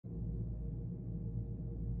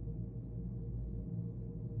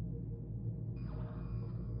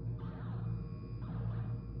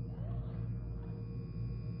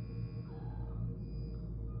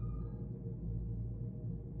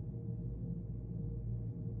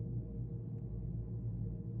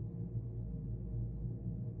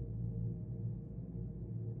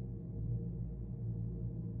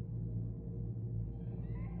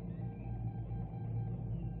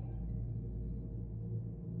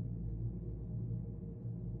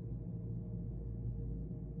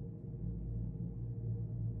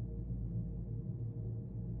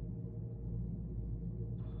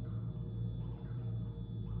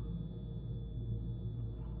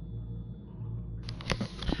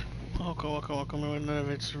Welcome everyone.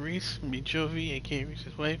 It's Reese, me Jovi, aka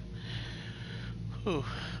ReesesWave. Whew,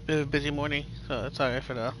 bit of a busy morning, so sorry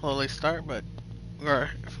for the little late start, but we're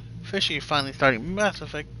officially finally starting Mass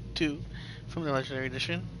Effect 2 from the Legendary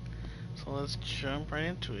Edition. So let's jump right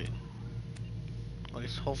into it. At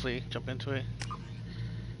least hopefully jump into it.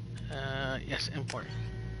 Yes, import.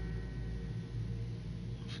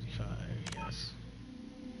 55, yes.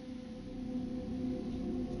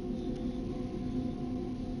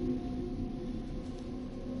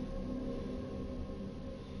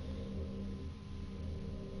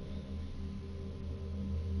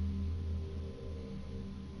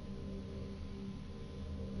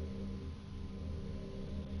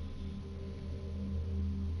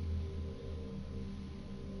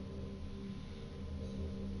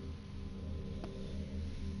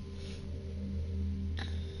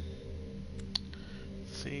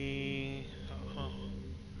 See,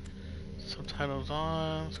 subtitles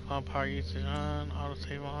on, squad power usage on,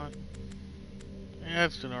 autosave on. Yeah,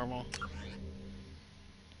 it's the normal.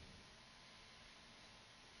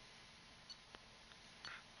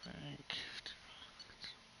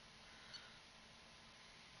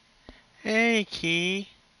 Hey, Key.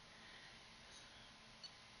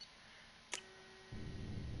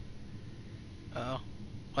 Uh oh,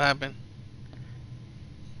 what happened?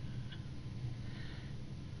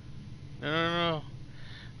 No.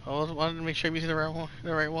 I wanted to make sure I'm using the right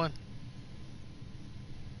one.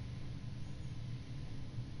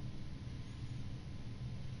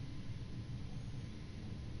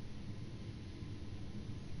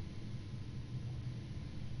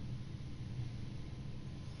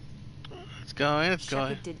 It's going.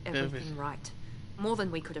 Sheppard did everything right. More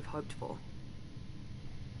than we could have hoped for.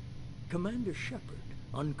 Commander Sheppard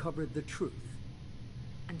uncovered the truth.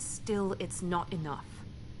 And still, it's not enough.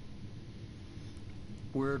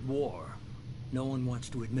 We're at war. No one wants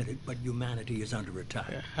to admit it, but humanity is under attack.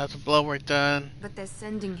 Yeah, how's the blood work done? But they're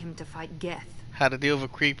sending him to fight Geth. How to deal with a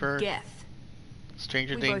creeper. Geth.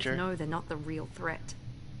 Stranger we danger. We both know they're not the real threat.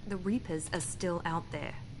 The Reapers are still out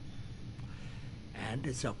there. And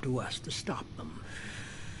it's up to us to stop them.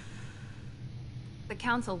 The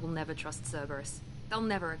Council will never trust Cerberus. They'll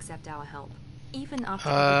never accept our help, even after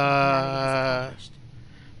everything humanity has accomplished.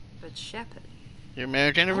 But Sheppard... Your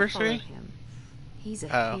marriage anniversary? Him. He's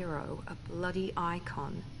a hero, a bloody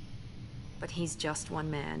icon. But he's just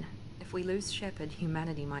one man. If we lose Sheppard,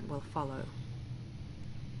 humanity might well follow.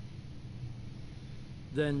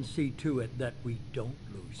 Then see to it that we don't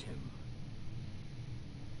lose him.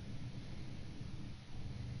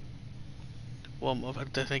 Well,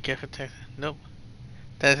 move. Doesn't get protected. Nope.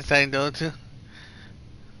 That's exciting though too.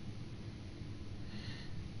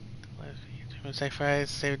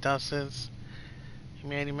 Sacrifice, save thousands.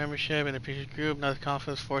 Humanity membership in the previous group. Another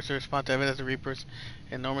confidence forced to respond to evidence of Reapers.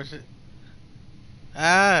 Enormous.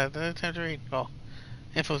 The time to read. Oh,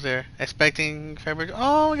 info's there. Expecting February.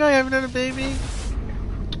 Oh my god, you have another baby.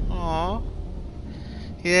 Aww.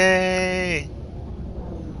 Yay.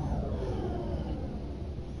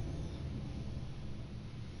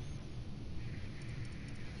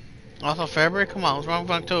 Also February? Come on, what's wrong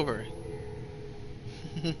with October?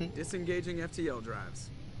 Disengaging FTL drives.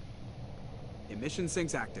 Emission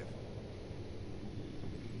sinks active.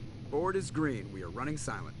 Board is green. We are running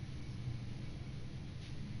silent.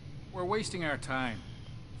 We're wasting our time.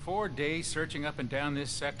 4 days searching up and down this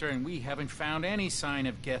sector, and we haven't found any sign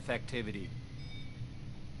of Geth activity.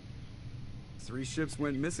 3 ships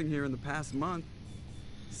went missing here in the past month.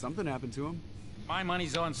 Something happened to them. My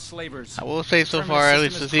money's on slavers. I will say so far, at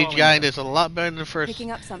least the CGI is a lot better than the first.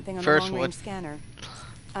 Picking up something on first the long-range scanner.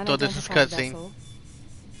 So this is cutscene.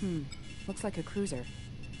 Looks like a cruiser.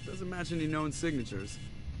 Doesn't match any known signatures.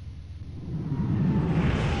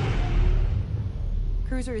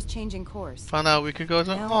 Cruiser is changing course. Found out we could go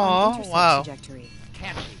to. Oh, wow. Trajectory.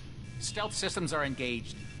 Can't be. Stealth systems are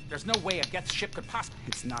engaged. There's no way a Geth ship could possibly.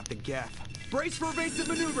 It's not the Geth. Brace for evasive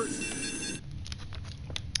maneuvers.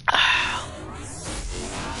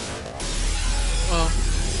 Well.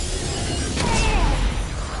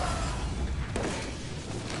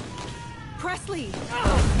 Presley!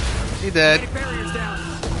 He dead. Barriers down.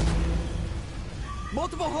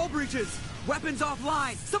 Multiple hull breaches. Weapons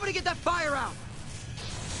offline. Somebody get that fire out.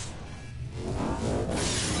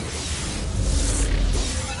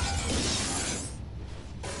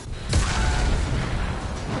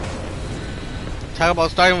 Talk about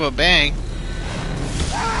starting with a bang.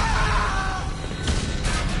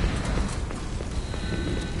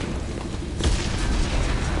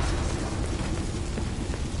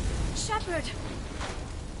 Sheppard!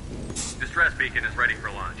 Distress beacon is ready for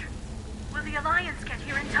launch. Will the Alliance get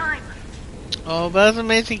here in time? Oh, but that's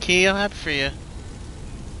amazing, Key. I'm happy for you.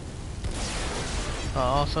 Oh,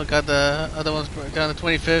 also got the other ones down the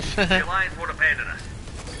 25th. The Alliance won't abandon us.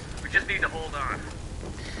 We just need to hold on.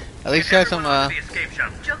 At least got some, the escape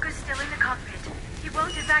shuttle. Joker's still in the cockpit. He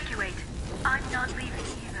won't evacuate. I'm not leaving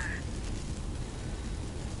either.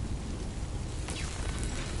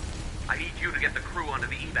 I need you to get the crew onto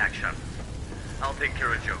the evac shuttle. I'll take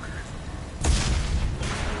care of Joker.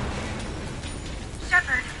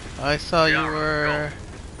 Sheppard. I saw you were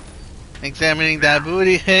examining that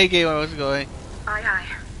booty. Hey, game, where was going? Aye, aye.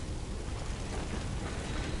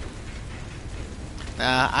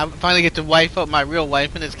 I finally get to wife up my real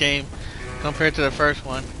wife in this game compared to the first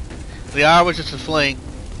one. The R was just a fling.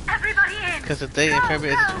 Everybody in. Because the day in Go,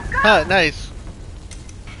 February. go, go. Huh, nice.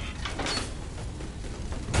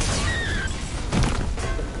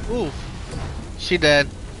 Ooh, she dead.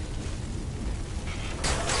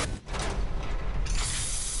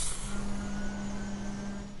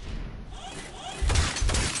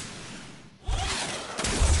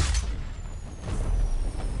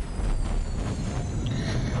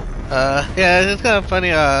 Yeah, it's kind of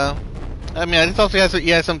funny. I mean, it also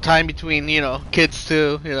has some time between, you know, kids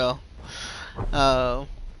too, you know,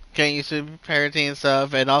 getting used to parenting and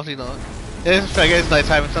stuff, and also, you know, I guess it's nice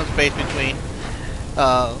having some space between.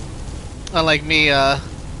 Unlike me, I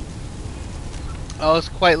was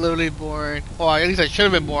quite literally born, or at least I should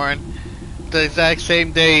have been born, the exact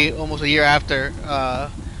same day, almost a year after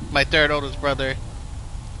my third oldest brother.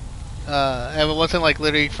 And it wasn't like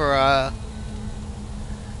literally for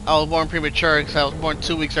I was born premature because I was born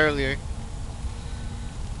 2 weeks earlier.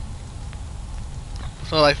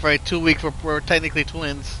 So like for like 2 weeks we're technically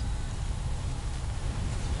twins.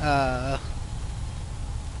 Yeah,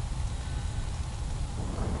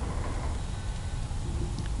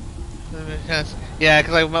 because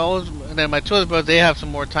like my oldest and then my two other brothers, they have some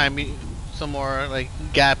more time, some more like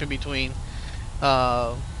gap in between.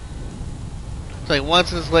 So like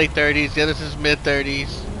one's in his late 30s, the other's in his mid 30s.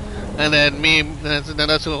 And then me, and then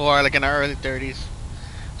us who are like in our early 30s.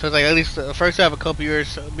 So it's like at least first I have a couple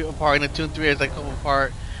years apart, and then 2 and 3 years like a couple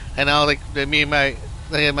apart. And now like me and my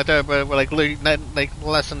third brother were like literally not like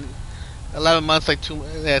less than 11 months, like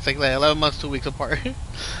it's like 11 months, 2 weeks apart.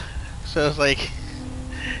 So it's like,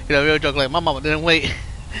 you know, we were joking like my mama didn't wait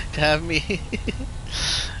to have me. Think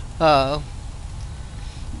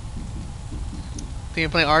you're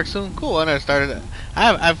playing Ark soon? Cool. I never started it.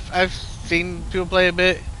 I've seen people play a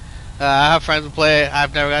bit. I have friends who play it.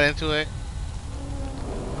 I've never got into it.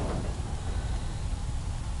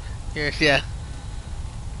 Yes, yeah.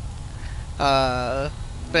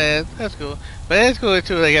 But that's cool. But it's cool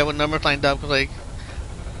too. Like, when numbers lined up, cause like,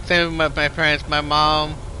 same with my parents. My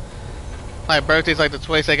mom, my birthday's like the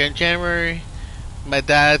 22nd of January. My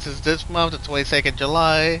dad's is this month, the 22nd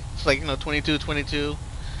July. It's like, you know, 22.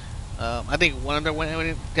 I think one of them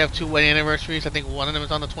they have 2 wedding anniversaries. I think one of them is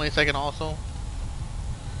on the 22nd also.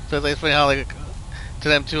 So it's funny how like to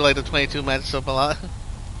them too, like the 22 matches up a lot.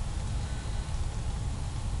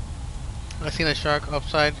 I seen a shark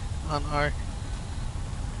upside on Ark.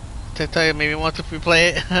 To tell you, maybe once if we play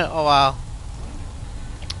it. Oh wow.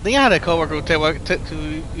 I think I had a coworker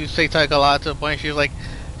who use TikTok a lot to the point she was like,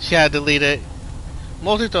 she had to delete it.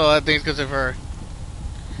 Mostly though, I think it's because of her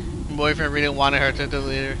boyfriend really wanted her to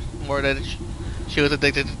delete it more than she was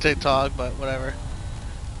addicted to TikTok, but whatever.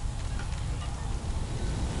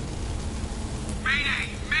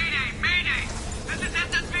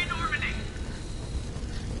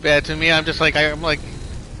 Yeah, to me, I'm just like, I'm like,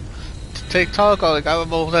 TikTok, or like,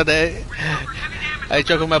 I'm old at that. I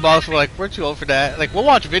joke with my boss, we're like, we're too old for that. Like, we'll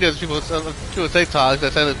watch videos of people TikToks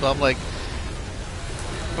that say this, but I'm like,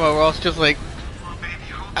 well, we're also just like,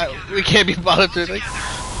 we can't be bothered to, like,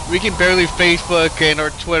 we can barely Facebook and or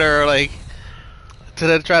Twitter, or like, to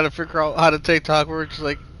then try to figure out how to TikTok. We're just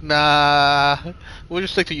like, nah, we'll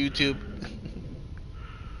just stick to YouTube.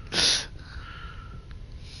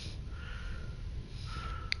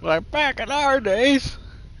 Like back in our days,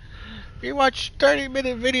 we watched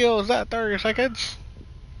 30-minute videos, not 30 seconds.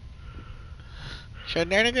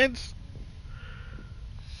 Shenanigans.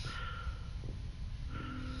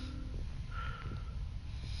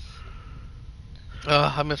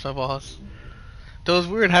 I miss my boss. That was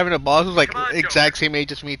weird having a boss who's like exact same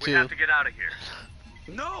age as me too. We have to get out of here.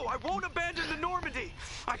 No, I won't abandon the Normandy.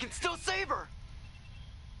 I can still save her.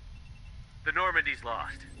 The Normandy's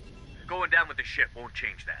lost. Going down with the ship won't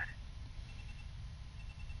change that.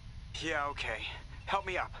 Yeah, okay. Help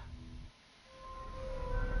me up.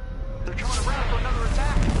 They're coming around for another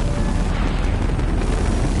attack.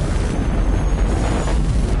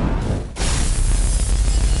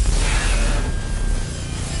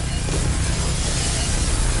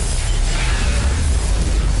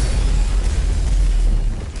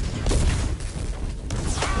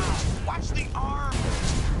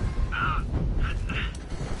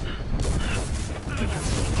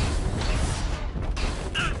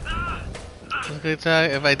 Good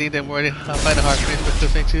time. If I need them more, I'll find a hard Facebook to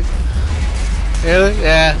thing too. Really?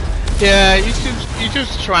 Yeah. Yeah, you're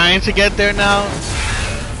just trying to get there now.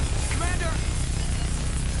 Commander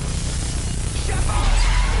Sheppard!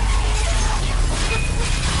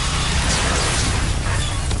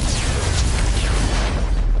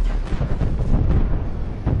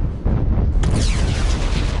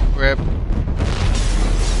 Rip.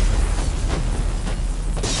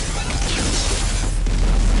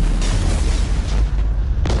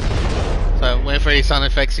 So I'm waiting for these sound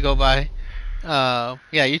effects to go by.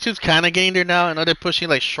 Yeah, YouTube's kind of getting there now. I know they're pushing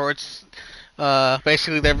like shorts.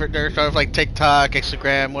 Basically they're sort of like TikTok,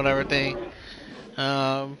 Instagram, whatever thing.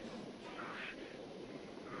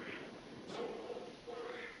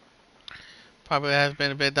 Probably has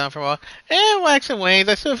been a bit down for a while. And Wax and Wanes,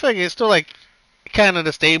 I still feel like it's still like kind of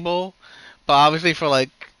the stable, but obviously for like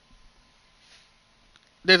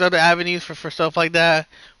there's other avenues for stuff like that,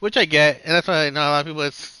 which I get, and that's why I know a lot of people.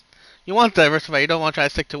 It's you want to diversify. You don't want to try to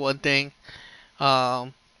stick to one thing.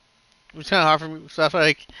 It's kind of hard for me. So I feel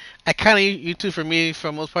like I kind of YouTube for me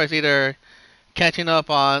for most parts either catching up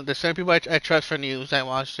on the certain people I trust for news I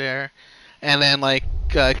watch there, and then like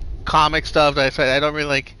comic stuff that I said I don't really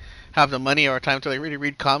like have the money or time to like really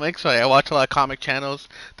read comics, so I watch a lot of comic channels.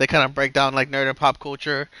 They kind of break down like nerd and pop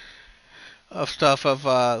culture of stuff of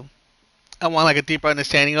I want like a deeper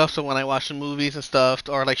understanding of. So when I watch the movies and stuff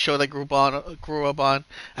or like show that grew up on,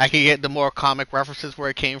 I can get the more comic references where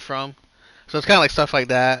it came from. So it's kind of like stuff like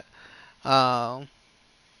that.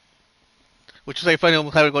 Which is like funny.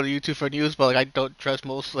 I'm having to go to YouTube for news, but like I don't trust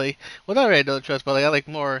mostly. Well, not really I don't trust, but like I like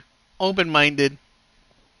more open-minded.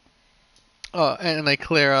 And like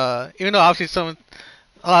clear. Even though obviously a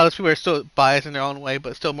lot of those people are still biased in their own way,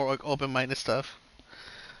 but still more like open-minded stuff.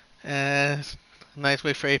 And nice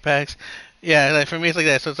way for Apex. Yeah, like for me it's like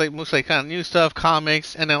that. So it's like mostly kind of new stuff,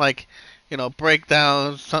 comics, and then like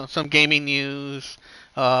breakdowns, some gaming news.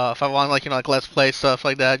 If I want like like let's play stuff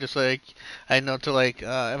like that, just like I know to like if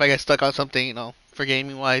I get stuck on something, for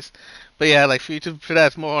gaming wise. But yeah, like for YouTube for that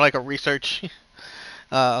it's more like a research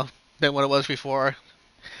than what it was before.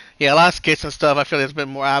 Yeah, a lot of skits and stuff. I feel there's been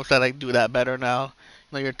more apps that like do that better now.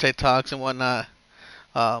 Your TikToks and whatnot.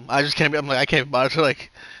 I just can't. I can't bother to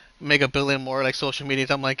like make a billion more like social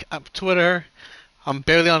medias. I'm like Twitter. I'm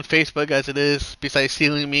barely on Facebook as it is. Besides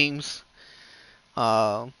stealing memes.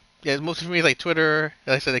 Yeah, mostly for me like Twitter,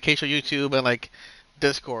 like I said, occasional YouTube, and like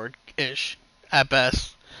Discord-ish at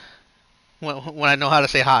best. When I know how to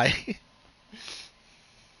say hi.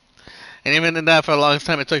 And even in that, for the longest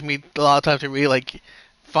time, it took me a lot of time to really like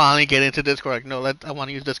finally get into Discord. Like, no, I want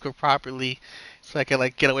to use Discord properly, so I can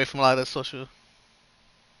like get away from a lot of the social.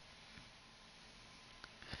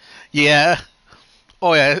 Yeah.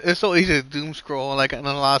 Oh yeah, it's so easy to doom scroll like on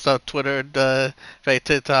a lot of stuff. Twitter,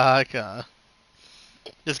 TikTok.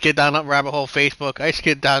 Just get down that rabbit hole. Facebook. I just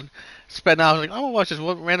get down, spend hours like I'm gonna watch this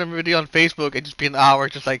one random video on Facebook and just be an hour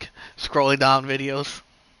just like scrolling down videos.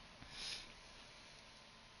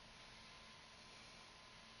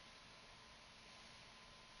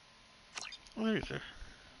 Where is it?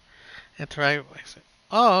 Interact.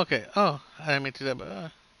 Oh, okay. Oh, I didn't mean to do that,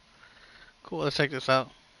 but cool. Let's check this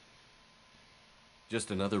out.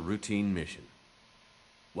 Just another routine mission.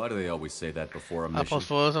 Why do they always say that before a mission? I post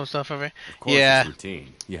photos and stuff over. Of course yeah. It's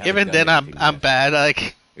routine. Even then, I'm bad.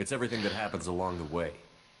 Like it's everything that happens along the way,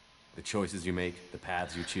 the choices you make, the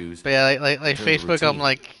paths you choose. But yeah, like Facebook, I'm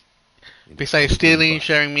like, besides stealing,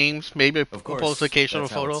 sharing memes, maybe post occasional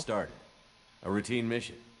that's photo. How it started. A routine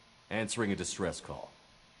mission, answering a distress call.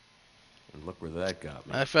 And look where that got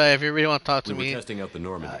me. If you really want to talk to me, testing out the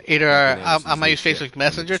Normandy. Either I might use Facebook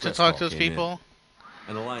Messenger to talk to those people.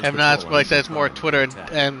 If not, like I said, it's more Twitter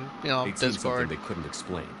and Discord. They couldn't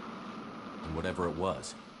explain, and whatever it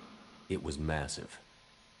was massive.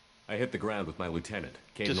 I hit the ground with my lieutenant,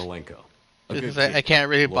 Kate Nolenko. Because I can't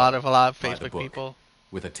really bother with a lot of Facebook people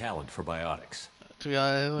with a talent for biotics. To be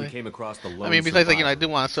honest, we came across the lone I mean, besides I do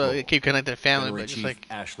want to keep connected to family, but just like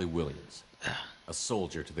Ashley Williams, a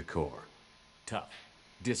soldier to the core, tough,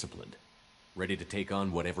 disciplined, ready to take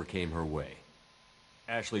on whatever came her way.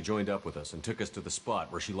 Ashley joined up with us and took us to the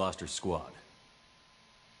spot where she lost her squad.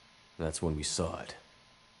 That's when we saw it.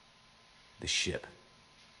 The ship.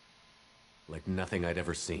 Like nothing I'd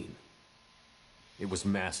ever seen. It was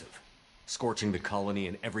massive, scorching the colony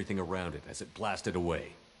and everything around it as it blasted away.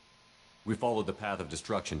 We followed the path of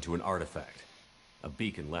destruction to an artifact, a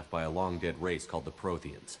beacon left by a long-dead race called the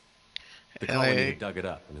Protheans. The colony had dug it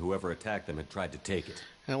up, and whoever attacked them had tried to take it.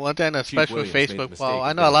 And one thing, especially with Facebook, well,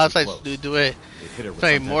 I know a lot of sites do it.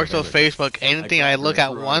 Say more so Facebook. Anything I look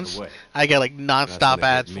at once, I get like non-stop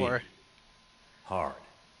ads for. Hard.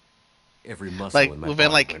 Every muscle Like in my within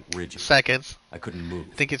body like went rigid. seconds. I couldn't move.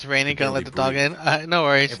 I think it's raining. Could Gonna let barely the dog breathe. in. No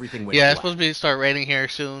worries. Everything went Yeah, it's black. supposed to start raining here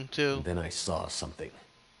soon too. And then I saw something.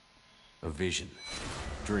 A vision.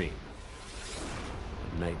 Dream.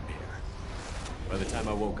 A nightmare. By the time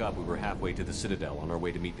I woke up, we were halfway to the Citadel on our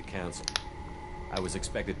way to meet the Council. I was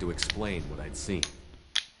expected to explain what I'd seen.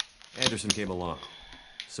 Anderson came along.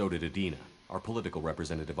 So did Adina, our political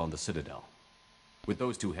representative on the Citadel. With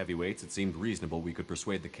those two heavyweights, it seemed reasonable we could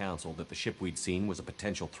persuade the Council that the ship we'd seen was a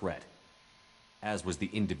potential threat, as was the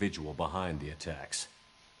individual behind the attacks.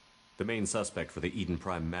 The main suspect for the Eden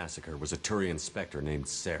Prime massacre was a Turian Spectre named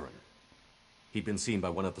Saren. He'd been seen by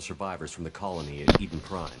one of the survivors from the colony at Eden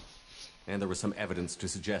Prime, and there was some evidence to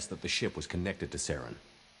suggest that the ship was connected to Saren.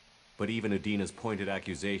 But even Adina's pointed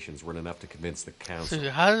accusations weren't enough to convince the Council. So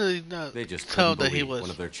how did they not They just tell couldn't that he believe was one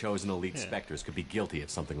of their chosen elite Spectres could be guilty of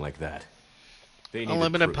something like that. They needed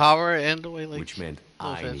unlimited proof, power and the way like which meant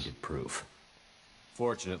I needed proof.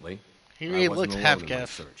 Fortunately, he I really wasn't looks alone half in my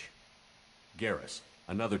gaff. search. Garrus,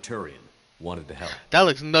 another Turian, wanted to help. That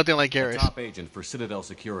looks nothing like A Garrus. top agent for Citadel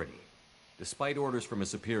security. Despite orders from his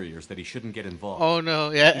superiors that he shouldn't get involved. Oh no,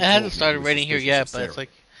 yeah, it he hasn't told me started he was raining here suspicious yet, of but it's Saren, like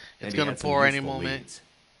and it's he gonna had some pour any useful moment. leads.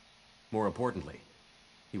 More importantly,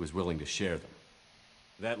 he was willing to share them.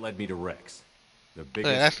 That led me to Rex, the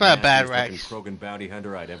biggest, that's not a bad nastiest-looking Rex. Krogan bounty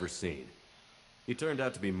hunter I'd ever seen. He turned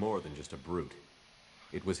out to be more than just a brute.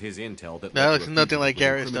 It was his intel that That led looks to a nothing fugitive like with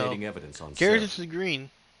Garrus though. incriminating evidence on Garrus Saren. is green.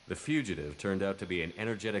 The fugitive turned out to be an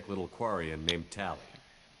energetic little Quarian named Tally.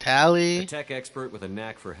 Tally. A tech expert with a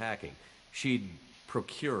knack for hacking. She'd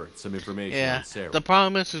procured some information Yeah. on Saren. The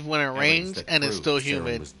problem is when it Evidence rains that and it's proved still Saren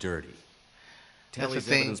humid. was dirty. That's the Tally's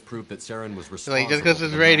thing. evidence proved that Saren was So, responsible like just because for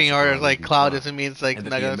it's the raining massacre or on like Eden cloud Prime, doesn't mean it's like and that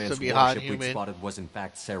not the gonna immense still be hot and warship we'd humid. spotted was in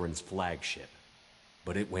fact Saren's flagship.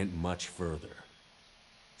 But it went much further.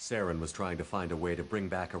 Saren was trying to find a way to bring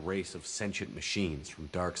back a race of sentient machines from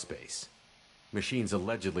dark space. Machines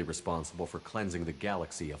allegedly responsible for cleansing the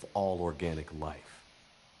galaxy of all organic life.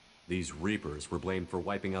 These Reapers were blamed for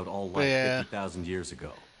wiping out all life Yeah. 50,000 years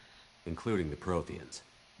ago, including the Protheans,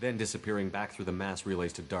 then disappearing back through the mass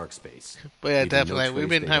relays to dark space. But yeah, leaving no definitely. We've trace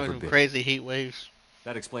been they'd having ever some been. crazy heat waves.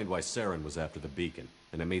 That explained why Saren was after the beacon,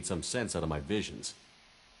 and it made some sense out of my visions.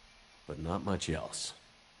 But not much else.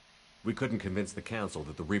 We couldn't convince the Council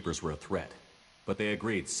that the Reapers were a threat, but they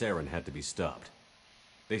agreed Saren had to be stopped.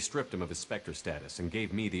 They stripped him of his Spectre status and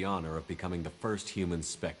gave me the honor of becoming the first human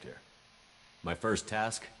Spectre. My first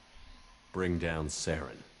task? Bring down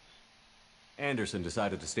Saren. Anderson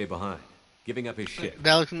decided to stay behind, giving up his ship.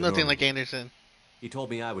 That looks the nothing like Normandy. Anderson. He told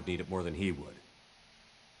me I would need it more than he would.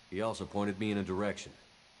 He also pointed me in a direction.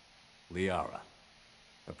 Liara.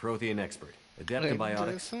 A Prothean expert, adept in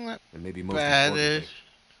biotics, It's not and maybe most bad-ish. importantly,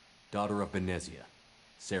 daughter of Benezia,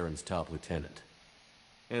 Saren's top lieutenant.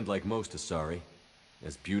 And like most Asari,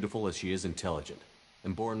 as beautiful as she is intelligent,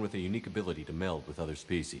 and born with a unique ability to meld with other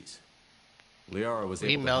species. Liara was We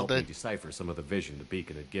able to help me melded. decipher some of the vision the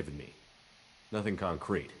beacon had given me. Nothing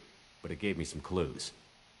concrete, but it gave me some clues.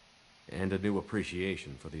 And a new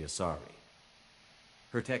appreciation for the Asari.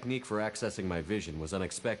 Her technique for accessing my vision was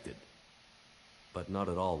unexpected, but not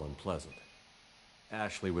at all unpleasant.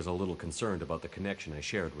 Ashley was a little concerned about the connection I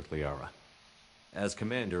shared with Liara. As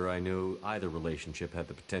commander, I knew either relationship had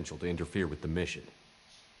the potential to interfere with the mission.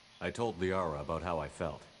 I told Liara about how I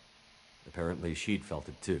felt. Apparently she'd felt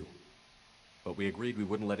it too. But we agreed we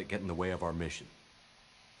wouldn't let it get in the way of our mission.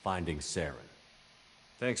 Finding Saren.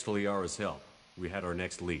 Thanks to Liara's help, we had our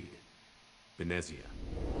next lead. Benezia.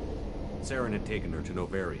 Saren had taken her to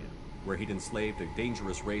Novaria, where he'd enslaved a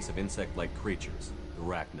dangerous race of insect-like creatures, the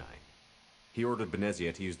Rachni. He ordered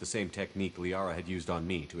Benezia to use the same technique Liara had used on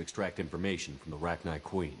me to extract information from the Rachni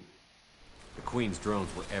Queen. The Queen's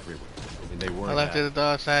drones were everywhere, and they weren't I left it happy. at the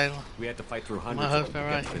outside. We had to fight through My hundreds of them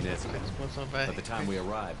husband, to right? get to Benezia. What's up, By the time we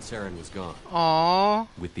arrived, Saren was gone, Aww.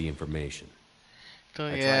 with the information. So I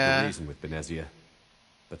tried to yeah. reason with Benezia,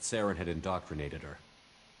 but Saren had indoctrinated her.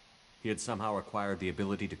 He had somehow acquired the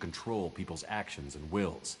ability to control people's actions and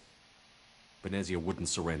wills. Benezia wouldn't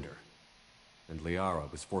surrender, and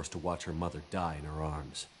Liara was forced to watch her mother die in her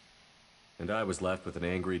arms. And I was left with an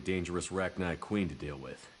angry, dangerous Rachni Queen to deal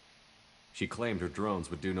with. She claimed her drones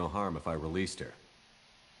would do no harm if I released her.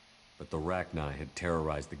 But the Rachni had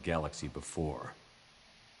terrorized the galaxy before.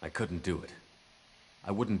 I couldn't do it.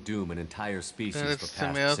 I wouldn't doom an entire species Then for it's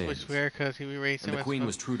somebody past else, which sins. weird because he erased And him. the as Queen well.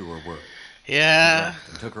 was true to her word. Yeah.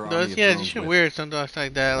 And took her Those, army of yeah, drones it's shit with weird sometimes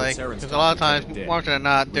like that. With Like, Saren's because a lot of top times, lieutenant more dead, often than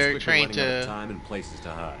not, he was they're quickly trained running out of to time and places to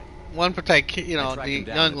hide. one protect, I the tracked him down at his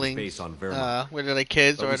younglings, base on Vermont. whether they're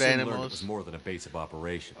kids But or we the soon learned it animals, was more than a base of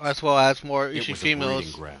operations. as well as more It usually was a breeding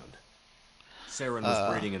females. ground. Saren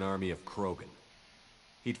was breeding an army of Krogan.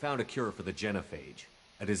 He'd found a cure for the genophage,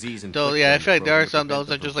 a disease inflicted Though, yeah, I on feel like there are Krogan to some prevent dogs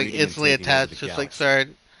that them just from like breeding and instantly taking over attach, the just like galaxy.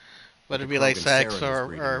 certain, But whether the it be like Krogan sex Saren was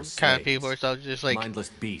breeding or were kind of people or slaves, something, just like mindless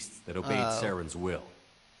beasts that obeyed Saren's will.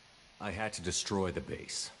 I had to destroy the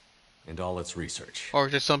base and all its research. or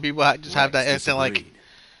just some people just have that instant like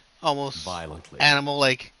almost violently. animal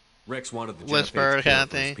like Rex wanted the whisper genophage kind cure of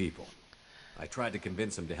for his thing. people. I tried to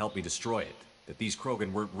convince him to help me destroy it, that these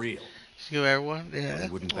Krogan weren't real. Screw everyone, But yeah. he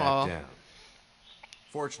wouldn't back down.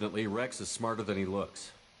 Fortunately, Rex is smarter than he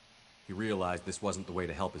looks. He realized this wasn't the way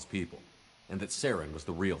to help his people, and that Saren was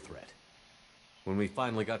the real threat. When we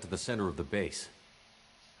finally got to the center of the base,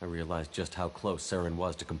 I realized just how close Saren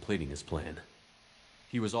was to completing his plan.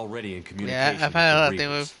 He was already in communication Yeah, I've had a lot of with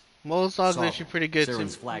things the with most dogs. They're actually pretty good.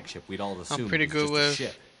 Saren's flagship, we'd all assumed I'm pretty was good just with. a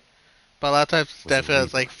ship. But a lot of times, Was a definitely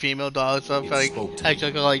it's reaper. like female dogs. So I feel like spoke to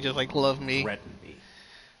actually me. like just like love me. Threatened me.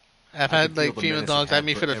 I've I had could feel like the female menace it dogs had at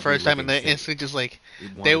me for for the every first time, and living they thing. instantly just like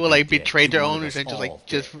It they wanted will me like dead. betray It their wanted owners us and just all like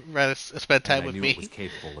just dead. rather spend time And with I knew me. it was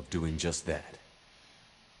capable of doing just that.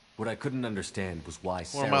 What I couldn't understand was why One of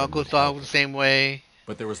Saren my would uncle's help dog was the same way.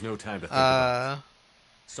 But there was no time to think about it. Uh,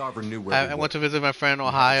 Sovereign knew where I we went to were. visit my friend in We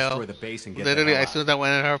had to Ohio. destroy the base and get Literally, the hell as soon as I out.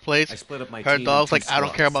 went in her place, I split up my her team dog's in like, two I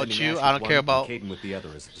don't care squads, about sending you. Ash I with don't care one about and Caden with the other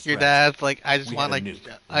as a your distraction. dad's. Like, I just We want had a like, nuke,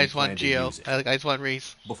 and I we just want planned to Geo. use it. I just want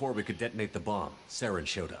Reese. Before we could detonate the bomb, Saren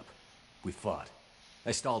showed up. We fought.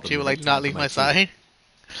 I stalled him. She to would make like time not for leave my team. side.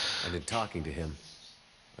 And in talking to him,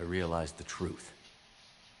 I realized the truth.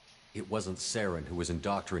 It wasn't Saren who was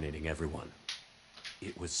indoctrinating everyone.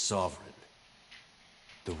 It was Sovereign.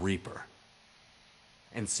 The Reaper.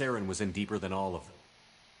 And Saren was in deeper than all of them.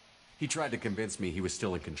 He tried to convince me he was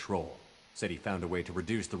still in control. Said he found a way to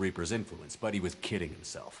reduce the Reaper's influence, but he was kidding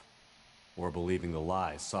himself. Or believing the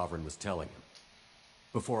lies Sovereign was telling him.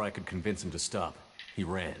 Before I could convince him to stop, he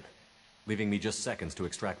ran, leaving me just seconds to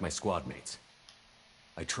extract my squad mates.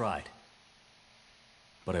 I tried,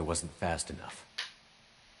 but I wasn't fast enough.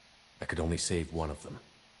 I could only save one of them.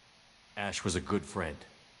 Ash was a good friend,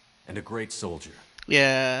 and a great soldier.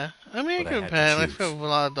 Yeah, I mean, I But I could had to depend. I choose. feel with a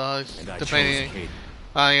lot of dogs, And I depending chose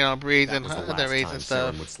Caden. on breeds That and was the their last race time and Saren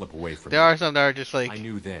stuff. would slip away from There me. are some that are just like I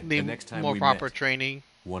knew then, need the next time more we proper met, training.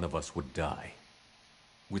 one of us would die.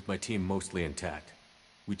 With my team mostly intact,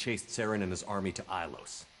 we chased Saren and his army to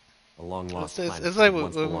Ilos, a long-lost It's planet like that with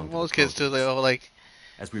once belonged to the most kids do. Krogans. They all like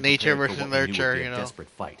As we nature prepared for versus what we knew would nurture, be a you know. desperate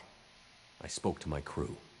fight, I spoke to my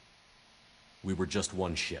crew. We were just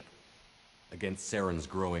one ship against Saren's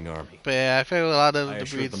growing army. But yeah, I feel a lot of I the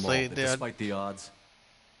assured breeds them all like that they're despite the odds,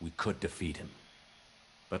 we could defeat him.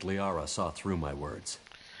 But Liara saw through my words.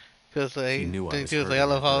 because like She knew I they was do like I hurting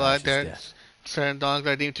love how after like Ash's there death. certain dogs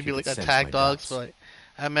are deemed to She be like could sense attack my dogs, doubts. but like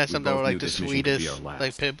I met We some that both were like knew the this mission could be sweetest, our last.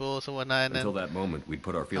 like pit bulls and whatnot. And Until then that moment, we'd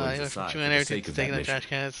put our feelings you went aside from for chewing the everything sake to of that taking the mission. trash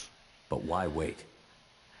cans. But why wait?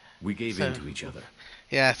 We gave So- in to each other,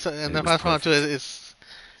 Yeah, so and And the it was last one too perfect. is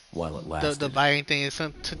While it the lasted. buying thing is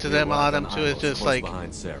to We them a lot of arrived them on too is Ilos, just close like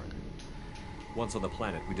behind Saren. Once on the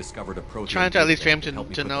planet, we discovered a protein trying to at least for him database that helped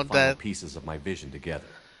me to put know the final that pieces of my vision together.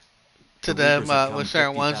 to The them Reapers had come with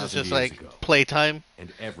certain ones it's 50,000 just years like ago. playtime.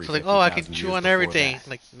 And every So like, oh, I can 50,000 chew years on before everything. that,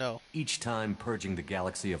 Like no, each time purging the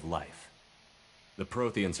galaxy of life. The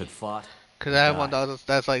Protheans had fought. because I have one died, dog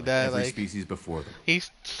that's like that. every Like species before them. he's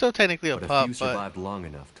still technically a But a pup, few but survived long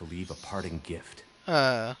enough to leave a parting gift.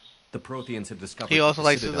 uh, The Protheans had discovered he also that the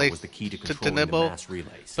likes to Citadel like was the key to to controlling nibble. the mass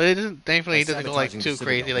relays. But it doesn't. Thankfully, he By doesn't go like sabotaging the too Citadel,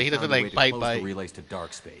 crazy. Like they he doesn't found a way like to bite close the bite. relays to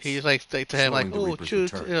dark space, He just like say to him like, slowing the oh, Reaper's chew,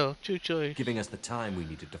 return. chew. giving us the time we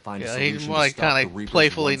needed to find a Yeah, solution he's more to like stop kind the of like Reapers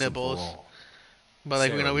playfully once and for nibbles. all. But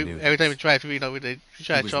like Saren we knew every time we this. try to we try He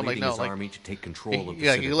to was show him like leading no his like army to take control of the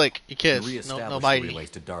yeah, Citadel you like you and kiss, no reestablish biting. the relays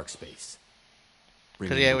to dark space. Because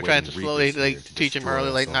Bringing yeah, the we're trying to waiting slowly Reapers here like to teach him destroy early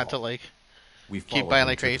us like not to all. like We keep followed biting him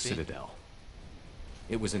like to the crazy. Citadel.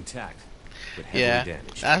 It was intact, but heavily Yeah,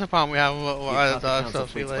 damaged. that's the problem we have with It other caught the dogs. council So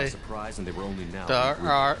feel fleets by like surprise, and they were only now the,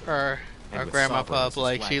 regrouping. our And with grandma Sovereign as pup his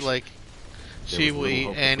like she flagship, like there she was will little eat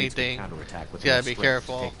hope the fleets could anything. counterattack with You gotta enough be strength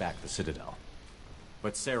careful. to take back the Citadel.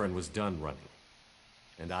 But Saren was done running,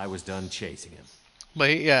 and I was done chasing him.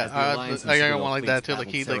 But yeah, As the Alliance and I got Citadel one like that fleets too. Like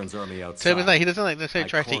he battled like Saren's army to him outside, it's like he doesn't like necessarily I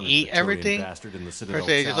try to cornered eat the Turian everything. bastard in the Per Citadel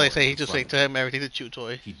se, just like tower say he in just front like of to him everything's a chew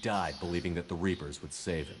toy. He died believing that the Reapers would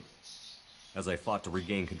save him. As I fought to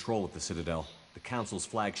regain control of the Citadel, the Council's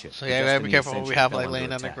flagship, So the yeah, we gotta be Destiny careful what we Ascension, have fell like under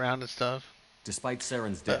laying on the attack. ground and stuff. Despite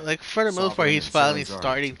Saren's But death, like for the most part, Sovereign he's and finally Saren's army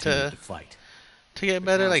starting continued to fight. get The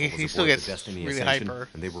better. Like Council he was still aboard gets the Destiny really Ascension, hyper,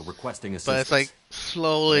 and they were requesting assistance. but it's like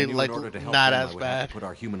slowly I knew like in order to help not them, as I would have bad. to put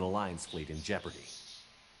our human alliance fleet in jeopardy.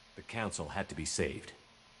 The Council had to be saved.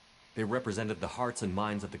 They represented the hearts and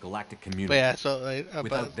minds of the galactic community. But yeah, so like,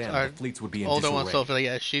 Without them, our the fleets would be in older one, disarray. so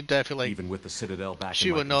yeah, she definitely like Even with the Citadel back she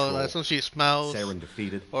in my would know control, as soon as she smells Saren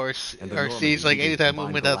defeated, or and the or Normandy sees like leading any the type of combined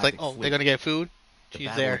movement that's like, galactic oh, fleet. they're gonna get food. The She's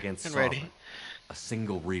battle there against and Sovereign, ready. a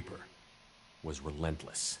single Reaper, was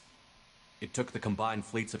relentless. It took the combined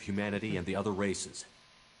fleets of humanity and the other races,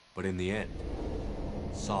 but in the end,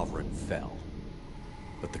 Sovereign fell.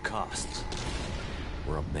 But the costs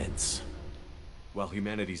were immense. While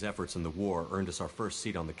humanity's efforts in the war earned us our first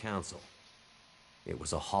seat on the Council, it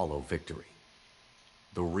was a hollow victory.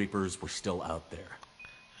 The Reapers were still out there.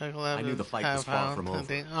 I knew the fight was far from over,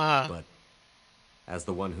 but as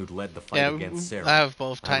the one who'd led the fight against Saren, I have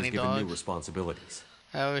both I tiny was given dogs. new responsibilities.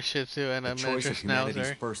 I have a Shih Tzu and a The choice miniature of humanity's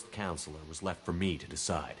Schnauzer. first counselor was left for me to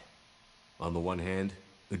decide. On the one hand,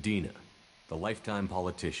 Udina, the lifetime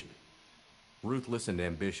politician. Ruthless and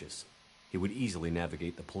ambitious, he would easily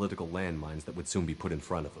navigate the political landmines that would soon be put in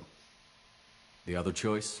front of him. The other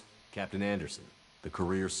choice, Captain Anderson, the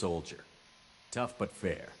career soldier. Tough but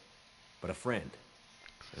fair, but a friend,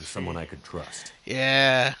 and someone I could trust.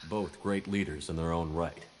 Yeah. Both great leaders in their own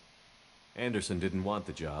right. Anderson didn't want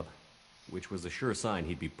the job, which was a sure sign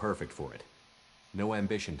he'd be perfect for it. No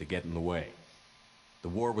ambition to get in the way. The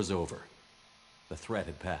war was over. The threat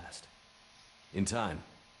had passed. In time,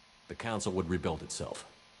 the Council would rebuild itself.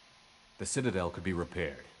 The Citadel could be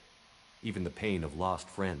repaired. Even the pain of lost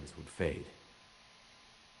friends would fade.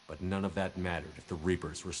 But none of that mattered if the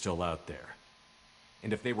Reapers were still out there.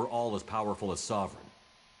 And if they were all as powerful as Sovereign,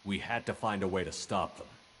 we had to find a way to stop them.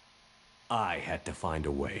 I had to find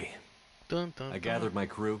a way. Dun, dun, I gathered my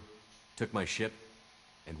crew, took my ship,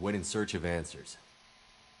 and went in search of answers.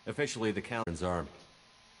 Officially the Council's army.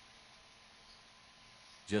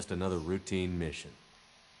 Just another routine mission.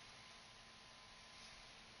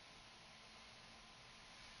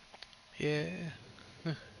 Yeah.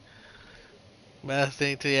 Best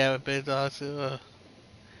thing to yeah with big dogs too.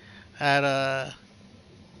 Had our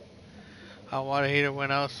water heater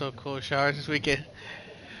went out, so cold showers this weekend.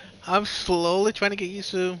 I'm slowly trying to get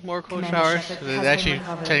used to more cold Commander showers. Sheppard It has actually been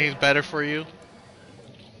recovered. technically is better for you.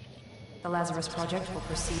 The Lazarus Project will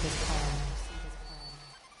proceed as planned.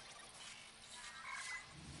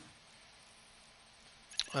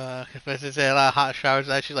 If I say a lot of hot showers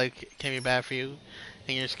actually like can be bad for you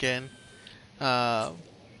and your skin. So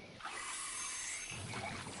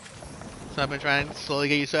I've been trying to slowly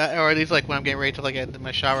get used to that, or at least like when I'm getting ready to like get into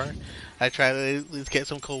my shower, I try to at least get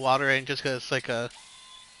some cold water in just because it's like a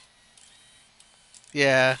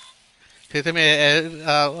yeah. Because I mean,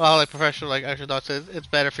 a lot of like professional like actual doctors, it's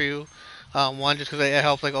better for you. One just because it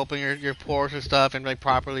helps like open your pores and stuff and like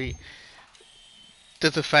properly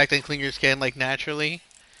disinfect and clean your skin like naturally.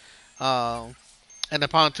 And the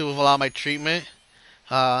problem too with a lot of my treatment,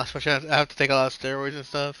 especially I have to take a lot of steroids and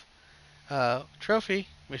stuff. Trophy.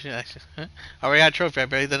 Mission access. Huh? I already had a trophy. I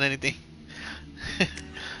barely done anything.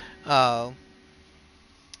 um,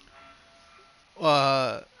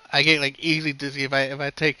 I get like easily dizzy if I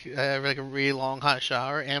take like a really long hot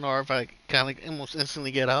shower, and or if I kind of like almost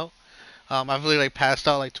instantly get out. I've really like passed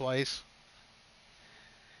out like twice.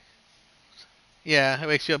 Yeah, it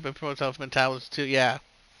wakes you up and promotes self metabolism too. Yeah,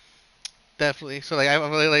 definitely. So like I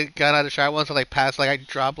really like got out of the shower once. I like passed like I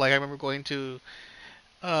dropped like I remember going to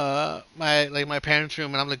my parents'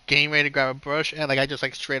 room, and I'm like getting ready to grab a brush, and like I just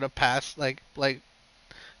like straight up passed like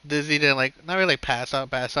dizzy, and like not really like pass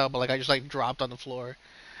out, but like I just like dropped on the floor,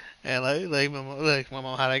 and like my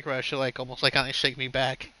mom had like rush to like almost like kind of shake me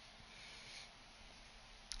back.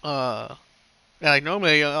 And like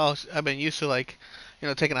normally I've been used to like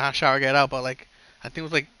taking a hot shower, get out, but like I think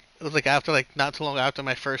it was like after like not too long after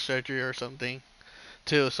my first surgery or something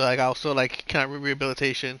too, so like also like kind of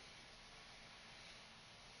rehabilitation.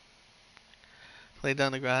 Lay down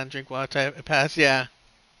on the ground, drink water, type pass. Yeah,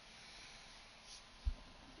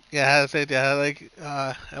 yeah. I said yeah. Like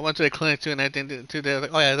I went to the clinic too, and everything too. They were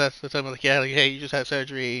like, oh yeah, that's the time. Like yeah, like hey, you just had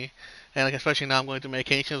surgery, and like especially now I'm going through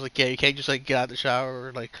medication. I was like yeah, you can't just like get out of the shower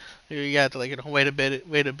or like you got to like wait a bit,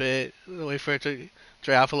 wait for it to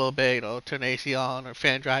dry off a little bit. Turn the AC on or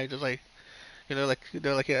fan dry. Just like like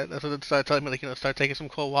they're like yeah. That's what they started telling me like start taking some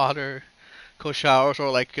cold water. Cold showers,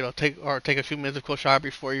 or like take a few minutes of cold shower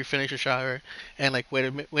before you finish your shower, and like wait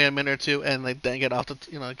a minute or two, and like then get out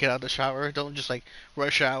the shower. Don't just like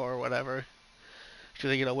rush shower or whatever.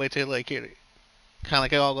 Just wait till like it kind of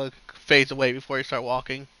like it all like fades away before you start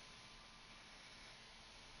walking.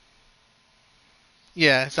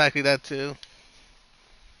 Yeah, exactly that too.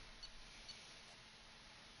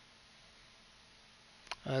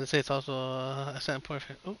 They say it's also a set point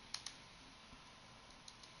for.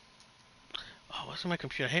 Oh, what's on my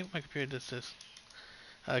computer? I hate when my computer does this.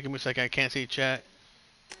 Give me a second. I can't see chat.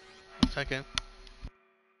 1 second.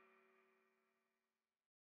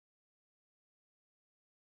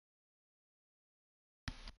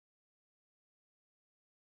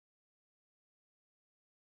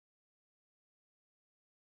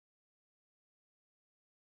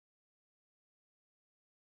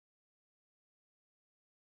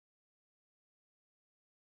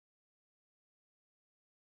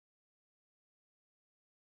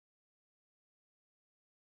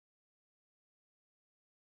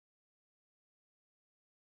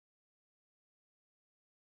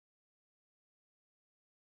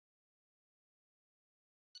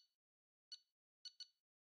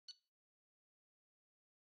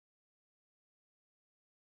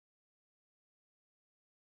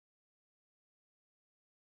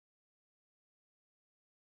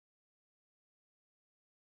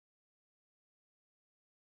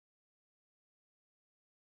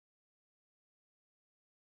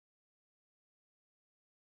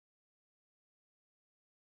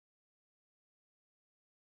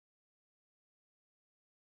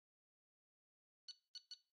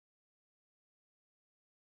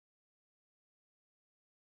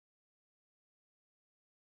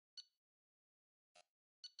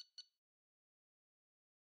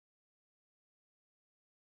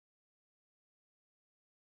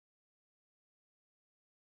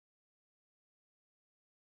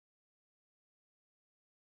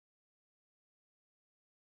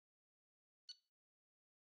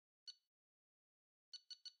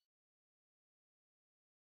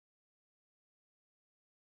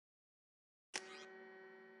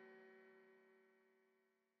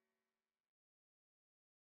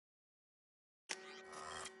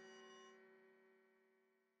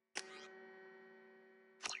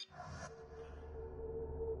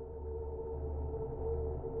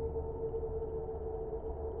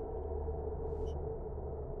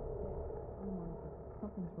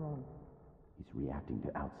 Something's wrong. He's reacting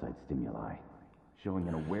to outside stimuli, showing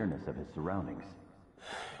an awareness of his surroundings.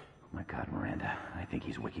 Oh my God, Miranda, I think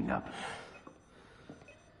he's waking up.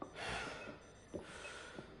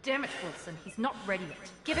 Damn it, Wilson, he's not ready yet.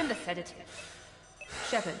 Give him the sedative.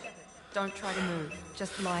 Sheppard, don't try to move.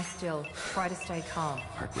 Just lie still. Try to stay calm.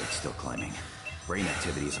 Heart rate's still climbing. Brain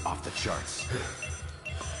activity is off the charts.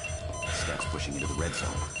 Stats pushing into the red zone.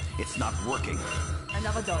 It's not working.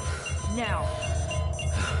 Another dose. Now.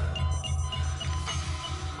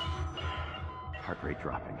 Heart rate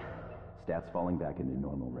dropping. Stats falling back into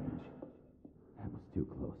normal range. That was too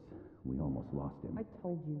close. We almost lost him. I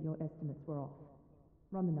told you your estimates were off.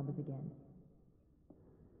 Run the numbers again.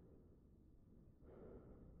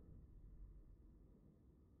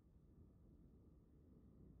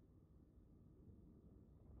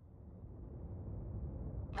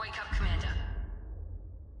 Wake up, Commander.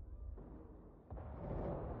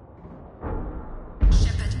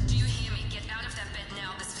 Sheppard, do you hear me? Get out of that bed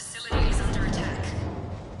now. This facility is under attack.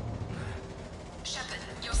 Sheppard,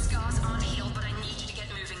 your scars aren't healed, but I need you to get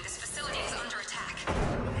moving. This facility is under attack.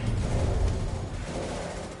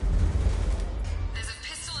 There's a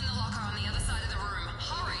pistol in the locker on the other side of the room.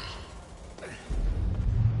 Hurry!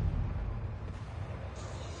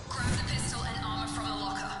 Grab the pistol and armor from the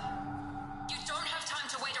locker. You don't have time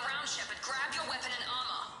to wait around, Sheppard. Grab your weapon and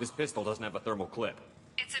armor. This pistol doesn't have a thermal clip.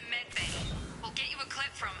 It's a med bay. We'll get you a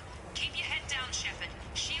clip from. Keep your head down, Sheppard.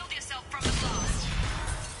 Shield yourself from the blast.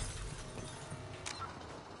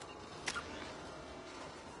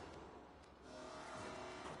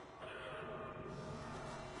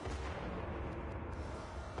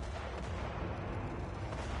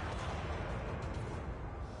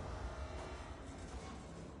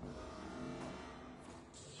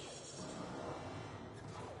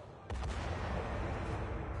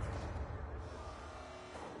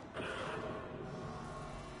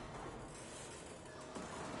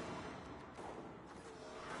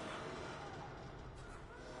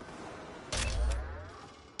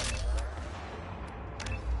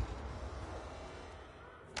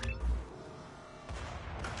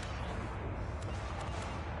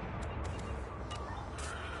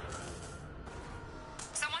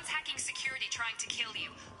 Someone's hacking security trying to kill you.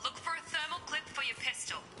 Look for a thermal clip for your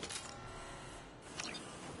pistol.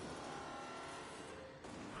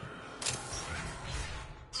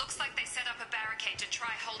 Looks like they set up a barricade to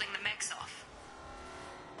try holding the mechs off.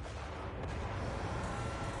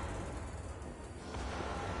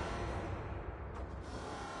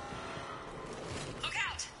 Look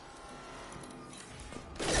out!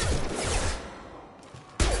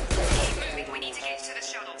 Keep moving, we need to get to the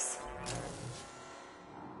shuttles.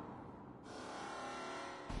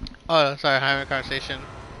 Oh, sorry, having a conversation.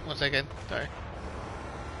 1 second. Sorry.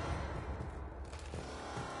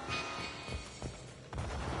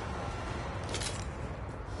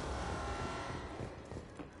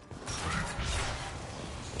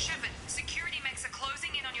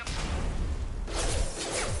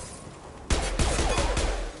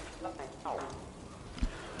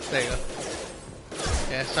 There you go.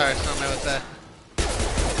 Yeah, sorry, something with that.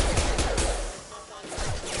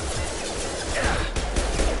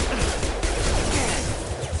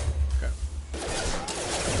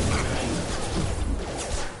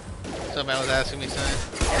 Somebody was asking me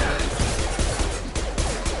something.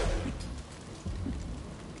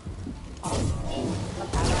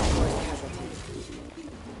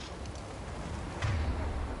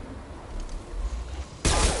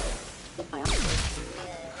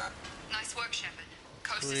 Nice work, Sheppard.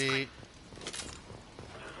 Coast is Sweet.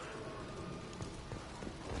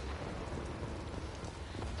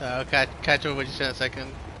 clear. Catch over what you said in a second.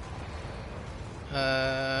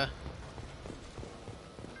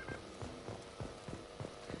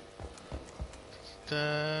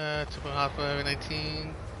 Typical hospital every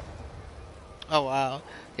 19. Oh wow.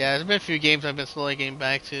 Yeah, there's been a few games I've been slowly getting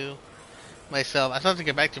back to myself. I still have to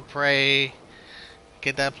get back to Prey,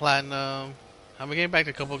 get that platinum. I've been getting back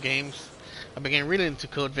to a couple games. I've been getting really into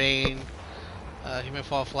Code Vein, Human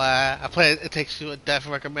Fall Flat. I played It Takes Two. I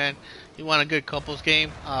definitely recommend. You want a good couples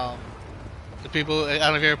game? The people, I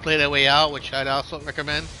don't know if you ever played That Way Out, which I'd also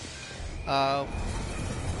recommend. Oh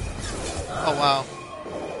wow.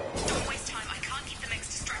 Don't waste time. I can't keep the mix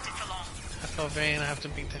distracted for long. That's Code Vein. I have to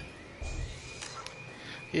beat them.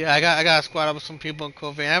 Yeah, I got a squad up with some people in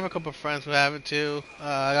Code Vein. I have a couple of friends who have it too.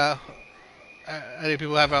 I think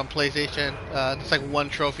people have it on PlayStation. It's like one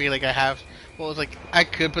trophy like I have. Well, it's like I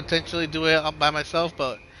could potentially do it by myself,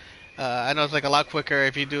 but I know it's like a lot quicker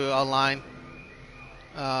if you do it online.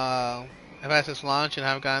 I've had this launch and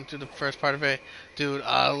haven't gotten through the first part of it. Dude,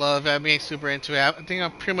 I love it. I'm being super into it. I think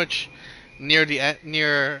I'm pretty much near the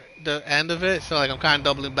end of it, so like I'm kind of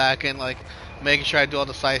doubling back and like making sure I do all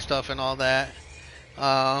the side stuff and all that.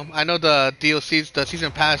 I know the DLCs, the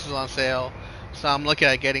season pass is on sale, so I'm looking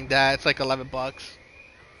at getting that. It's like $11,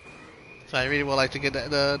 so I really would like to get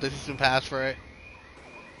the season pass for it.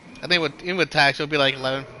 I think even with tax it'll be like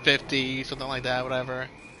 $11.50, something like that, whatever.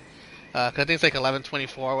 'Cause I think it's like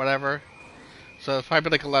 $11.24 or whatever. So it's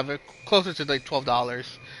probably like closer to like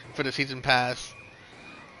 $12 for the season pass.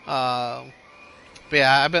 But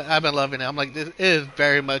yeah, I've been loving it. I'm like, this is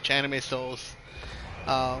very much Anime Souls.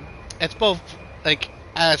 It's both like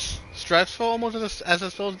as stressful almost as a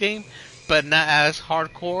Souls game, but not as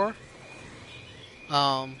hardcore.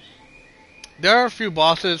 There are a few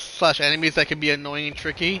bosses / enemies that can be annoying and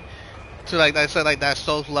tricky to like I said, like that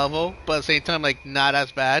Souls level, but at the same time like not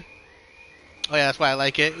as bad. Oh yeah, that's why I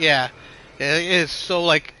like it. Yeah. It is so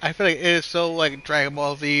like I feel like it is so like Dragon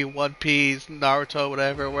Ball Z, One Piece, Naruto,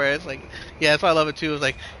 whatever. Where it's like, yeah, that's why I love it too. It's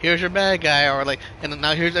like, here's your bad guy, or like, and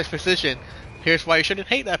now here's exposition. Here's why you shouldn't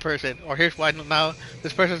hate that person, or here's why now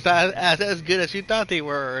this person's not as good as you thought they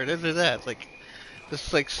were, or this or that. It's like, this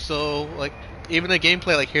is like so like even the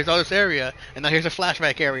gameplay. Like, here's all this area, and now here's a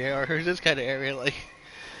flashback area, or here's this kind of area. Like,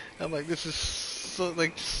 I'm like, this is so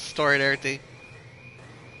like story and everything.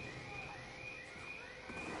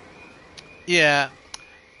 Yeah,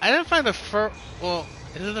 I didn't find the first. Well,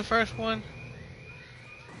 is it the first one?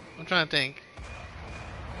 I'm trying to think.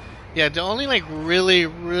 Yeah, the only like really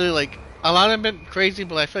like a lot of them been crazy,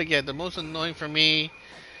 but I feel like yeah, the most annoying for me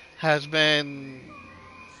has been.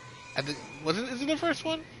 Is it the first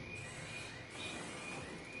one?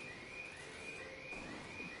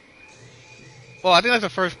 Well, I think that's the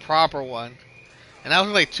first proper one, and that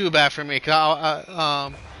wasn't like too bad for me. Cause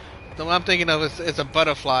the one I'm thinking of is a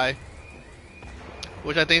butterfly.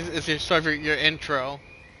 Which I think is your sort of your intro.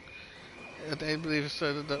 I believe it's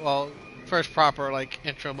the first proper like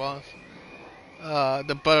intro boss.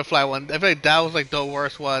 The butterfly one. I feel like that was like the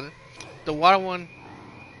worst one. The water one.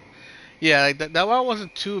 Yeah, like that one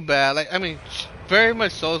wasn't too bad. Like I mean, very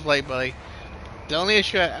much Souls-like, but like the only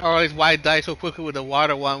issue, or at least why I died so quickly with the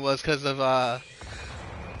water one, was because of I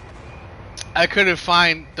couldn't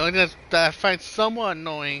find the only thing that I find somewhat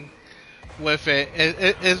annoying with it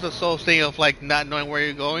is the Souls thing of like not knowing where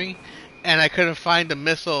you're going, and I couldn't find the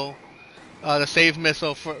missile, the save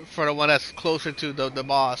missile for the one that's closer to the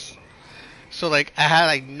boss. So like I had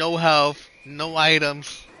like no health, no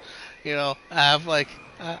items, you know. I have like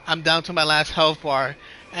I'm down to my last health bar,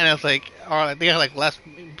 and I was like, or I think I had like less,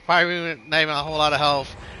 probably not even a whole lot of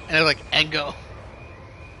health, and it was like, and go.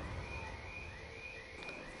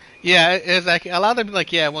 Yeah, it's like a lot of them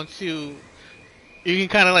like, yeah, once you can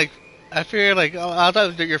kind of like. I figure like I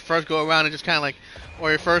thought your first go around and just kind of like, or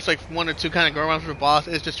your first like 1 or 2 kind of go around for the boss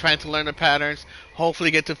is just trying to learn the patterns.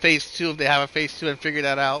 Hopefully get to phase 2 if they have a phase 2 and figure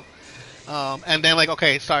that out. And then like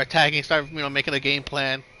okay, start attacking, start making a game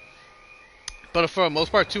plan. But for the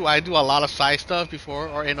most part too, I do a lot of side stuff before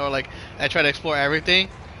or like I try to explore everything.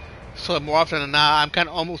 So more often than not, I'm kind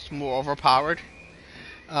of almost more overpowered.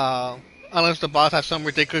 Unless the boss has some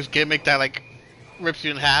ridiculous gimmick that like rips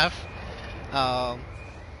you in half. Um,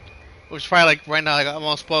 which is probably like right now, like I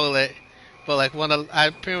won't spoil it, but like I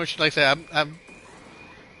pretty much like I said, I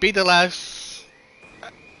beat the last,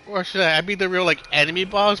 or should I beat the real like enemy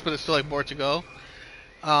boss, but there's still like more to go.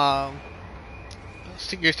 Um,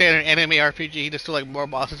 your standard anime RPG, there's still like more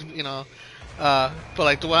bosses, you know. But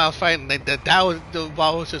like the one I was fighting, like that was the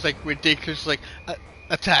boss was just like ridiculous, like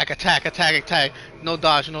attack, attack, attack, attack, no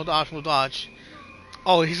dodge, no dodge, no dodge.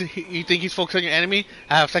 Oh, you think he's focused on your enemy?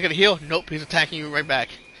 I have a second to heal. Nope, he's attacking you right back.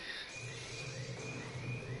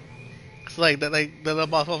 It's like that, like the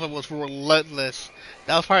boss was relentless.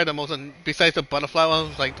 That was probably the most, besides the butterfly one,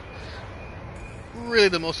 was like really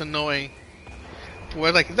the most annoying.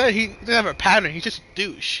 Where like he doesn't have a pattern, he's just a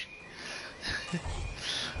douche. Here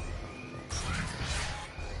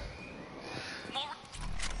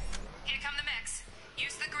come the mechs.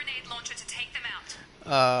 Use the grenade launcher to take them out.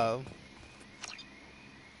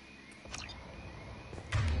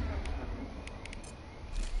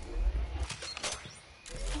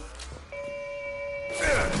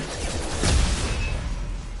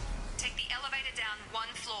 Take the elevator down one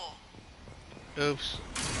floor. Oops.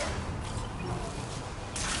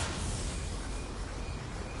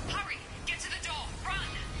 Hurry! Get to the door! Run!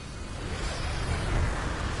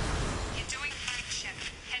 You're doing fine, Sheppard.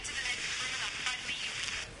 Head to the next room and I'll try to meet you.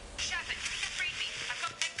 Sheppard, read me. I've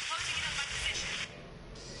got them closing in on my position.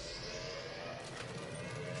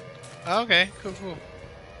 Okay, cool.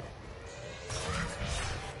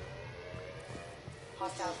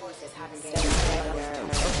 Hostile forces have engaged.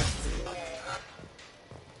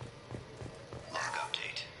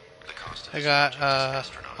 I got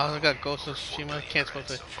I got Ghost of Tsushima. Can't spoil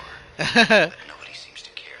it.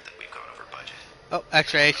 Oh,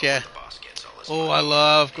 extra H, yeah. Oh, I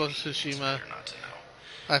love Ghost of Tsushima.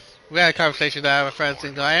 We had a conversation that I have with friends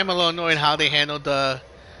saying, I am a little annoyed how they handled the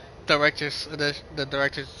director's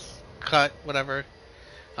cut, whatever.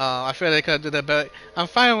 I feel they could have done that better. I'm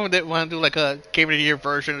fine when they want to do like a Game of the Year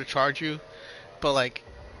version to charge you, but like,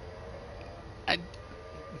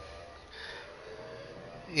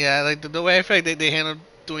 yeah, like the way I feel like they handled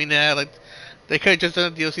doing that, like they could have just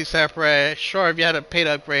done the DLC separate. Sure, if you had to pay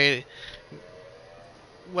to upgrade,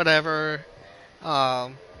 whatever. I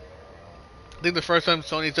think the first time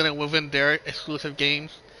Sony's done it within their exclusive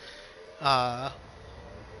games. I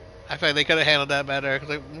feel like they could have handled that better,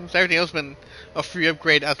 because like, everything else has been a free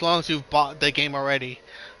upgrade as long as you've bought the game already.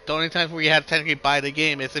 The only times where you had to technically buy the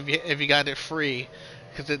game is if you got it free,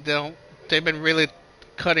 because they've been really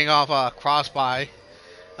cutting off cross buy,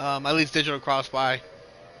 at least digital cross buy,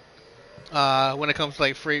 when it comes to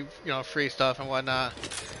like free stuff and whatnot.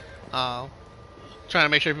 Trying to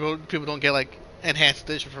make sure people don't get like enhanced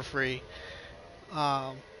edition for free,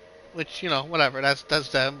 which whatever, that's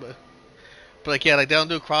them. But like yeah, like they don't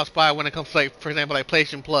do cross buy when it comes to like, for example, like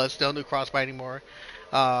PlayStation Plus. They don't do cross buy anymore.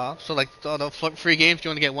 So like all the free games,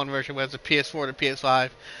 you only get one version, whether it's a PS4 or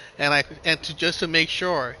PS5, and just to make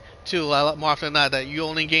sure too, more often than not, that you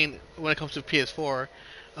only gain when it comes to PS4.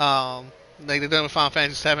 Like they've done with Final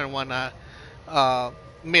Fantasy VII and whatnot.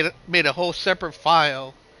 Made a whole separate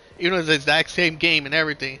file, even though it's the exact same game and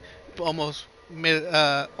everything. Almost made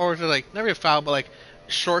or is it like not really a file, but like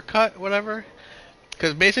shortcut, whatever.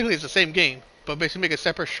 Because basically it's the same game, but basically make a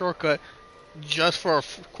separate shortcut just for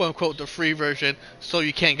quote unquote the free version, so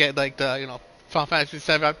you can't get like the Final Fantasy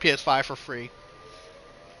VII on PS5 for free.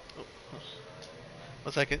 Oh,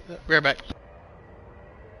 1 second, be right back.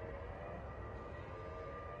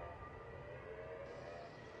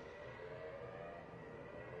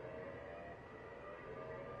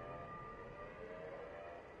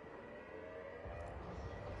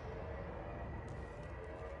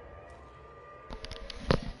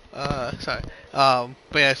 Sorry.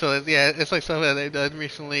 But yeah, so yeah, it's like something that they've done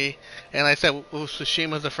recently, and like I said,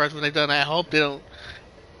 Tsushima's the first one they've done. I hope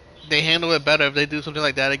they handle it better if they do something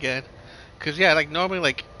like that again. Cause yeah, like normally,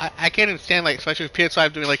 like I can't understand, like especially with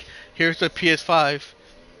PS5 doing like, here's the PS5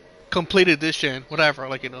 complete edition, whatever,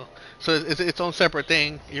 like so it's its own separate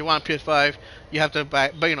thing. You want PS5, you have to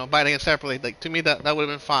buy, but buy it again separately. Like to me, that would have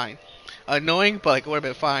been fine. Annoying, but like it would have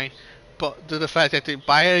been fine. But the fact that they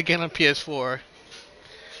buy it again on PS4.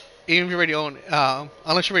 Even if you already own it,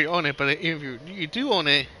 unless you already own it, but even if you do own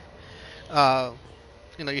it,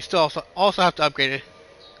 you still also have to upgrade it.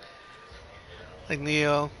 Like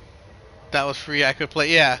Neo, that was free, I could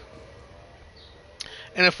play, yeah.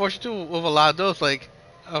 And unfortunately, with a lot of those, like,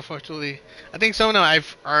 unfortunately, I think some of them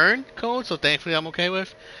I've earned codes, so thankfully I'm okay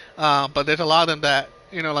with. But there's a lot of them that,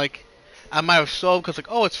 like, I might have sold because, like,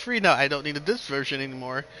 oh, it's free now, I don't need this version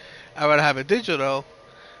anymore. I'd rather have it digital.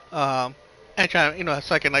 and trying to,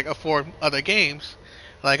 so I can like afford other games.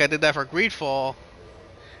 Like I did that for Greedfall,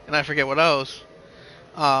 and I forget what else.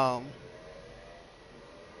 That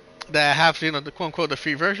I have the quote unquote the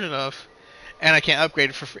free version of, and I can't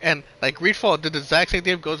upgrade it for free. And like Greedfall did the exact same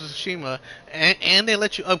thing with Ghost of Tsushima, and they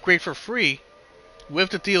let you upgrade for free with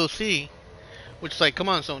the DLC, which is like, come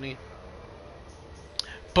on, Sony.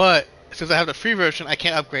 But since I have the free version, I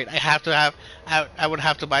can't upgrade. I would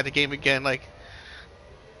have to buy the game again, like,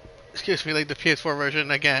 excuse me, like the PS4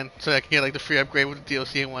 version again, so I can get like the free upgrade with the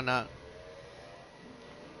DLC and whatnot.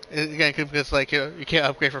 Again, because like you can't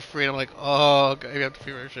upgrade for free. And I'm like, oh, God, you have the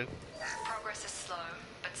free version. Progress is slow,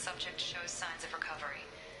 but subject shows signs of recovery.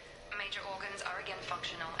 Major organs are again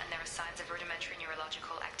functional, and there are signs of rudimentary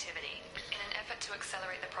neurological activity. In an effort to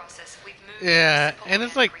accelerate the process, we've moved. Yeah, and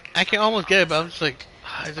it's like I can almost get it, but I'm just like,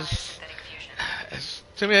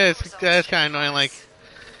 to me, it's kind of annoying.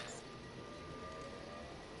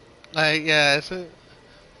 Like yeah,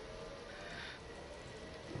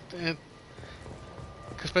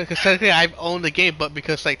 because technically I've owned the game, but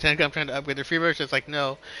because like technically I'm trying to upgrade the free version, it's like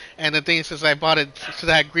no. And the thing is, since I bought it,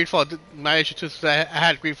 since I had Greedfall, my issue too, since I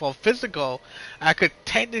had Greedfall physical, I could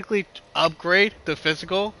technically upgrade the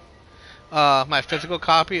physical, my physical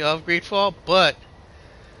copy of Greedfall, but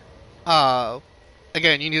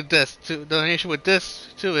again, you need this. The issue with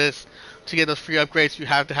this too is to get those free upgrades, you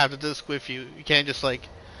have to have the disc with you. You can't just like,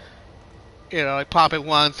 like pop it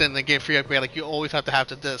once and then get free upgrade. Like you always have to have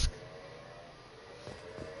the disc.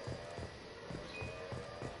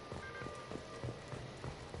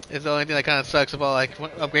 It's the only thing that kind of sucks about like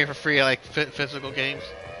upgrading for free like physical games.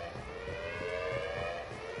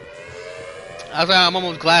 I'm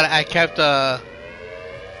almost glad I kept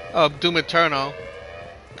Doom Eternal,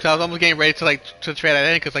 because I was almost getting ready to trade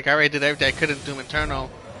that in, because like I already did everything I could in Doom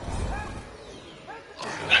Eternal.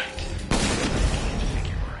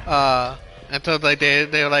 Until like they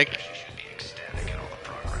were like,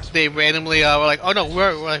 they randomly were like, oh no,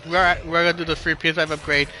 we're gonna do the free PS5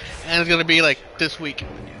 upgrade, and it's gonna be like this week.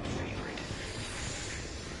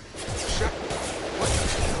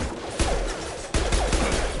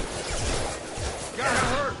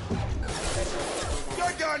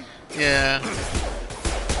 Yeah.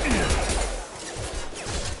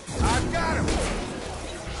 I got him.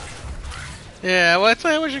 Yeah, well,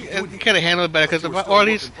 I wish you could have handled it better, or at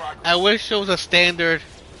least I wish it was a standard,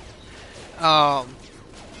 or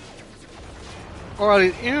at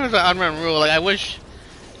least, it was an unwritten rule. Like I wish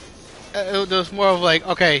it was more of like,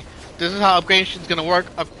 okay, this is how upgradation is gonna work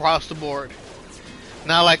across the board.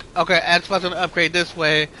 Now, like, okay, Xbox gonna upgrade this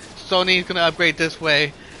way, Sony's gonna upgrade this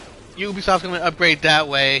way, Ubisoft's gonna upgrade that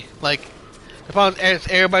way. Like, the problem is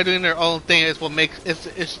everybody doing their own thing is what makes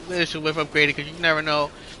it's the issue with upgrading, because you never know.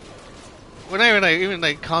 We're not even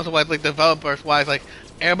like console wise, like developers wise, like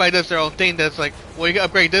everybody does their own thing. That's like, well, you can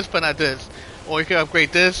upgrade this, but not this, or you can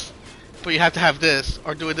upgrade this, but you have to have this,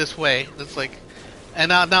 or do it this way. It's like, and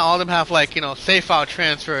not all of them have like save file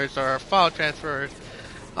transfers or file transfers,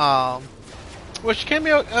 which can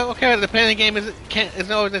be okay. Depending on the game, it's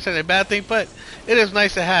not always necessarily a bad thing, but it is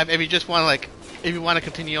nice to have if you just want to if you want to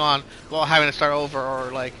continue on while having to start over,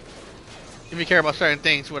 or like if you care about certain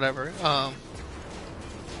things, whatever.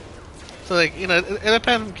 So like it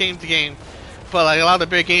depends from game to game, but like a lot of the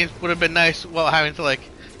big games would have been nice while having to like,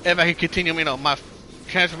 if I could continue my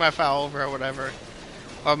transfer my file over or whatever,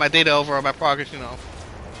 or my data over, or my progress. I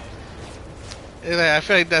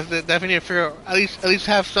feel like that's definitely a fair, at least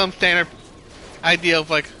have some standard idea of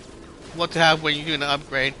like what to have when you're doing an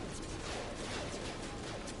upgrade.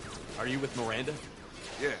 Are you with Miranda?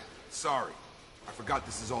 Yeah, sorry. I forgot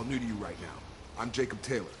this is all new to you right now. I'm Jacob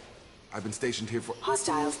Taylor. I've been stationed here for...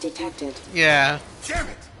 Hostiles detected. Yeah. Damn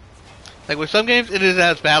it! Like with some games, it is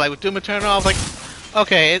as bad. Like with Doom Eternal, I was like,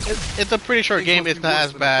 okay, it's a pretty short game. It's not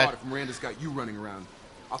as bad. If Miranda's got you running around,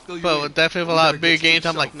 I'll fill you but in. Definitely with a lot of bigger games,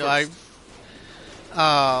 I'm like, no,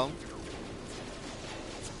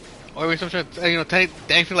 or even sometimes,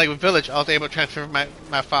 thankfully, like with Village, I was able to transfer my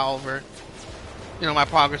file over, my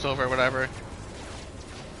progress over, or whatever.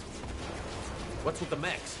 What's with the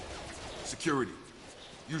mechs? Security.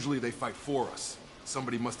 Usually they fight for us.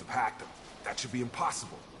 Somebody must have hacked them. That should be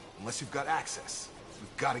impossible, unless you've got access.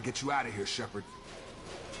 We've got to get you out of here, Sheppard.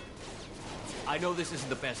 I know this isn't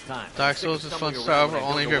the best time. Dark Souls is fun server,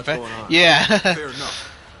 only if you're Yeah. Fair enough.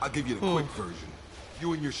 I'll give you the quick version.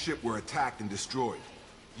 You and your ship were attacked and destroyed.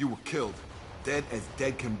 You were killed. Dead as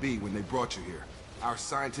dead can be when they brought you here. Our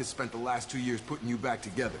scientists spent the last 2 years putting you back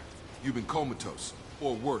together. You've been comatose,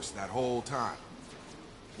 or worse, that whole time.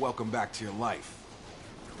 Welcome back to your life.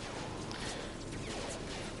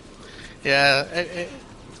 Yeah.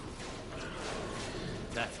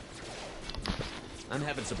 I'm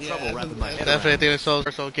having some Yeah, trouble wrapping my head definitely around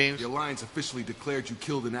Demon's Souls games. The Alliance officially declared you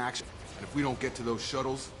killed in action, and if we don't get to those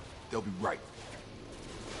shuttles, they'll be right.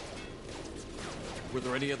 Were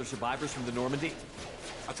there any other survivors from the Normandy?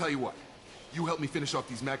 I'll tell you what. You help me finish off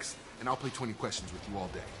these mechs, and I'll play 20 questions with you all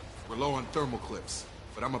day. We're low on thermal clips,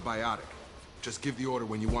 but I'm a biotic. Just give the order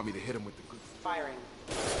when you want me to hit him with the good... Firing.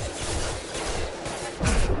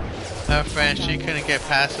 Her friend, she couldn't get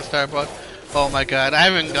past the Starbucks. Oh my god, I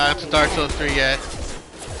haven't gotten to Dark Souls 3 yet.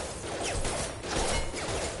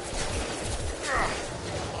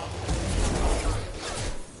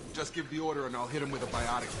 Just give the order and I'll hit him with a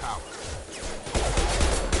biotic power.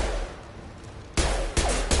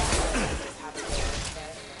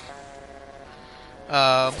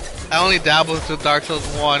 I only dabbled to Dark Souls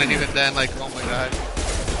 1 and even then, like, oh my god.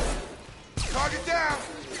 Target down!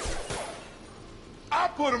 I'll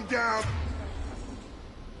put him down!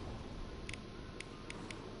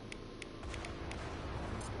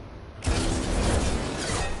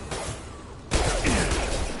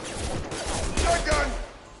 Shotgun!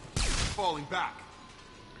 Falling back.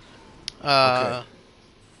 Okay. I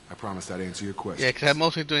promise I'd answer your question. Yeah, because I'm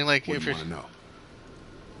mostly doing, like, what if do you you're... want to know?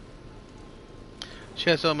 She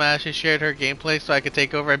was so mad she shared her gameplay so I could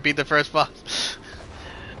take over and beat the first boss.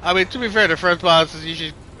 I mean, to be fair, the first boss is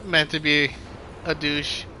usually meant to be a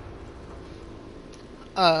douche.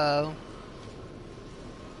 But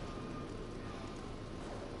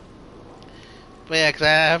yeah, because I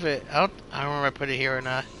have it. I don't remember if I put it here or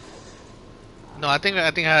not. No, I think I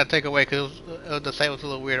had to take it away because the site was a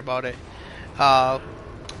little weird about it. But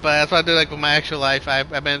that's what I do, like, with my actual life. I've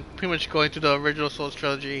been pretty much going through the original Souls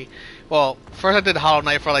trilogy. Well, first I did Hollow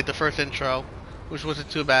Knight for, like, the first intro, which wasn't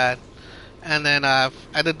too bad. And then I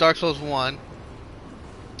did Dark Souls 1.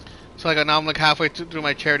 So, like, now I'm, like, halfway through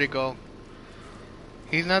my charity goal.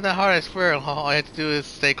 He's not that hard, I swear. All I have to do is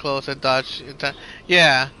stay close and dodge.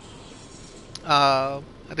 Yeah. I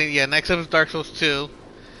think, yeah, next up is Dark Souls 2.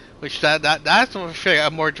 Which, that's what I feel like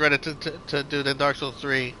I'm more dreaded to do than Dark Souls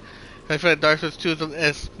 3. I feel like Dark Souls 2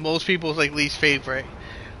 is most people's, like, least favorite.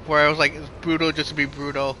 Where it was, like, it's brutal just to be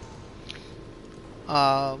brutal.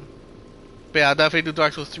 But yeah, I'll definitely do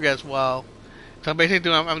Dark Souls 3 as well. So I'm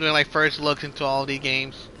basically I'm doing like first looks into all the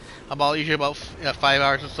games. Usually about 5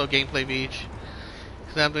 hours or so gameplay of each.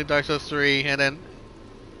 So I'm doing Dark Souls 3, and then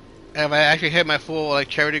if I actually hit my full like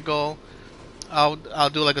charity goal, I'll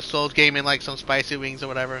do like a Souls game and like some spicy wings or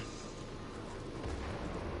whatever.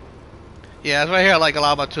 Yeah, that's what I hear like a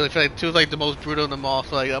lot about 2. I feel like 2 is like the most brutal of them all.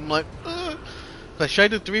 So like I'm like, like should I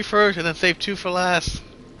do 3 first and then save 2 for last?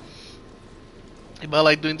 But I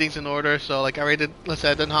like doing things in order, so like I already did, let's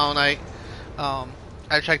say I did Hollow Knight.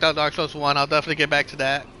 I checked out Dark Souls 1, I'll definitely get back to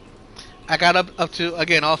that. I got up to,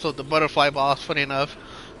 again, also the butterfly boss, funny enough.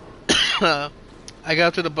 I got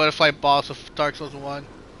up to the butterfly boss of Dark Souls 1.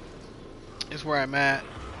 Is where I'm at.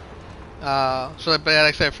 So but like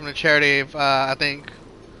I said, from the charity, I think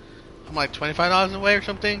I'm like $25 away or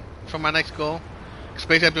something from my next goal. Because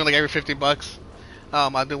basically I'm doing like every $50.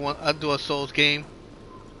 I'll do a Souls game.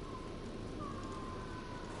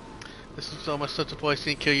 This is so much such a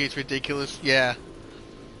poison kill you, it's ridiculous. Yeah.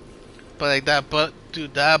 But like that,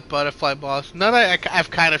 dude, that butterfly boss. None of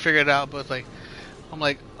I've kind of figured it out, but it's like, I'm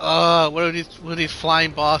like, what are these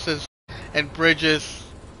flying bosses and bridges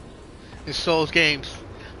in Souls games?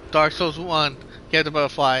 Dark Souls 1, you have the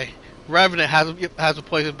butterfly. Revenant has a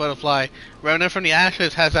poison butterfly. Revenant from the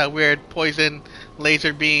Ashes has that weird poison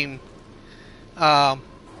laser beam,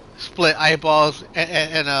 split eyeballs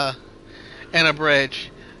and a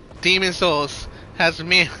bridge. Demon Souls has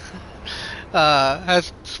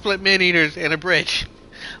has split man-eaters and a bridge.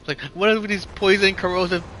 Like, what are these poison,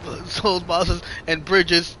 corrosive Souls bosses and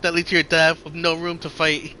bridges that lead to your death with no room to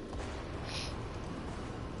fight?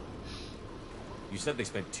 You said they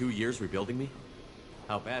spent 2 years rebuilding me?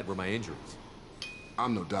 How bad were my injuries?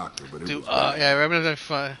 I'm no doctor, but Dude, was bad. yeah, Revenant's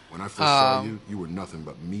fun. When I first saw you, you were nothing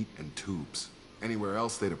but meat and tubes. Anywhere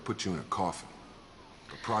else, they'd have put you in a coffin.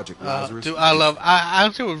 But Project Lazarus... Dude, I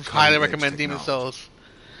honestly would highly recommend Demon Souls.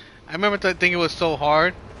 I remember thinking it was so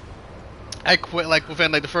hard. I quit like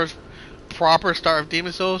within like the first proper start of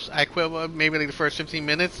Demon Souls. I quit maybe like the first 15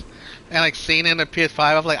 minutes. And like seeing it in the PS5,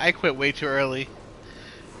 I was like, I quit way too early.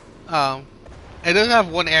 It doesn't have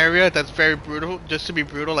one area that's very brutal, just to be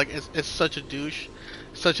brutal. Like it's such a douche,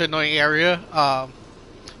 such an annoying area.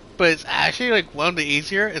 But it's actually like one of the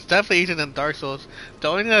easier. It's definitely easier than Dark Souls. The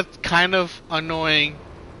only thing that's kind of annoying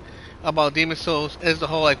about Demon Souls is the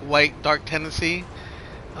whole like white dark tendency.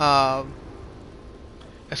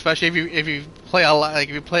 Especially if you play a lot, like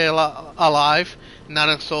if you play a lot alive, not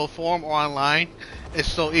in soul form or online,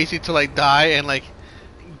 it's so easy to like die and like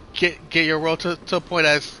get your world to a point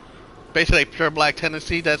that's basically like pure black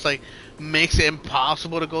tendency that's like makes it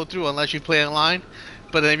impossible to go through unless you play online.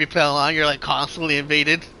 But then if you play online, you're like constantly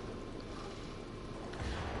invaded.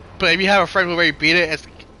 But if you have a friend who already beat it,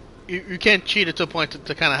 you can't cheat it to a point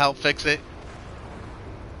to kind of help fix it.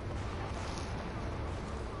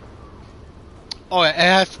 Oh, it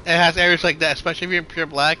has areas like that, especially if you're in pure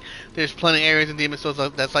black. There's plenty of areas in Demon Souls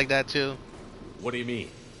that's like that too. What do you mean?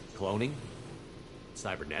 Cloning?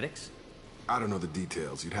 Cybernetics? I don't know the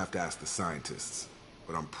details. You'd have to ask the scientists.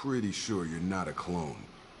 But I'm pretty sure you're not a clone.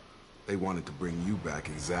 They wanted to bring you back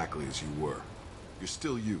exactly as you were. You're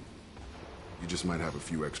still you. You just might have a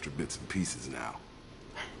few extra bits and pieces now.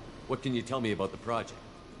 What can you tell me about the project?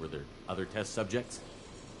 Were there other test subjects?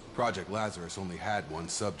 Project Lazarus only had one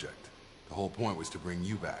subject. The whole point was to bring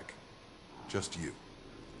you back. Just you.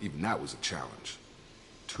 Even that was a challenge.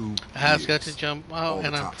 2 years. I have got to jump out,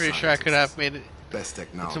 and I'm pretty sure I could have made it. Best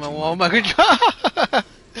technology. To my wall, my control.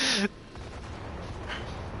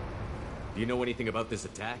 Do you know anything about this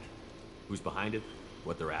attack? Who's behind it?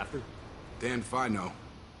 What they're after? Damn if I know.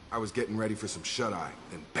 I was getting ready for some shut-eye,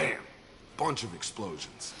 then bam! Bunch of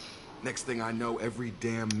explosions. Next thing I know, every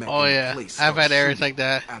damn mech in the place I've had areas shooting like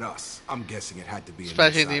that. At us. I'm guessing it had to be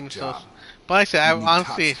especially an Demon inside Souls. job. But like I said, I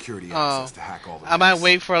honestly, I might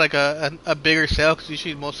wait for like a bigger sale because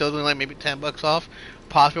usually most sales are like maybe $10 off,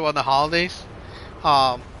 possibly on the holidays.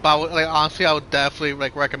 But I would, like honestly, I would definitely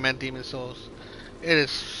like recommend Demon Souls. It is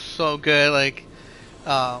so good, like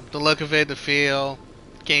the look of it, the feel,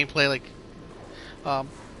 gameplay, like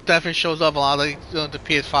definitely shows up a lot like the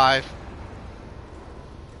PS5.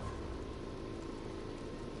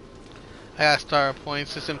 I got a star point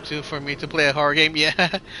system too for me to play a horror game.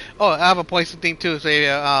 Yeah. Oh, I have a points thing too. So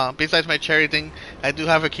yeah, besides my charity thing, I do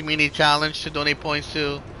have a community challenge to donate points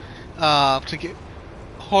to get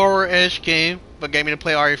horror-ish game, but get me to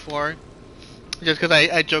play RE4. Just because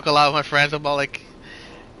I joke a lot with my friends about like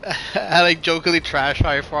I like jokingly trash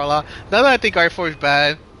RE4 a lot. Not that I think RE4 is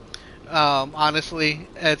bad. Honestly,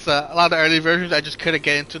 it's a lot of the early versions I just couldn't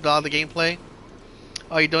get into all the gameplay.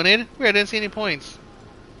 Oh, you donated? Weird, I didn't see any points.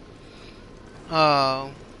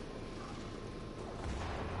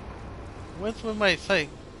 What's with my site?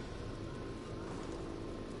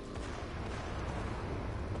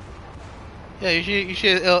 Yeah, you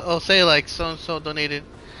should it'll say like so and so donated.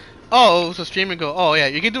 Oh, it was a stream ago. Oh yeah,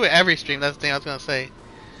 you can do it every stream. That's the thing I was gonna say.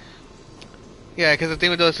 Yeah, because the thing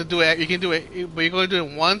with those to do it, you can do it, but you're gonna do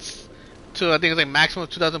it once to I think it's like maximum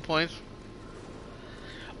 2,000 points.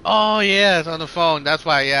 Oh yeah, it's on the phone. That's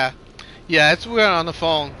why. Yeah, it's weird on the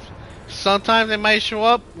phone. Sometimes it might show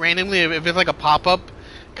up randomly if it's like a pop-up,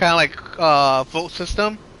 kind of like vote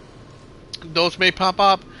system. Those may pop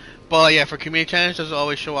up, but yeah, for community challenge, those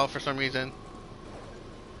always show up for some reason.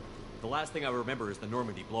 The last thing I remember is the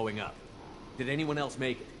Normandy blowing up. Did anyone else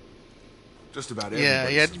make it? Just about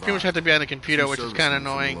everybody. Yeah, you pretty much have to be on the computer, which is kind of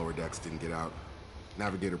annoying. The lower decks didn't get out.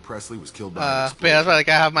 Navigator Presley was killed by but yeah, that's why like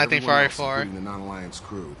I have my thing for RE4. Including the non-alliance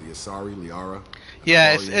crew, the Asari, Liara.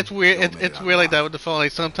 Yeah, it's weird. It's weird like that with the phone.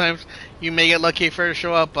 Like sometimes you may get lucky for it to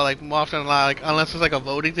show up, but like more often than not, like unless it's like a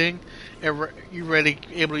voting thing, you're really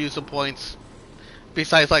able to use the points.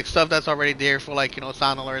 Besides like stuff that's already there for like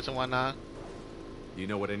sound alerts and whatnot. Do you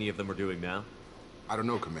know what any of them are doing now? I don't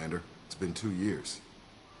know, Commander. It's been 2 years.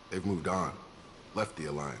 They've moved on, left the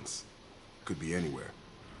alliance. Could be anywhere.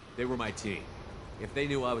 They were my team. If they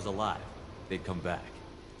knew I was alive, they'd come back.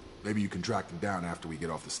 Maybe you can track them down after we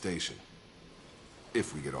get off the station.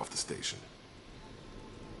 If we get off the station.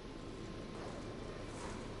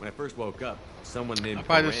 When I first woke up, someone named I'll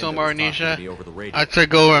probably do Soma or Amnesia. I'd I'd say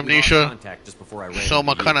go Amnesia.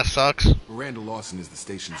 Soma kinda sucks. Miranda Lawson is the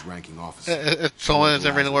station's ranking officer. It's someone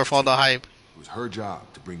that's really worth all the hype. It was her job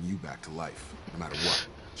to bring you back to life, no matter what.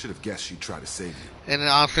 Should have guessed she'd try to save you. And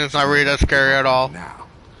honestly, it's not really that scary at all. Now,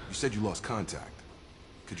 you said you lost contact.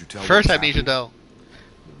 Could you tell? First Amnesia though.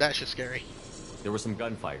 That shit's scary. There was some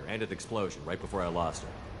gunfire and an explosion right before I lost her.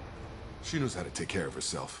 She knows how to take care of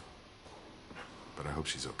herself. But I hope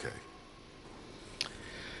she's okay.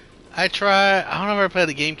 I don't know if I played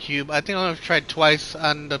the GameCube. I think I only tried twice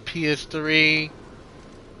on the PS3.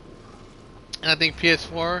 And I think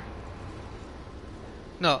PS4.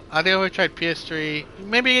 No, I think I only tried PS3.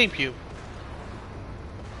 Maybe GameCube.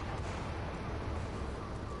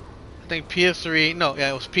 I think PS3. No,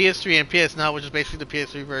 yeah, it was PS3 and PS Now, which is basically the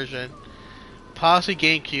PS3 version. Possibly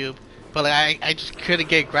GameCube, but like, I just couldn't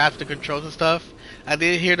get grasp the controls and stuff. I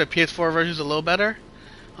did hear the PS4 version is a little better.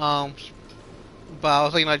 But I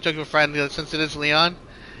was like, joking with a friend since it is Leon,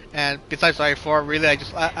 and besides RE4, really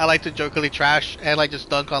I like to jokingly trash and like just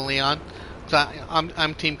dunk on Leon. So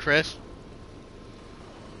I'm Team Chris.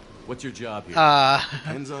 What's your job here?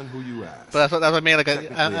 Depends on who you ask. But that's what I made like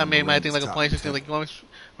I made my Miranda's thing like a top point system. lieutenant. Like, like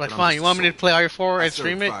But I'm fine, just you a want me to soldier. play RE4 I and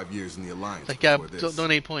stream served it? 5 years in the Alliance Like, yeah, before this.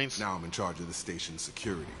 donate points. Now I'm in charge of the station's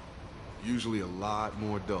security. Usually a lot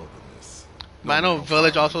more dull than this. But I know Normally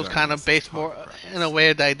Village I'll also fire is my kind guns of based as more target practice. in a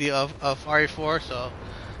way the idea of RE4, so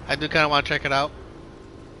I do kind of want to check it out.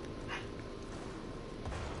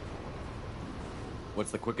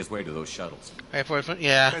 What's the quickest way to those shuttles? RE4,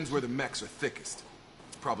 yeah. Depends where the mechs are thickest.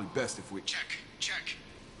 It's probably best if we... Check.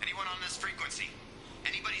 Anyone on this frequency?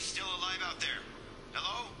 Anybody still alive out there?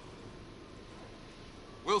 Hello?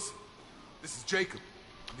 Wilson, this is Jacob.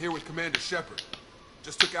 I'm here with Commander Sheppard.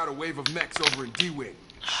 Just took out a wave of mechs over in D-Wing.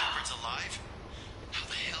 Shepherd's alive? How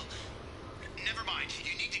the hell? Never mind.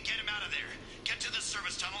 You need to get him out of there. Get to the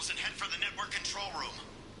service tunnels and head for the network control room.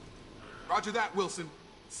 Roger that, Wilson.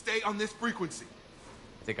 Stay on this frequency.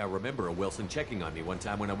 I think I remember a Wilson checking on me one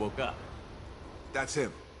time when I woke up. That's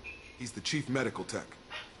him. He's the chief medical tech.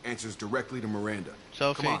 Answers directly to Miranda.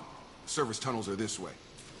 Sophie. Come on. Service tunnels are this way.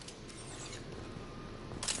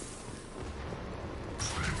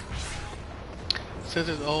 Since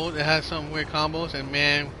it's old, it has some weird combos, and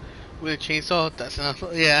man, with a chainsaw, that's enough.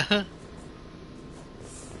 Yeah.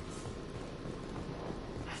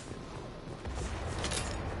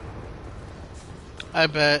 I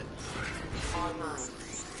bet.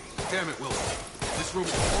 Damn it, Wilson. This room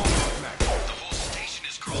is all about mech. The whole station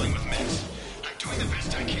is crawling with mechs. I'm doing the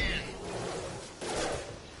best I can.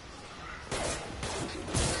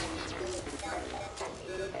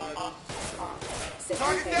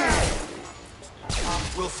 Target down!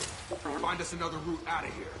 Wilson, find us another route out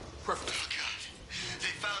of here. Preferably. Oh, God. They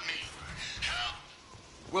found me. Help!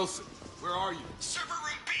 Wilson, where are you? Server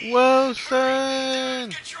room B!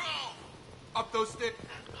 Wilson! Control! Up those stairs.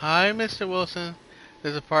 Hi, Mr. Wilson.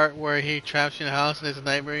 There's a part where he traps you in a house and there's a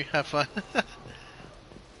nightmare. Have fun.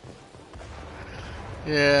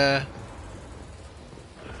 Yeah.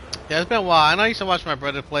 Yeah, it's been a while. I know I used to watch my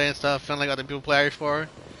brother play and stuff, and like other people play RE4.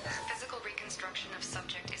 Physical reconstruction of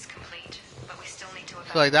subject is complete, but we still need to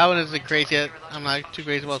So like that one isn't crazy yet. I'm not too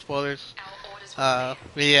crazy about spoilers. But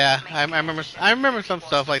yeah, I remember some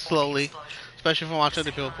stuff like slowly, especially from watching other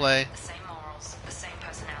people play. The same morals, the same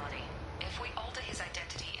personality. If we alter his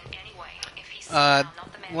identity in any way, if he's somehow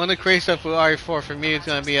not the man One of the crazy stuff with RE4 for me is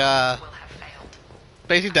gonna be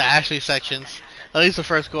basically the Ashley sections, at least the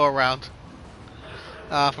first go around.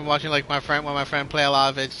 From watching like my friend play a lot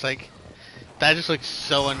of it, it's like that just looks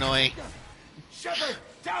so annoying. Sheppard,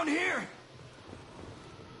 down here!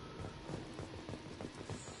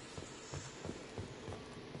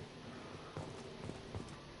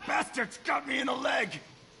 Bastards got me in the leg!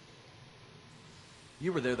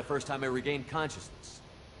 You were there the first time I regained consciousness.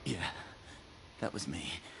 Yeah, that was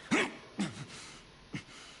me. How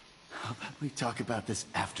about we talk about this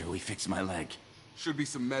after we fix my leg? Should be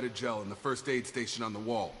some Metagel in the first aid station on the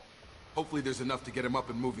wall. Hopefully there's enough to get him up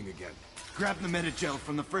and moving again. Grab the Metagel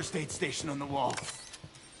from the first aid station on the wall.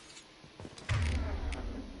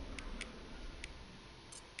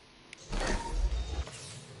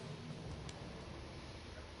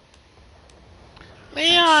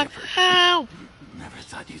 Leon, help! Never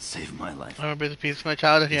thought you'd save my life. I remember the piece of my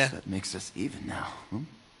childhood, yeah. That makes us even now,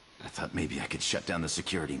 I thought maybe I could shut down the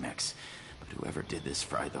security mechs, but whoever did this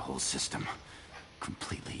fried the whole system.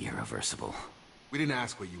 Completely irreversible. We didn't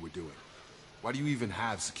ask what you were doing. Why do you even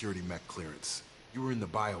have security mech clearance? You were in the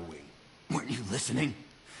bio wing. Weren't you listening?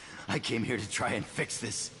 I came here to try and fix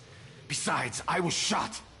this. Besides, I was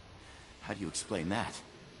shot. How do you explain that?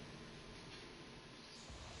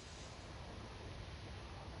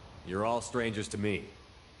 You're all strangers to me.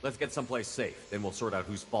 Let's get someplace safe, then we'll sort out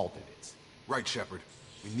whose fault it is. Right, Sheppard.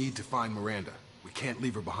 We need to find Miranda. We can't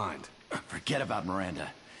leave her behind. Forget about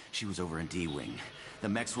Miranda. She was over in D-Wing. The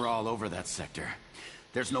mechs were all over that sector.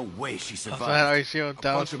 There's no way she survived. Also had RCO,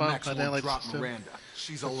 that was bunch of fun, mechs but then won't like drop just Miranda.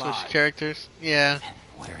 She's switch alive. characters. Yeah.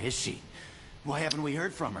 Where is she? Why haven't we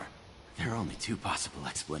heard from her? There are only two possible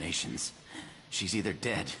explanations. She's either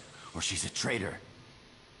dead, or she's a traitor.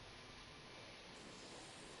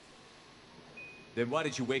 Then why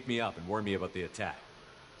did you wake me up and warn me about the attack?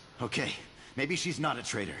 Okay, maybe she's not a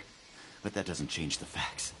traitor. But that doesn't change the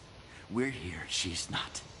facts. We're here, she's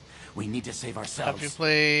not. We need to save ourselves. Have you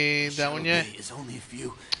played that one yet? Is only a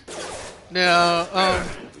few. No, I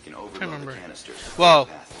remember. Well,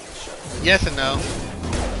 yes and no.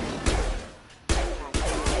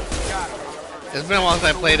 It's been a while since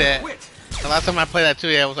I played it. The last time I played that too,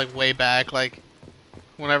 yeah, it was like way back. Like,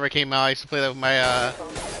 whenever it came out, I used to play that with my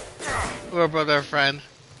little brother or friend.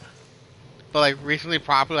 But like recently,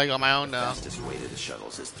 properly, like on my own now. The fastest way to the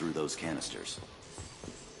shuttles is through those canisters.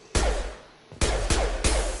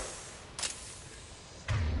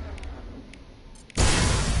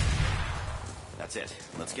 That's it.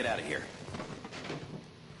 Let's get out of here.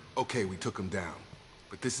 Okay, we took him down.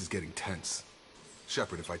 But this is getting tense.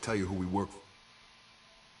 Sheppard, if I tell you who we work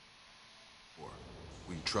for,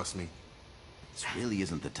 will you trust me? This really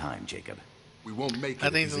isn't the time, Jacob. We won't make it. I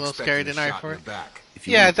think it's a little scary than R4. Yeah,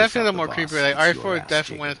 Yeah, it's definitely a little more creepy. Like R4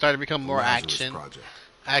 definitely when it started to become more action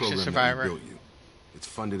survivor. It's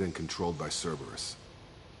funded and controlled by Cerberus.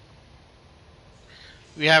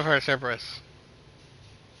 We have her Cerberus.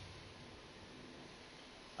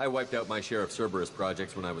 I wiped out my share of Cerberus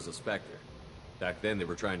projects when I was a Spectre. Back then they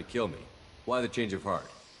were trying to kill me. Why the change of heart?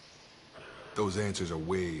 Those answers are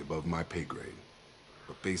way above my pay grade.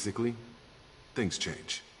 But basically, things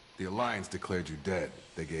change. The Alliance declared you dead.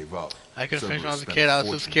 They gave up. I could finish when I was a Cerberus kid. I was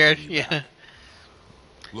so scared. Yeah.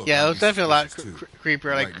 Look, Yeah, it was definitely a lot creepier,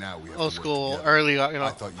 Right like now, we have to old work school, together. early, I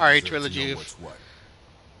thought you RA deserved to trilogy know what's what.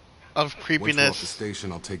 of Once we're off the creepiness.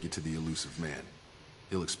 station, I'll take you to the elusive man.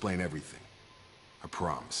 He'll explain everything. I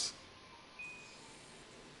promise.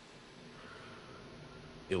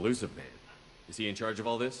 Elusive Man. Is he in charge of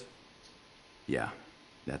all this? Yeah.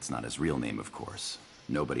 That's not his real name, of course.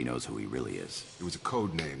 Nobody knows who he really is. It was a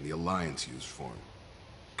code name the Alliance used for him.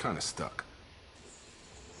 Kinda stuck.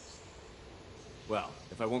 Well,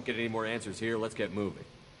 if I won't get any more answers here, let's get moving.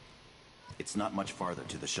 It's not much farther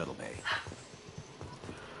to the shuttle bay.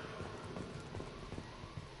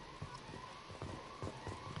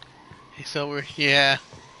 He's so weird. Yeah.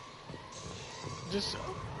 Just.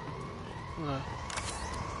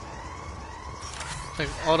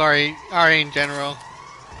 Like old RA in general.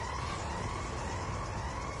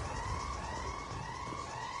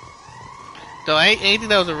 Though anything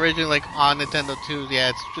that was originally like on Nintendo 2, yeah,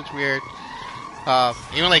 it's just weird.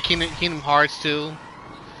 Even like Kingdom Hearts 2,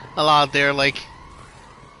 a lot of their like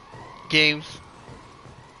games,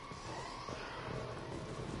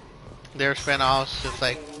 their spin-offs, just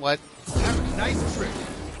like what? Nice trick.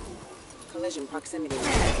 Collision proximity.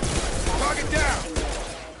 Target down.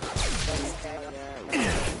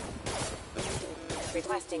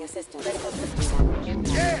 Requesting assistance.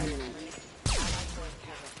 Yeah.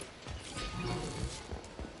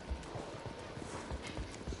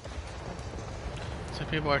 Some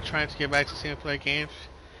people are trying to get back to single player games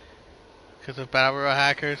because of battle royale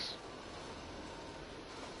hackers.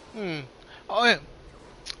 Oh yeah,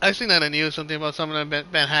 I've seen that in the news. Something about some of them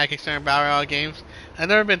been hacking certain battle royale games. I've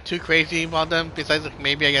never been too crazy about them. Besides, like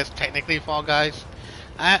maybe I guess technically Fall Guys.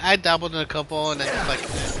 I dabbled in a couple and then just like.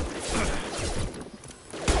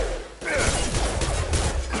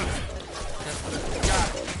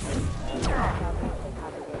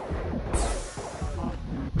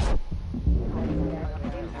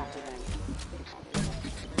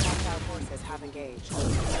 Have engaged.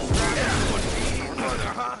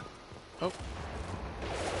 Oh.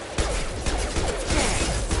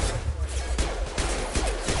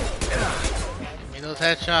 Give me those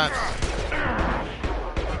headshots.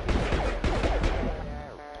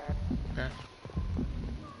 Okay.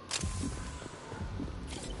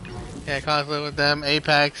 Yeah, constantly with them.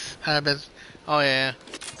 Apex. Habits. Oh yeah.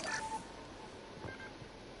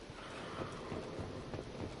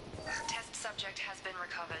 Test subject has been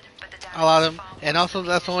recovered, but the A lot of them, and also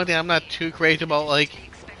that's the only thing I'm not too crazy about, like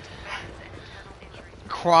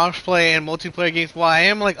crossplay and multiplayer games. Well, I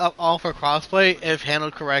am like all for crossplay if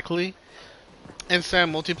handled correctly. In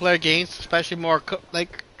certain multiplayer games, especially more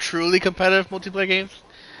like truly competitive multiplayer games,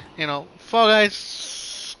 you know, Fall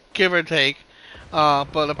Guys, give or take.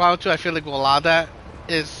 But the problem too, I feel like with a lot of that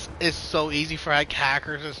is so easy for like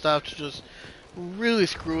hackers and stuff to just really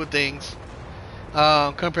screw with things.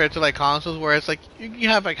 Compared to like consoles, where it's like you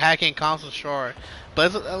have like hacking consoles, sure, but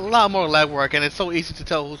it's a lot more legwork, and it's so easy to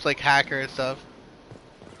tell who's like hacker and stuff.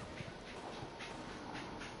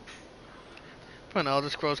 Put an Elder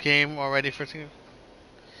Scrolls game already for some.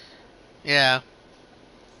 Yeah.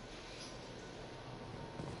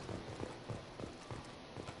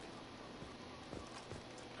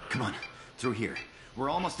 Come on, through here. We're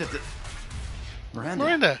almost at the... Miranda.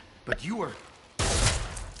 Miranda. But you were...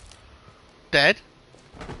 Dead?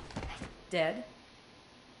 Dead?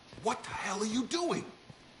 What the hell are you doing?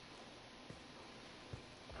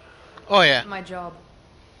 Oh yeah. My job.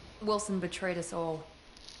 Wilson betrayed us all.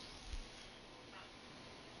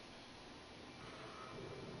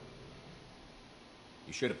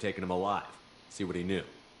 You should have taken him alive. See what he knew.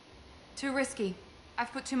 Too risky.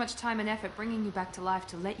 I've put too much time and effort bringing you back to life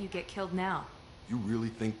to let you get killed now. You really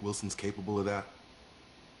think Wilson's capable of that?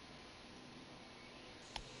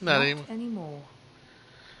 Not anymore.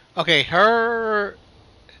 Okay, her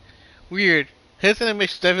weird. His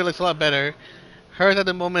animation definitely looks a lot better. Hers at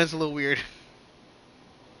the moment is a little weird.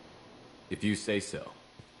 If you say so.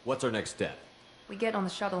 What's our next step? We get on the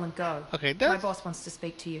shuttle and go. Okay, My boss wants to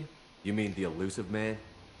speak to you. You mean the elusive man?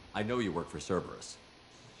 I know you work for Cerberus.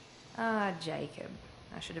 Ah, Jacob.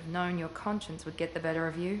 I should have known your conscience would get the better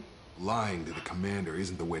of you. Lying to the commander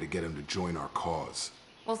isn't the way to get him to join our cause.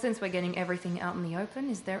 Well, since we're getting everything out in the open,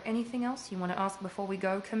 is there anything else you want to ask before we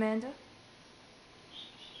go, Commander?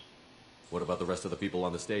 What about the rest of the people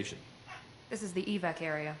on the station? This is the evac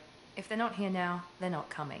area. If they're not here now, they're not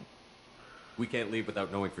coming. We can't leave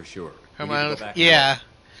without knowing for sure. Yeah.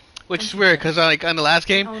 Which is weird, because like on the last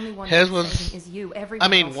game, his was, I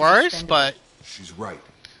mean, worse, but she's right.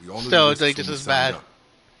 We all still, like, just as bad. Up.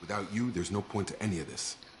 Without you, there's no point to any of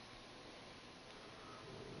this.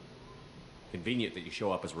 Convenient that you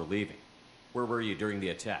show up as we're leaving. Where were you during the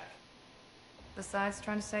attack? Besides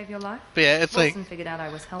trying to save your life? But yeah, it's Wilson like, figured out I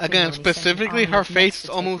was helping again, specifically her face is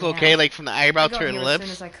almost okay, like from the eyebrow to her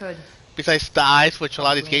lips. Besides the eyes, which a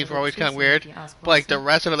lot of these games were always kind of weird. But like the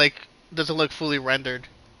rest of it, like, doesn't look fully rendered.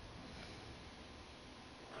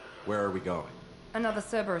 Where are we going? Another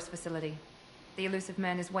Cerberus facility. The elusive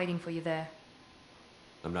man is waiting for you there.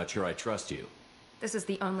 I'm not sure I trust you. This is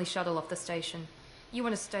the only shuttle off the station. You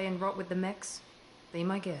want to stay and rot with the mechs? Be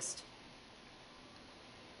my guest.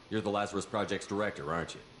 You're the Lazarus Project's director,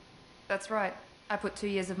 aren't you? That's right. I put 2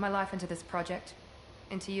 years of my life into this project.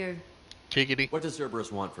 Into you. Giggity. What does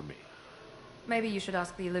Cerberus want from me? Maybe you should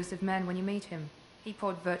ask the elusive man when you meet him. He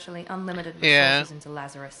poured virtually unlimited resources into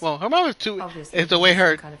Lazarus. Well, her mom is too. Obviously, it's the way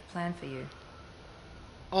her kind of plan for you.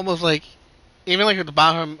 Almost like, even like at the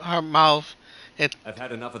bottom of her mouth, I've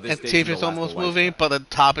had enough of this. And teeth is almost moving, but the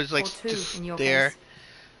top is like just there. Case.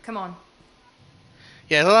 Come on.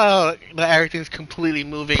 Yeah, a lot of everything's completely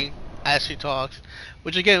moving as she talks,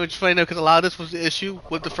 which again, which is funny because a lot of this was the issue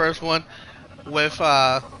with the first one, with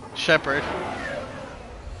Sheppard.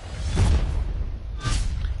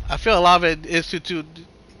 I feel a lot of it is to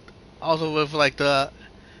also with like the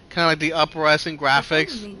kind of like the uprising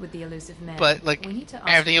graphics, meet with the elusive man, but like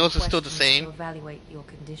everything else is still the same. To evaluate your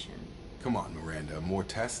condition. Come on, Miranda, more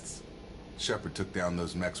tests? Sheppard took down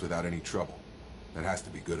those mechs without any trouble. That has to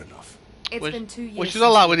be good enough. It's been 2 years. Which is a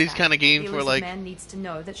lot with these kind of games the where like man needs to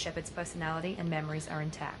know that Sheppard's personality and memories are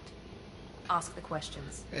intact. Ask the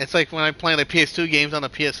questions. It's like when I play like PS2 games on the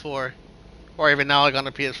PS4, or even now like on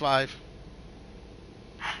the PS5.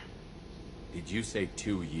 Did you say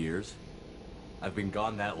 2 years? I've been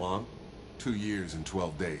gone that long? 2 years and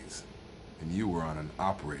 12 days. And you were on an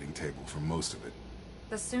operating table for most of it.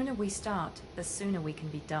 The sooner we start, the sooner we can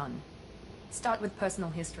be done. Start with personal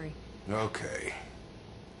history. Okay.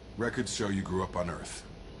 Records show you grew up on Earth.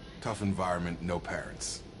 Tough environment, no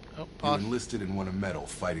parents. Oh, you enlisted and won a medal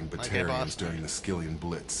fighting Batarians during the Skillian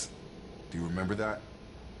Blitz. Do you remember that?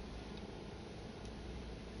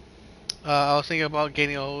 I was thinking about getting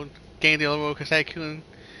the old Cassette and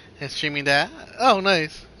streaming that. Oh,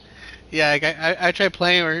 nice. Yeah, I tried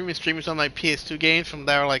playing or even streaming some of my PS2 games from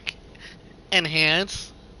that were like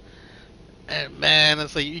enhanced, and man,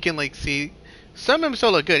 it's like you can like see some of them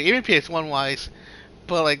still look good, even PS1 wise.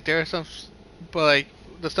 But like there are some, but like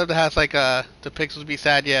the stuff that has like the pixels be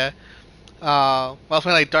sad, yeah. While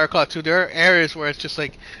playing like Dark Cloud 2, there are areas where it's just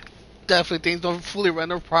like definitely things don't fully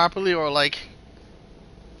render properly or like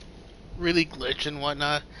really glitch and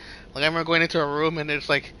whatnot. Like I remember going into a room and it's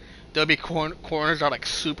like there'll be corners are like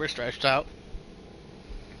super stretched out.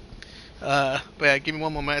 But yeah, give me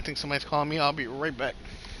one moment. I think somebody's calling me. I'll be right back.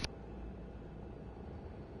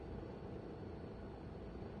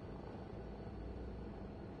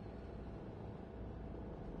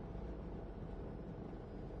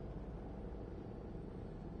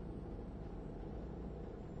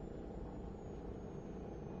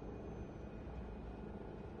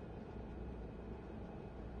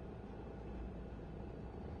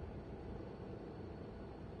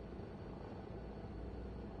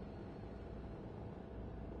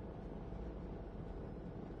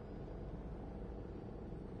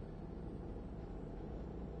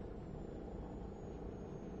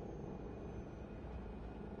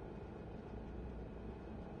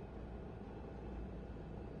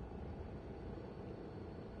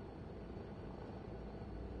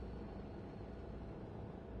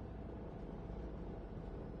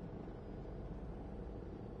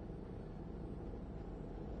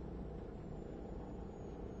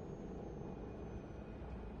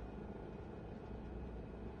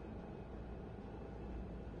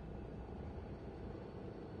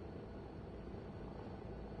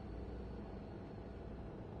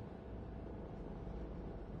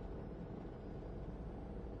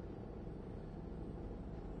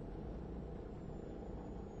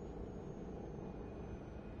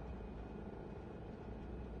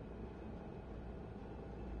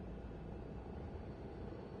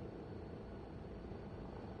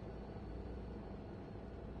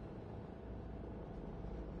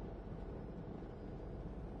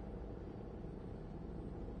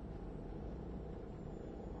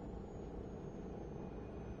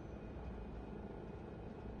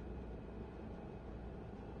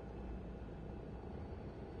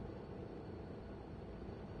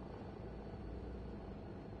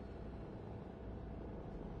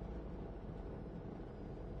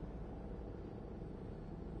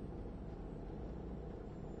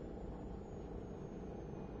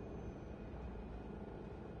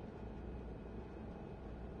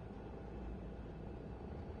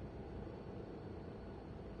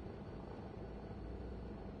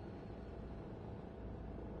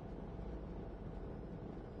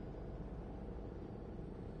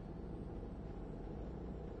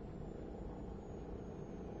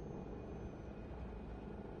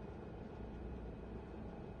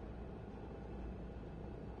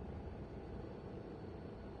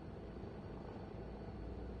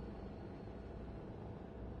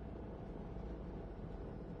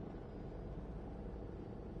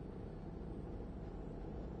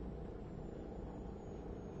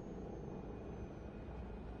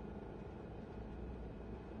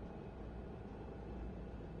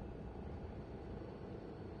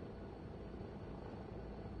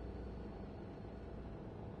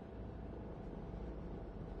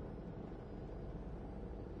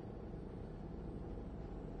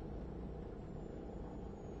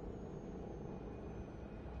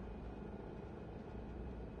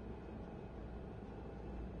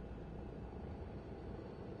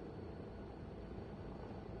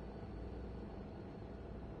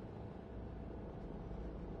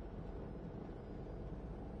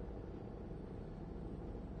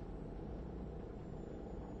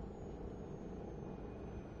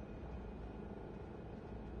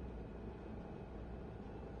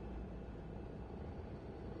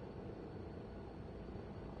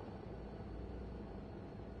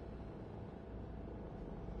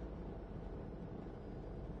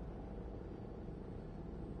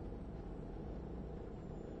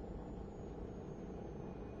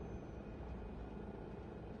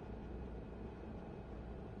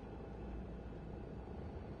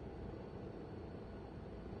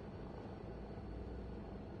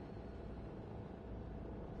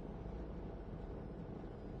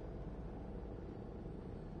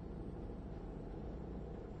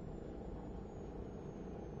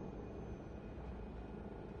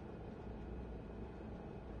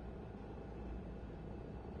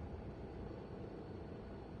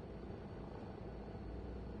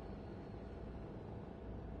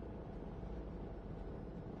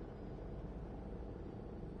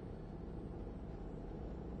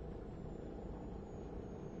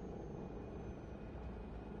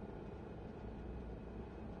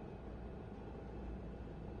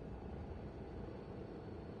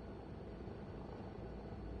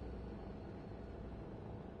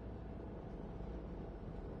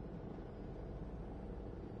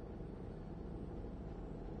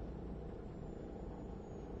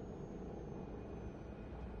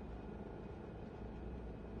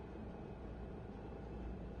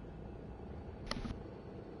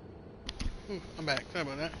 Ooh, I'm back. Sorry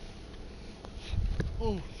about that.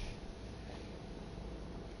 Ooh.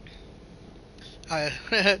 I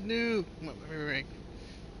had new. Ring.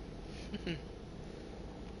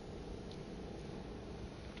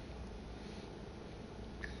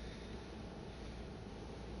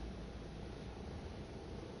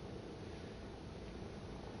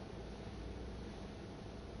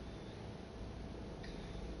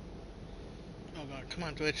 Oh god, come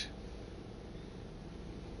on, Twitch.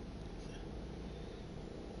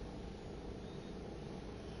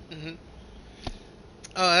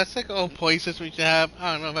 Oh, that's like old point system we should have.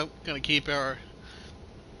 I don't know if I'm gonna keep it or.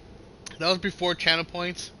 That was before channel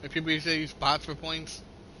points. Like people used to use bots for points.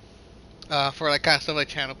 For like kind of stuff like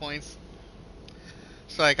channel points.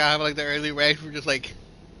 So like I have like the early rags for just like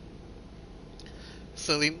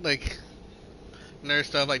silly like nerd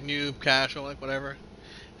stuff like noob, casual, like whatever.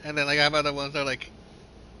 And then like I have other ones that are like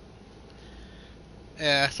so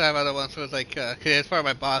I have other ones where it's like cause it's part of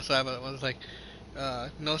my boss, so I have other ones like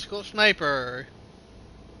no scope sniper,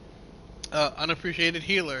 unappreciated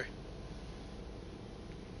healer.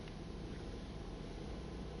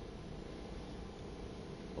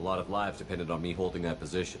 A lot of lives depended on me holding that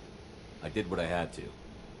position. I did what I had to.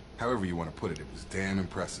 However you want to put it, it was damn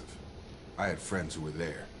impressive. I had friends who were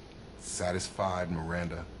there. Satisfied,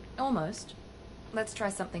 Miranda? Almost. Let's try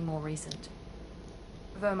something more recent.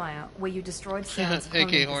 Vermeer, where you destroyed Sarah's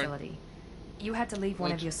cloning facility. You had to leave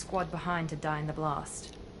one of your squad behind to die in the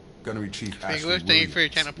blast. Gunnery Chief Ashley Thank you for your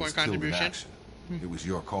Williams channel point was killed in contribution. action. It was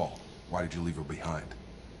your call. Why did you leave her behind?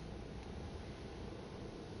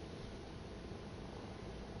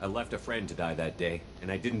 I left a friend to die that day,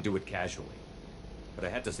 and I didn't do it casually. But I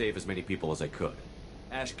had to save as many people as I could.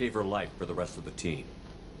 Ash gave her life for the rest of the team.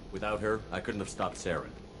 Without her, I couldn't have stopped Saren.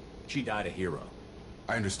 She died a hero.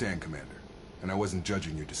 I understand, Commander. And I wasn't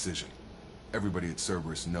judging your decision. Everybody at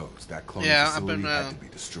Cerberus knows that cloning facility had to be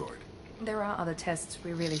destroyed. There are other tests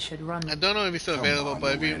we really should run. I don't know if it's still available,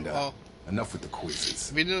 but if you enough with the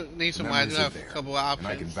quizzes. If you do need some mines, I have a couple of options.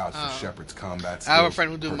 And I can vouch for Sheppard's combat skills. I have a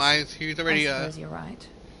friend who do mines. He's already I suppose you're right.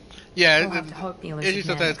 Yeah, we'll have to hope the elusive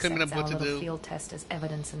man accepts our little field test as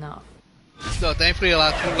evidence enough. So thankfully, a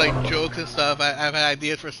lot of people like jokes and stuff. I've had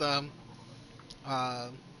ideas for some.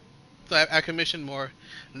 So I commissioned more.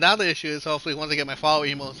 Now the issue is hopefully once I get my follower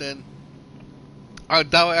emos in, I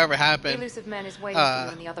doubt it ever happen. The elusive man is waiting for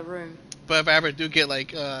you in the other room. But if I ever do get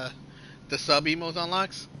like the sub emos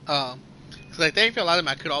unlocks, because I think for a lot of them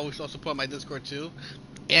I could always also put on my Discord too.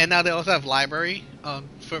 And now they also have library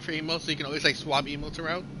for emos, so you can always like swap emotes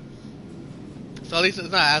around. So at least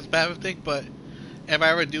it's not as bad of a thing, but if I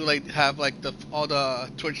ever do like have like all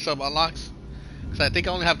the Twitch sub unlocks, because I think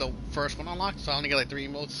I only have the first one unlocked, so I only get like 3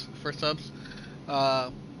 emotes for subs,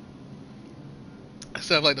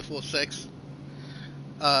 instead of like the full 6.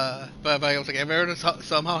 But if I was like, if I ever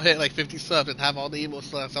somehow hit like 50 subs and have all the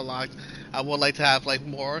emotes unlocked, I would like to have like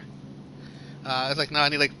more. It's like now I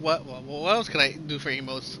need like what else can I do for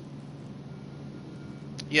emotes?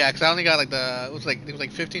 Yeah, because I only got like it was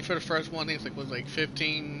like 15 for the first one. I think it was like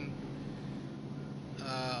 15,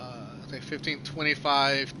 it's like 15,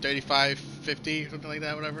 25, 35, 50, something like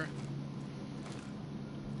that, whatever.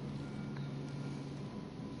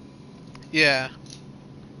 Yeah.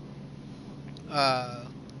 But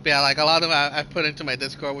yeah, like a lot of them I put into my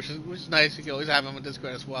Discord, which is nice. You can always have them on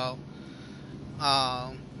Discord as well.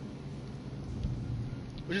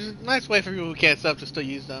 Which is a nice way for people who can't sub to still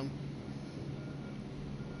use them.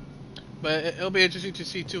 But it'll be interesting to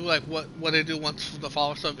see too, like what they do once the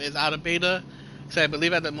follower stuff is out of beta. So I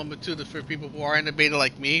believe at the moment too, for people who are in the beta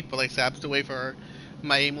like me, but like Sab's to wait for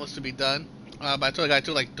my emos to be done. But I told the guy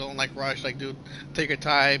too, like don't like rush, like dude, take your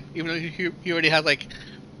time. Even though he already has like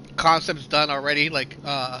concepts done already, like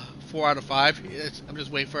 4 out of 5. I'm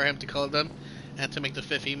just waiting for him to color them and to make the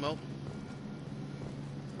 5th emo.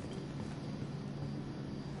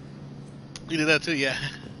 You did that too, yeah.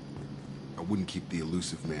 I wouldn't keep the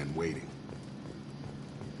elusive man waiting.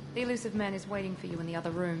 The elusive man is waiting for you in the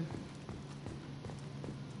other room.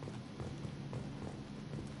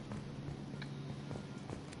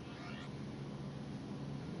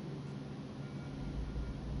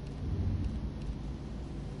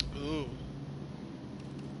 Ooh.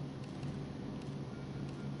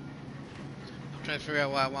 I'm trying to figure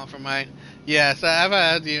out what I want for mine. Yeah, so I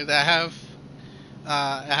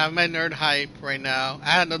have my nerd hype right now. I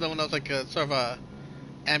had another one that was like a sort of a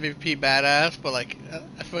MVP badass, but like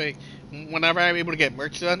I feel like whenever I'm able to get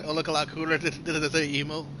merch done, it'll look a lot cooler than the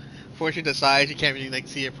emo. Fortunately, the size you can't really like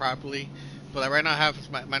see it properly. But like, right now I have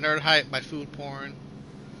my nerd hype, my food porn,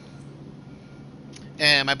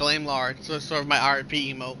 and my blame lord. So it's sort of my RP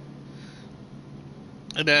emo.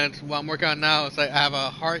 And then what I'm working on now is like I have a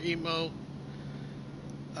heart emo.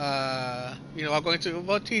 You know, I'm going to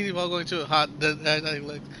well teasy while going to a hot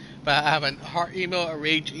look, but I have a heart emo, a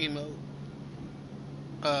rage emo.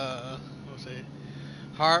 What's it?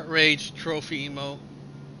 Heart rage trophy emo,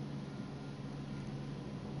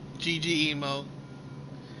 GG emo,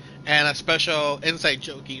 and a special inside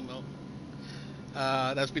joke emo.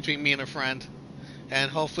 That's between me and a friend. And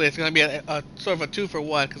hopefully it's going to be a sort of a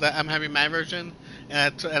 2-for-1 because I'm having my version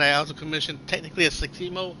and I also commissioned technically a 6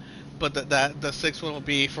 emo, but the 6th one will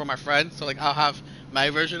be for my friends. So like I'll have my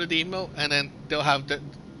version of the emo and then they'll have the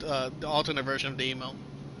alternate version of the emo.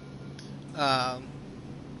 So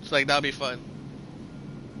like that'll be fun.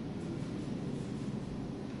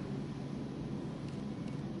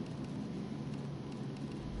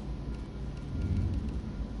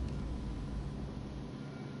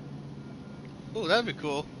 Oh, that'd be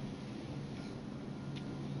cool.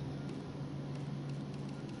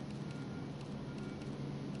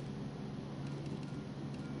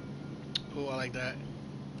 Oh, I like that.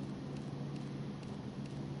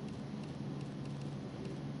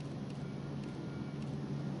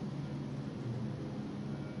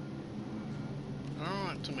 I don't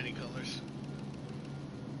want too many colors.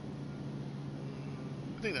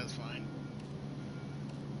 I think that's fine.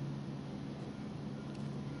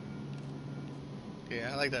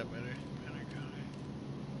 Yeah, I like that better.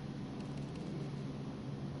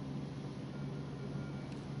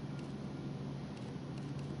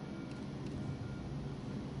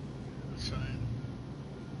 That's fine.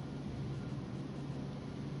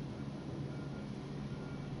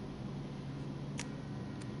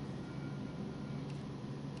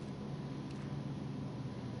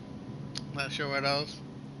 Not sure what else.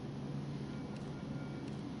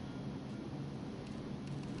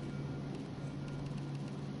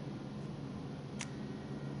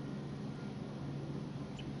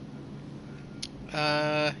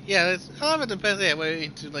 Yeah, a lot of it depends. Yeah, what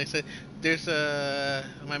into like I said, there's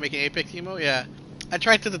am I making Apex emo? Yeah, I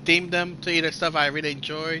tried to theme them to either stuff I really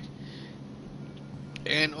enjoyed,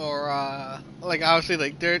 and or like obviously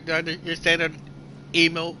like they're your standard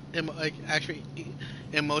emo like actually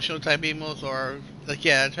emotional type emos, or like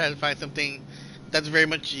yeah, I try to find something that's very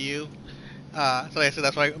much you. So like I said,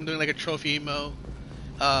 that's why I'm doing like a trophy emo.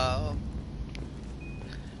 Uh,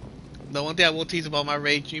 The one thing I will tease about my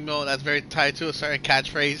rage emo that's very tied to a certain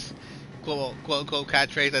catchphrase, quote unquote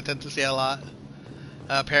catchphrase I tend to say a lot,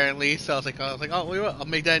 apparently. So I was like, oh, wait, what? I'll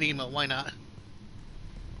make that emo. Why not?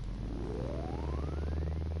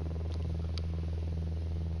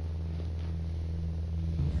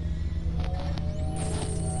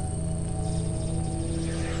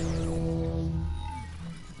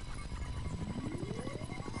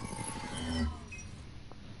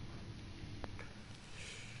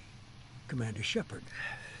 Commander Sheppard.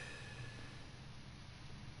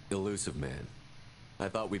 Elusive man. I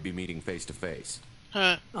thought we'd be meeting face to face.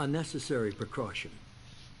 Unnecessary precaution.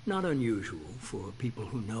 Not unusual for people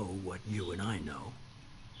who know what you and I know.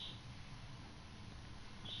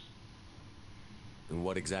 And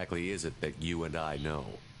what exactly is it that you and I know?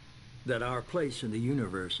 That our place in the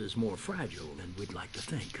universe is more fragile than we'd like to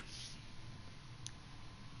think.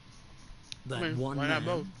 That one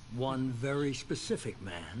man, one very specific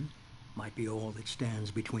man, might be all that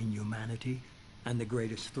stands between humanity and the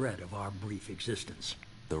greatest threat of our brief existence.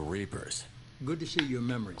 The Reapers. Good to see your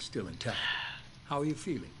memory's still intact. How are you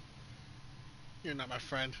feeling? You're not my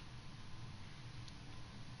friend.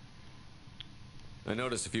 I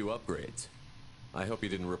noticed a few upgrades. I hope you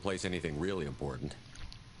didn't replace anything really important.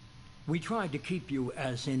 We tried to keep you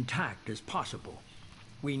as intact as possible.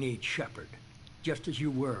 We need Sheppard, just as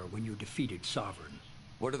you were when you defeated Sovereign.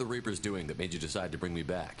 What are the Reapers doing that made you decide to bring me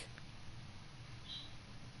back?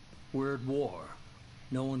 We're at war.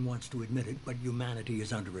 No one wants to admit it, but humanity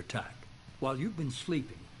is under attack. While you've been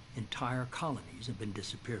sleeping, entire colonies have been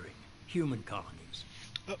disappearing. Human colonies.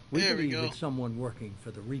 Oh, we believe that someone working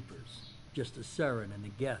for the Reapers, just as Saren and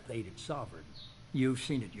the Geth aided Sovereign. You've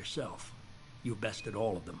seen it yourself. You bested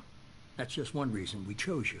all of them. That's just one reason we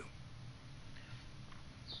chose you.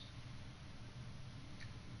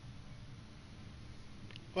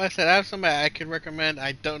 Well, I said I have somebody I could recommend.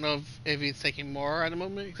 I don't know if he's taking more at the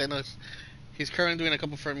moment, because I know he's currently doing a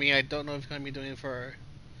couple for me. I don't know if he's going to be doing for...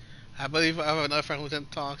 I believe I have another friend who's in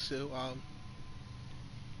talks to.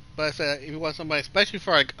 But I said if you want somebody, especially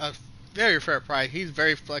for like a very fair price, he's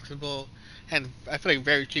very flexible, and I feel like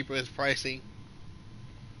very cheap with his pricing.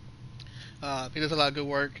 He does a lot of good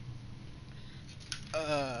work.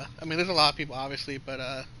 I mean, there's a lot of people, obviously, but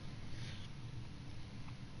I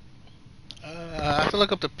have to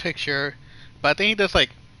look up the picture. But I think he does like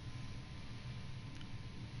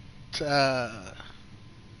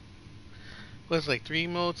what's like 3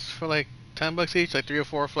 emotes for like $10 each, like 3 or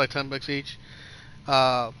 4 for like $10 each.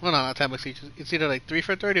 Well, no, not $10 each. It's either like 3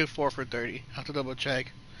 for 30 or 4 for 30. I have to double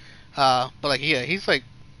check. But like, yeah, he's like,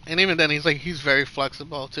 and even then, he's very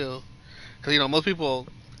flexible too. Cause most people,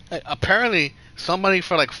 apparently, somebody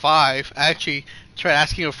for like 5 actually tried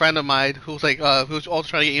asking a friend of mine who's like, who's also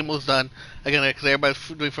trying to get emos done again, because everybody's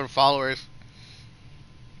doing for followers.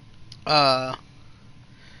 They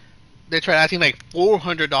tried asking like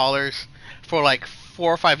 $400 for like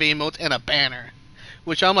 4 or 5 emotes and a banner,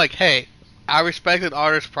 which I'm like, hey, I respect an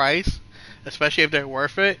artist's price, especially if they're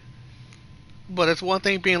worth it. But it's one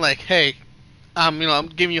thing being like, hey, I'm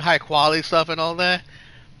giving you high quality stuff and all that,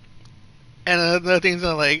 and another thing's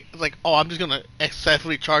like, oh, I'm just gonna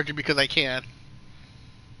excessively charge you because I can.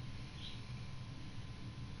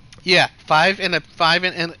 Yeah, 5 and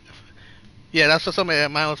yeah, that's what somebody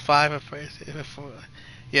mine was 5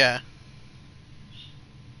 yeah.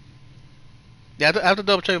 Yeah, I have to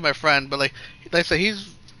double check with my friend, but like I said,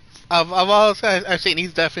 I've seen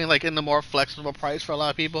he's definitely like in the more flexible price for a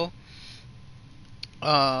lot of people.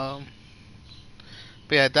 But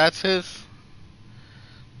yeah, that's his.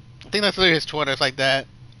 I think that's literally his Twitter. It's like that.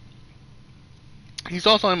 He's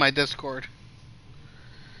also in my Discord.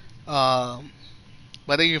 But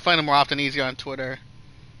I think you can find him more often easier on Twitter.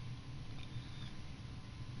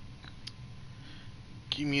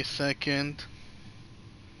 Give me a second.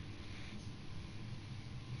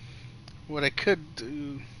 What I could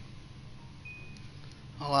do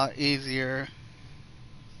a lot easier.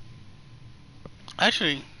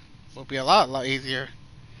 Actually, would be a lot easier.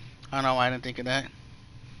 I don't know why I didn't think of that.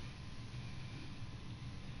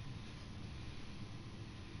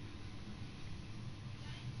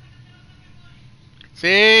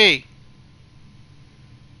 See.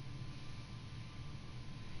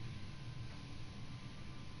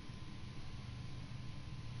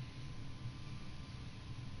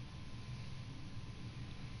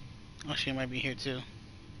 Oh, she might be here too.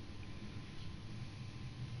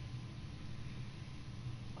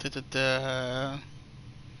 Da-da-da.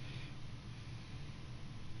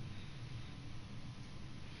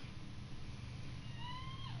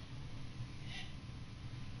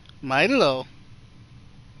 Milo.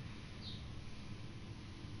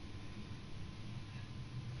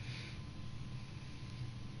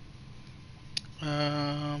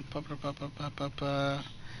 I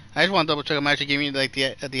just want to double check. I'm actually giving you like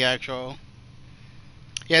the actual.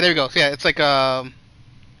 Yeah, there we go. So yeah, it's like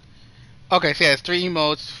okay, so yeah, it's 3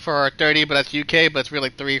 emotes for 30, but that's UK, but it's really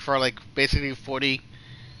like 3 for like basically 40.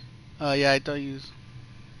 Yeah, I don't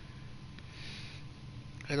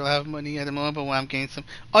have money at the moment, but when I'm getting some.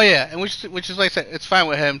 Oh yeah, and which is like I said, it's fine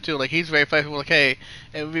with him too. Like he's very flexible. Like, hey,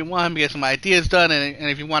 if you want him to get some ideas done, and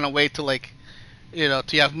if you want to wait till like, till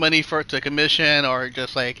you have money to commission, or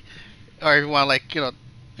just like, or if you want like,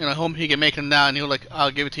 home he can make them now, and he'll like,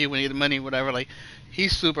 I'll give it to you when you get the money, whatever. Like,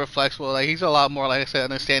 he's super flexible. Like he's a lot more, like I said,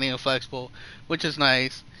 understanding and flexible, which is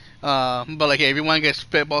nice. But like, yeah, if you want to get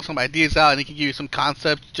spitball some ideas out, and he can give you some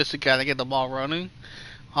concepts just to kind of get the ball running.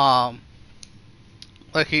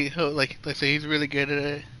 Like I say, he's really good at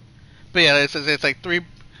it. But yeah, it's like 3.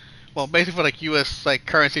 Well, basically for like U.S. like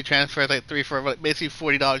currency transfer, it's like 3 for like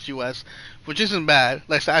basically $40 U.S., which isn't bad.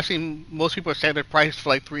 Like so I've seen most people standard price for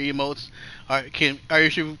like 3 emotes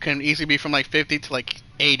usually can easily be from like 50 to like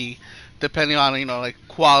 80, depending on like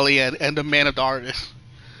quality and demand of the artist.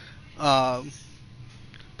 But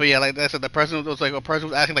yeah, like I said, a person was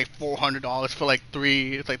asking like $400 for like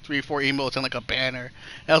 3, 4 emotes and like a banner.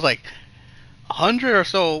 And I was like, 100 or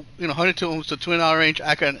so, 100 to almost the $20 range,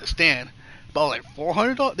 I can understand. But like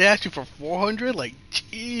 $400, they asked you for 400, like,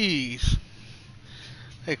 jeez.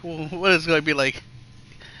 Like, what is it gonna be like?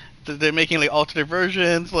 They're making like alternate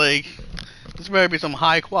versions, like, this better be some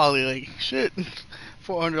high quality, like, shit.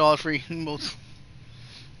 $400 for emotes.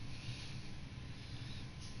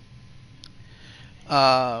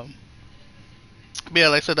 But yeah,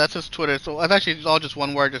 like I said, that's his Twitter. So it's actually all just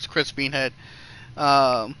one word. It's Chris Beanhead.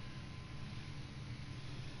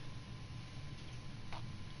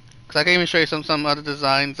 Cause I can even show you some other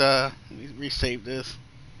designs. Let me resave this.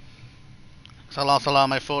 Cause I lost a lot of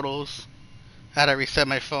my photos. I had to reset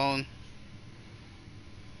my phone.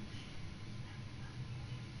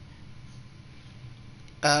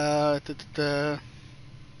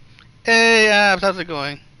 Hey, Abs, how's it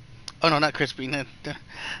going? Oh no, not Chris Beanhead.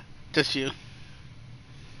 Just you.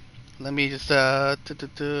 Let me just I'll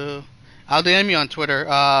DM you on Twitter.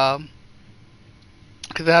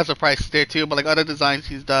 Because it has a price there too, but like other designs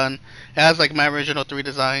he's done, it has like my original 3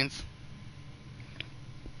 designs.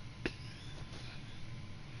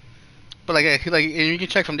 But like and you can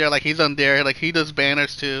check from there. Like he's on there. Like he does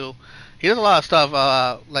banners too. He does a lot of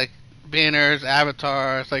stuff. Like banners,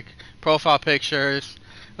 avatars, like profile pictures.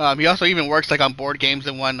 He also even works like on board games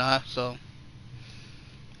and whatnot. So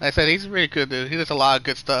like I said, he's a really good dude. He does a lot of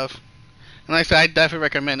good stuff. And like I said, I definitely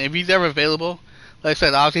recommend if he's ever available. Like I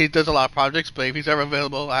said, obviously he does a lot of projects, but if he's ever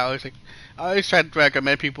available, I always try to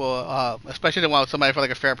recommend people, especially the one with somebody for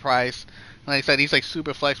like a fair price. And like I said, he's like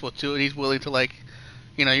super flexible too, and he's willing to like,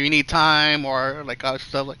 you need time or like other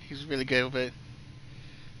stuff. Like he's really good with it.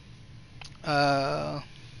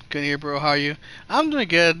 Good here, bro. How are you? I'm doing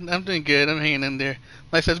good. I'm doing good. I'm hanging in there.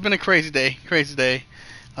 Like I said, it's been a crazy day. Crazy day.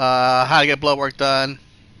 How to get blood work done.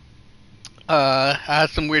 I had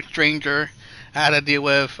some weird stranger I had to deal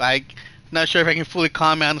with. I'm not sure if I can fully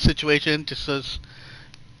comment on the situation, just as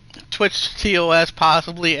Twitch TOS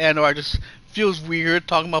possibly, and or just feels weird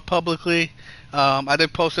talking about publicly. I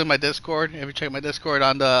did post it in my Discord. If you check my Discord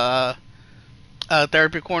on the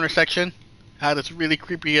therapy corner section, I had this really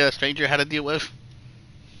creepy stranger I had to deal with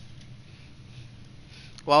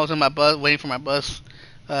while I was in my bus, waiting for my bus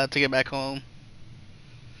to get back home.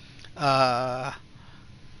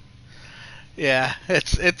 Yeah,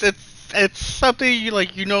 it's something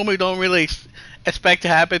you normally don't really expect to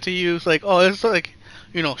happen to you. It's like, oh, it's like,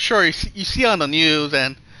 sure you see on the news,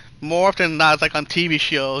 and more often than not it's like on TV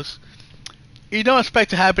shows. You don't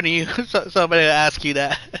expect to happen to you. Somebody to ask you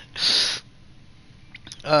that.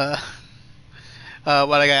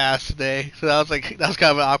 What I got asked today, so that was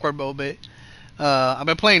kind of an awkward moment. I've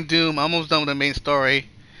been playing Doom. I'm almost done with the main story.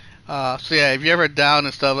 So yeah, if you're ever down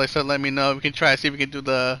and stuff, like I said, let me know. We can try to see if we can do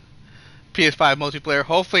the PS5 multiplayer.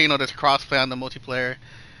 Hopefully, there's crossplay on the multiplayer.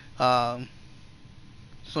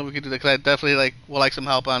 So we can do that, because I definitely would like some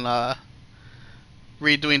help on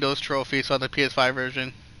redoing those trophies on the PS5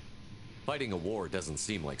 version. Fighting a war doesn't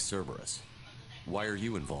seem like Cerberus. Why are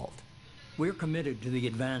you involved? We're committed to the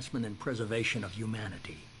advancement and preservation of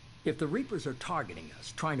humanity. If the Reapers are targeting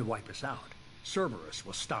us, trying to wipe us out, Cerberus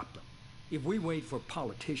will stop them. If we wait for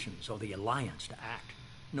politicians or the Alliance to act,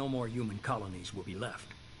 no more human colonies will be left.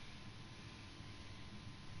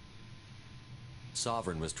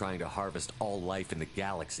 Sovereign was trying to harvest all life in the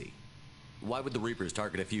galaxy. Why would the Reapers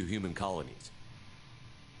target a few human colonies?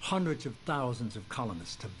 Hundreds of thousands of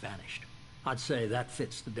colonists have vanished. I'd say that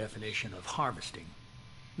fits the definition of harvesting.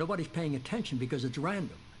 Nobody's paying attention because it's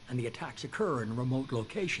random, and the attacks occur in remote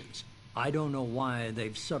locations. I don't know why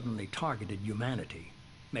they've suddenly targeted humanity.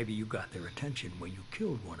 Maybe you got their attention when you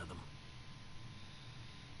killed one of them.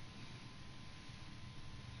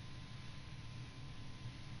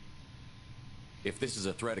 If this is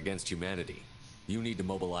a threat against humanity, you need to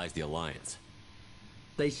mobilize the Alliance.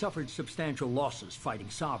 They suffered substantial losses fighting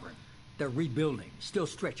Sovereign. They're rebuilding, still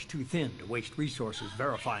stretched too thin to waste resources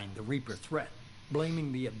verifying the Reaper threat.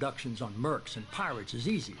 Blaming the abductions on mercs and pirates is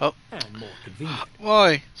easier and more convenient.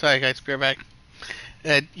 Boy, sorry guys, be right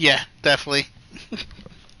back. Yeah, definitely.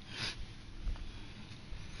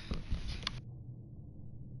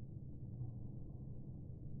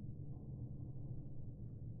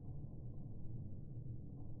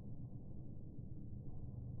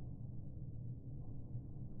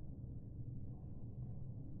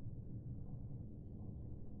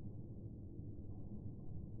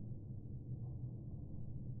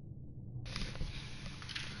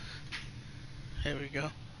 There we go.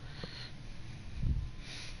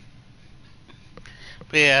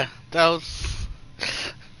 But yeah, that was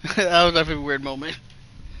that was definitely a weird moment.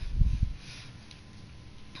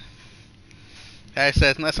 Like I said,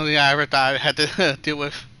 it's not something I ever thought I had to deal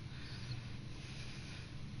with.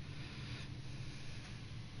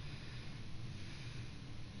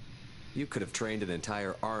 You could have trained an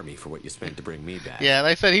entire army for what you spent to bring me back. Yeah,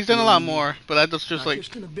 like I said, he's done a lot more, but I just Not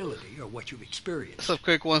just an ability or what you've experienced. some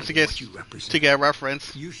quick ones to get a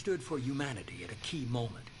reference. You stood for humanity at a key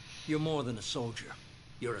moment. You're more than a soldier.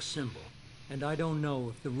 You're a symbol. And I don't know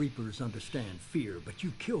if the Reapers understand fear, but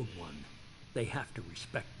you killed one. They have to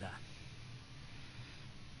respect that.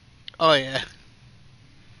 Oh yeah,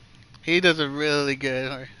 he does a really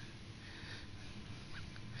good.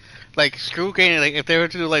 Like screw Kane, like if they were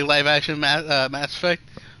to do like live action Mass Effect,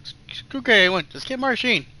 screw Kane, just get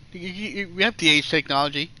Marcine. We have DH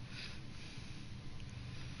technology.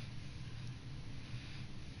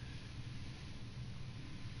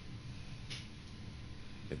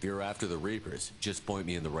 If you're after the Reapers, just point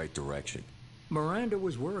me in the right direction. Miranda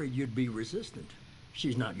was worried you'd be resistant.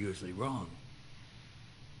 She's not usually wrong.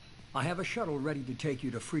 I have a shuttle ready to take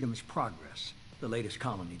you to Freedom's Progress, the latest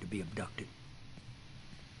colony to be abducted.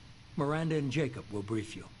 Miranda and Jacob will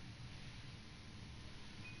brief you.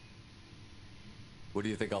 What do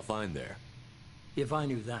you think I'll find there? If I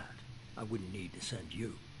knew that, I wouldn't need to send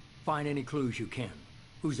you. Find any clues you can.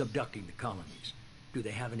 Who's abducting the colonies? Do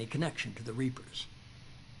they have any connection to the Reapers?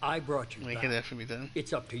 I brought you back. Can definitely be done.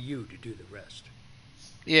 It's up to you to do the rest.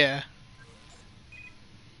 Yeah.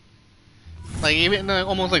 Like, even though it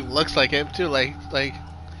almost like looks like him too, like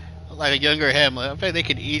a younger him. Like, I bet they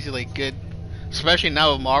could easily get, especially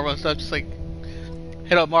now with Marvel and stuff, just like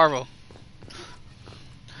hit up Marvel.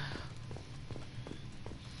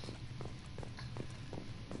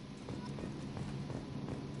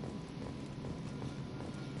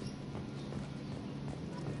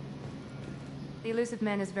 The elusive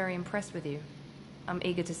man is very impressed with you. I'm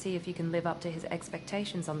eager to see if you can live up to his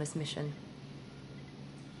expectations on this mission.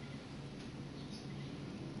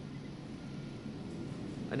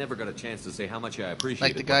 I never got a chance to say how much I appreciate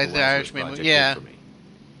like the guys the Irishman. Yeah.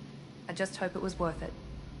 I just hope it was worth it.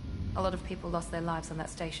 A lot of people lost their lives on that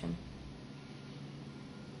station.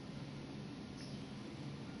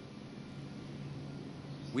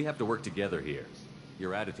 We have to work together here.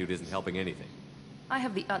 Your attitude isn't helping anything. I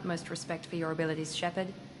have the utmost respect for your abilities,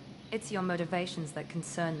 Sheppard. It's your motivations that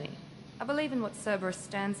concern me. I believe in what Cerberus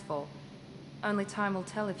stands for. Only time will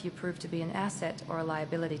tell if you prove to be an asset or a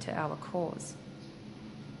liability to our cause.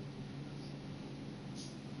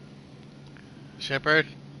 Sheppard,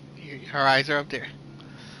 her eyes are up there.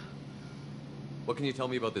 What can you tell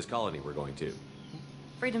me about this colony we're going to?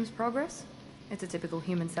 Freedom's Progress? It's a typical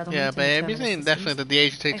human settlement. Yeah, but everything definitely that the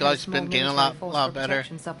age of technology has been getting a lot better.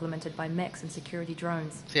 Supplemented by mechs and security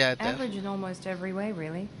drones. Yeah, average in almost every way,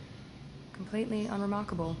 really. Completely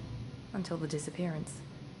unremarkable until the disappearance.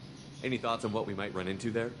 Any thoughts on what we might run into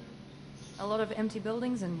there? A lot of empty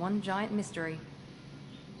buildings and one giant mystery.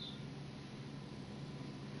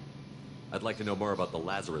 I'd like to know more about the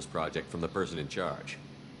Lazarus Project from the person in charge.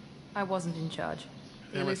 I wasn't in charge.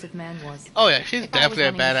 The elusive man was. Oh yeah, she's definitely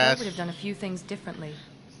a badass. I would have done a few things differently.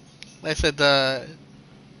 Like I said,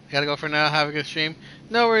 gotta go for now. Have a good stream.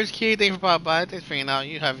 No worries, Key. Thanks for popping by. Thanks for hanging out.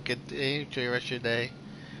 You have a good day. Enjoy the rest of your day.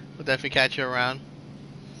 We'll definitely catch you around.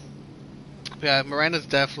 But yeah, Miranda's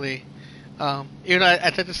definitely. Even though I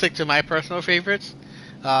tend to stick to my personal favorites,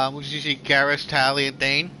 which is usually Garrus, Tally, and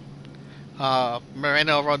Thane.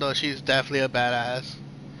 Miranda overall, though, she's definitely a badass.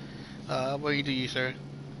 What do you, sir?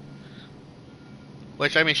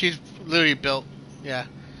 Which, I mean, she's literally built. Yeah.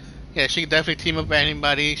 Yeah, she can definitely team up with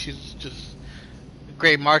anybody. She's just a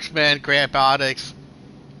great marksman, great at biotics.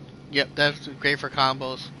 Yep, that's great for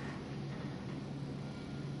combos.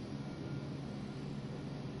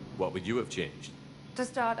 What would you have changed? To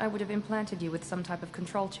start, I would have implanted you with some type of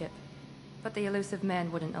control chip. But the elusive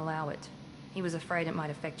man wouldn't allow it. He was afraid it might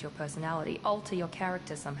affect your personality, alter your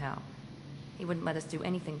character somehow. He wouldn't let us do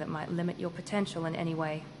anything that might limit your potential in any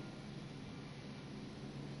way.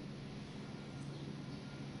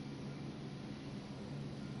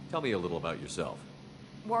 Tell me a little about yourself.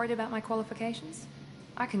 Worried about my qualifications?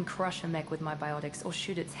 I can crush a mech with my biotics or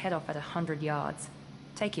shoot its head off at 100 yards.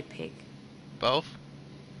 Take your pick. Both?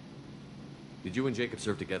 Did you and Jacob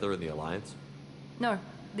serve together in the Alliance? No.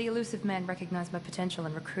 The elusive man recognized my potential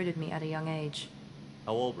and recruited me at a young age.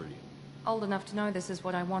 How old were you? Old enough to know this is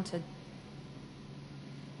what I wanted.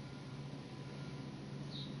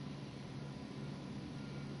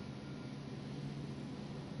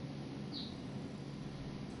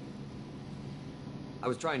 I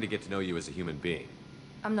was trying to get to know you as a human being.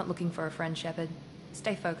 I'm not looking for a friend, Sheppard.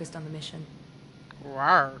 Stay focused on the mission.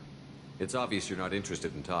 Rawr. It's obvious you're not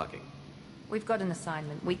interested in talking. We've got an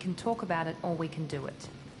assignment. We can talk about it or we can do it.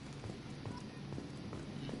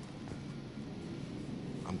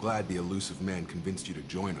 I'm glad the elusive man convinced you to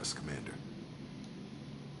join us, Commander.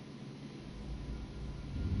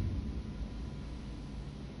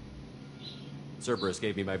 Cerberus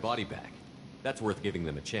gave me my body back. That's worth giving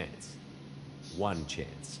them a chance. One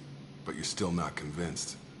chance. But you're still not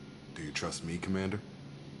convinced. Do you trust me, Commander?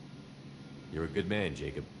 You're a good man,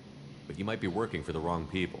 Jacob. But you might be working for the wrong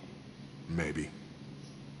people. Maybe.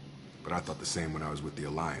 But I thought the same when I was with the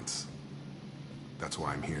Alliance. That's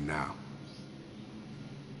why I'm here now.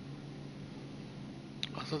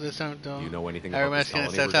 Also, this time, do you know anything about this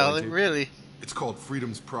colony we're going to? Really? It's called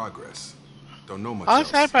Freedom's Progress. Don't know much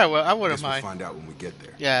else. I wouldn't mind. We'll find out when we get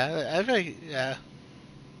there. Yeah, I think, yeah.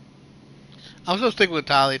 I'm still sticking with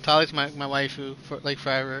Tali. Tali's my waifu for like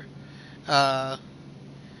forever. But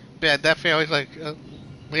yeah, definitely always like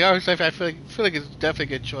Liara's life. I feel like it's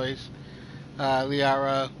definitely a good choice.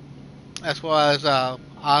 Liara, as well as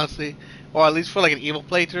honestly, or at least for like an evil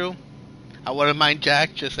playthrough, I wouldn't mind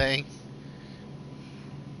Jack. Just saying.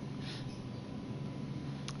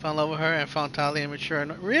 Fell in love with her and found Tali immature.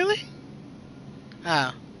 Really?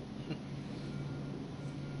 Ah.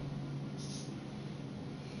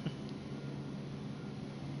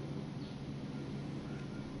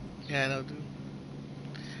 Yeah, I know, dude.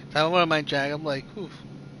 I don't want my Jag. I'm like, oof.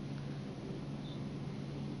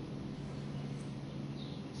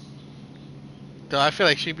 Though I feel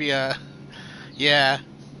like she'd be, yeah.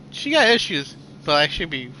 She got issues, but like she'd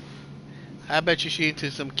be, I bet you she into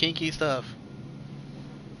some kinky stuff.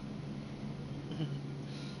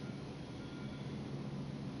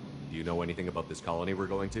 Do you know anything about this colony we're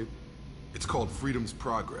going to? It's called Freedom's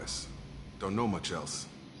Progress. Don't know much else.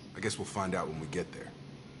 I guess we'll find out when we get there.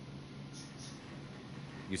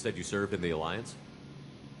 You said you served in the Alliance?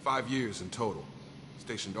 5 years in total.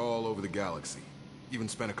 Stationed all over the galaxy. Even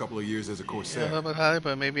spent a couple of years as a Corsair. Yeah, a little bit high,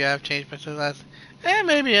 but maybe I've changed my since last.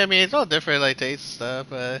 Maybe, I mean, it's all different, like, taste stuff,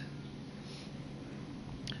 but...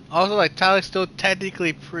 Also, like, Tyler's still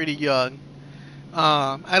technically pretty young.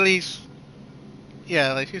 At least...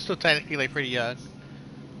 Yeah, like, she's still technically, like, pretty young.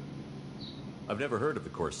 I've never heard of the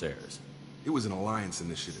Corsairs. It was an Alliance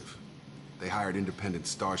initiative. They hired independent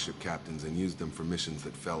starship captains and used them for missions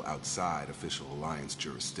that fell outside official Alliance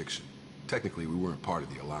jurisdiction. Technically, we weren't part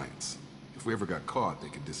of the Alliance. If we ever got caught, they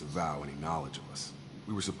could disavow any knowledge of us.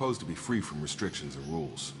 We were supposed to be free from restrictions and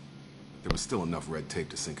rules. But there was still enough red tape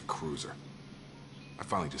to sink a cruiser. I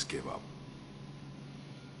finally just gave up.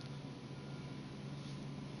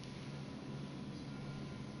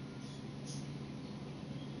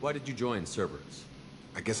 Why did you join Cerberus?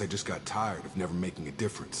 I guess I just got tired of never making a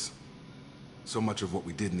difference. So much of what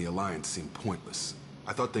we did in the Alliance seemed pointless.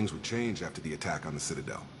 I thought things would change after the attack on the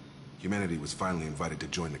Citadel. Humanity was finally invited to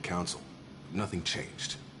join the Council. But nothing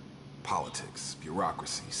changed. Politics,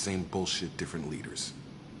 bureaucracy, same bullshit, different leaders.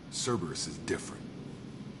 Cerberus is different.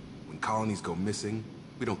 When colonies go missing,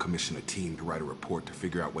 we don't commission a team to write a report to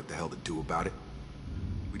figure out what the hell to do about it.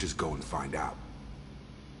 We just go and find out.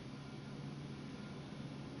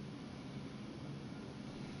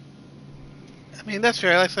 I mean, that's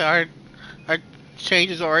fair. Like I said, our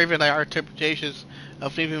changes or even like our interpretations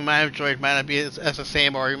of things we might have enjoyed might not be as the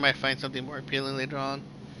same, or you might find something more appealing later on.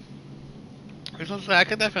 So I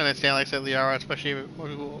can definitely understand, like I said, the RR, especially more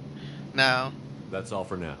people now. That's all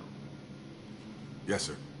for now. Yes,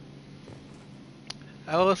 sir.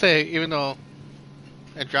 I will say, even though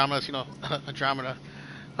Andromeda's, you know, Andromeda,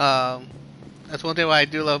 that's one thing what I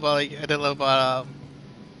do love about, like, I did love about,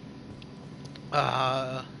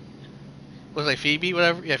 was it like Phoebe,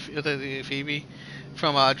 whatever? Yeah, it was Phoebe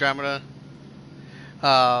from Andromeda.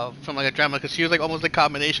 From like Andromeda, because she was like almost a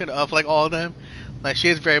combination of like all of them. Like she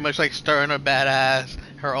is very much like stern or badass,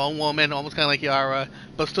 her own woman, almost kind of like Yara,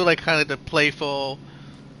 but still like kind of the playful,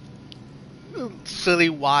 silly,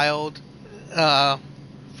 wild,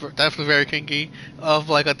 definitely very kinky of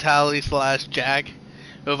like a Tally / Jack,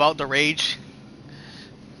 without the rage.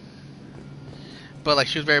 But like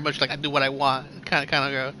she was very much like I do what I want, kind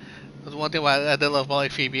of girl. That's one thing why I did love about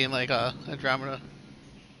like Phoebe and like Andromeda.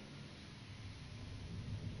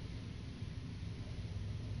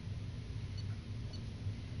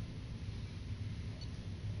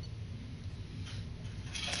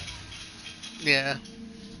 Yeah.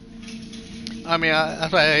 I mean,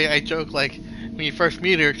 that's why I joke, like, when you first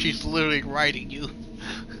meet her, she's literally riding you.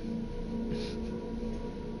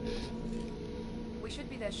 We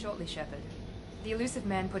should be there shortly, Sheppard. The elusive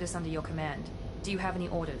man put us under your command. Do you have any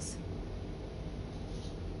orders?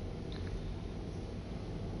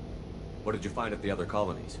 What did you find at the other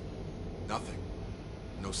colonies? Nothing.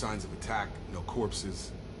 No signs of attack, no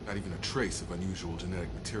corpses, not even a trace of unusual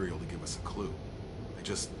genetic material to give us a clue. They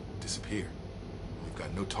just disappeared. We've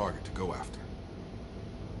got no target to go after.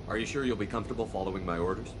 Are you sure you'll be comfortable following my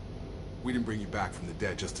orders? We didn't bring you back from the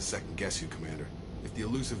dead just to second guess you, Commander. If the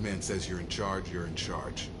elusive man says you're in charge, you're in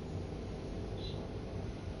charge.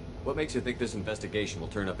 What makes you think this investigation will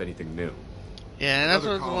turn up anything new? Yeah, and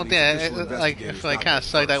that's one thing I feel like kind of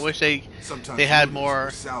sucked. I wish they had more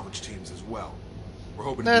salvage teams as well. We're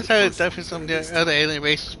hoping not necessarily definitely some of the other alien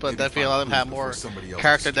races, but definitely a lot of them have more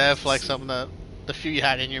character depth, like some of the few you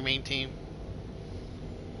had in your main team.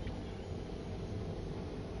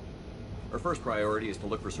 Our first priority is to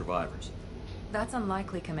look for survivors. That's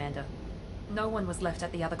unlikely, Commander. No one was left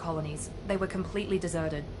at the other colonies. They were completely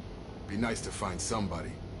deserted. Be nice to find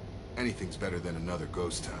somebody. Anything's better than another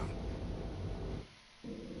ghost town.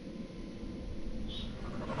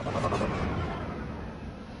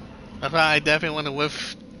 That's why I definitely want to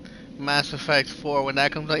whiff Mass Effect 4 when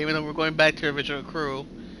that comes out, even though we're going back to the original crew.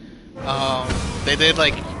 They did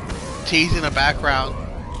like tease in the background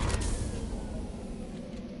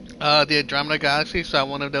the Andromeda Galaxy, so I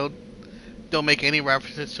wonder if they'll make any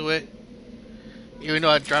references to it. Even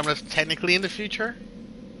though Andromeda's technically in the future.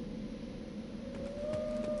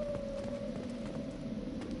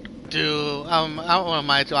 Dude, I don't want to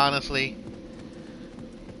mind, honestly.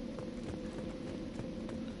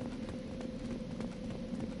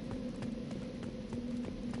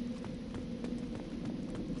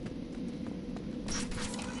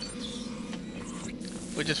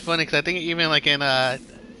 which is funny because I think even like in I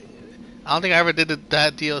don't think I ever did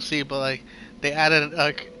that DLC, but like they added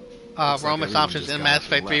like romance options in Mass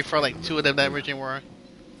Effect 3 for like 2 of them that originally were.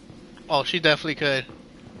 Oh, she definitely could.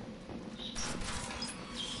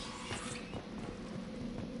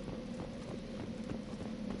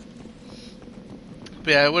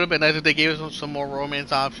 But yeah, it would have been nice if they gave us some more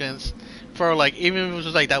romance options for like, even if it was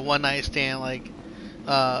just like that one night stand, like,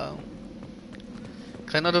 cause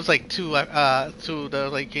I know there's like two that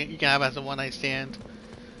like you can have as a one night stand,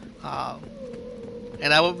 and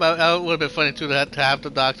that would have been funny too to have the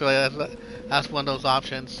doctor like, that's one of those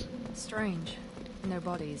options. Strange. No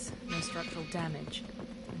bodies, no structural damage,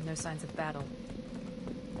 and no signs of battle.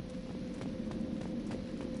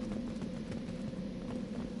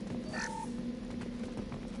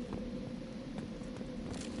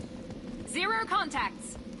 Zero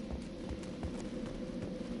contacts.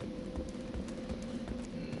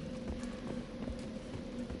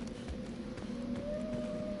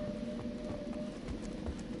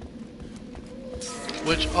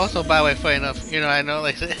 Which also, by the way, funny enough, you know, I know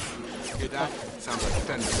like. Hear that? Sounds like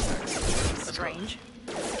fence attacks. Strange.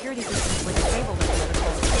 Security systems were disabled at the other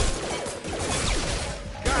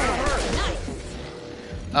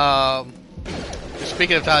port.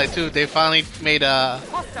 Speaking of Tally too, they finally made a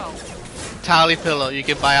Tally pillow you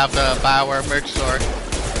can buy off the BioWare merch store.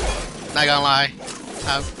 Not gonna lie, if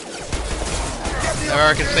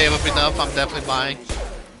I can save up enough, I'm definitely buying.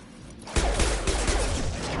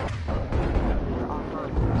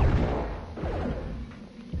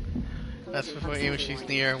 That's before even she's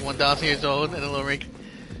near 1,000 years old and a little rig.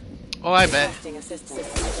 Oh, I bet. Max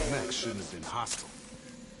shouldn't have been hostile.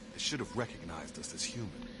 They should have recognized us as human.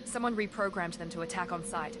 Someone reprogrammed them to attack on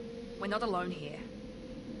sight. We're not alone here.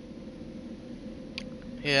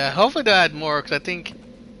 Yeah, hopefully they'll add more, because I think,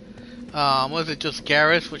 was it just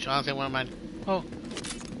Garrus, which honestly one of my, oh,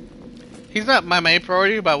 he's not my main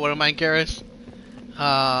priority, but one of my Garrus.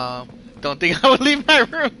 Don't think I would leave my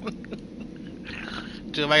room.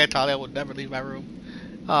 Just like I told you, I would never leave my room.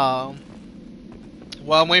 While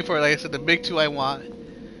I'm waiting for, like I said, the big two I want.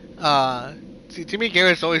 See, to me,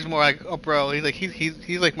 Garrett's always more like a bro. He's like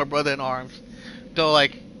he's like my brother in arms. Though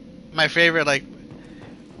like my favorite, like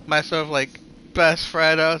my sort of like best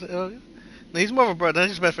friend. He's more of a brother, not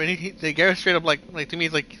just best friend. Garrett's straight up like to me,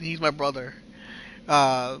 he's my brother.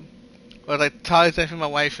 Or like Tally's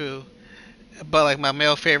definitely my waifu. But like my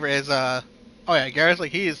male favorite is oh yeah, Garrett's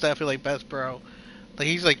like he is definitely like best bro. Like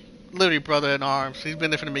he's like literally brother in arms. He's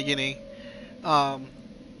been there from the beginning. But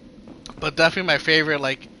definitely my favorite,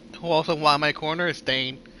 like who also want my corner is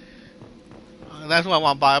Thane. That's what I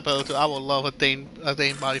want body pillow too. I would love a Thane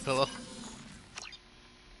body pillow.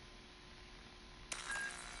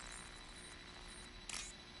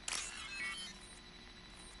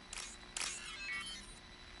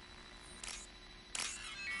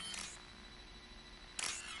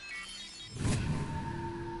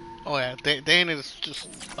 Oh yeah, Thane is just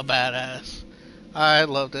a badass. I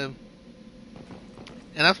loved him.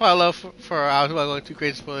 And that's why I love for I was about going too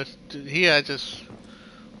crazy spoilers. Dude, he had just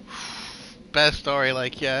best story,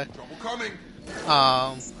 like yeah.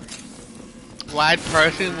 What I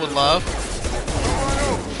personally would love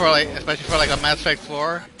for like, especially for like a Mass Effect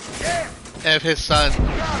 4, if his son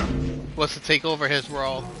was to take over his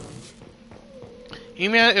role.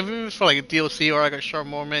 Even if it was for like a DLC or like a short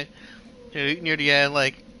moment near the end,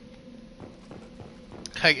 like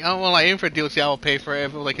I don't want like even for DLC I will pay for it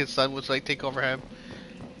if like his son was like take over him.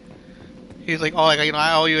 He's like, oh, like, you know,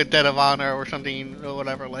 I owe you a debt of honor or something or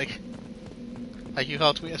whatever. Like you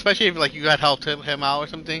helped me, especially if like you had helped him out or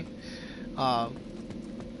something. I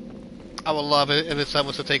would love it if his son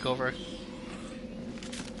was to take over.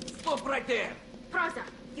 Stop right there, Praza.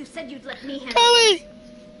 You said you'd let me handle Kelly!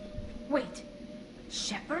 Wait,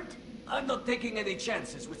 Sheppard? I'm not taking any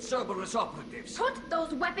chances with Cerberus operatives. Put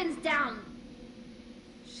those weapons down.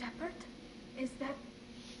 Sheppard, is that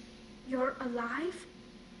you're alive?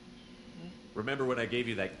 Remember when I gave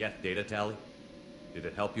you that Geth data tally? Did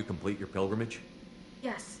it help you complete your pilgrimage?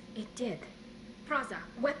 Yes, it did. Praza,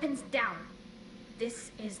 weapons down.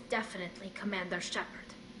 This is definitely Commander Sheppard.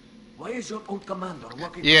 Why is your old commander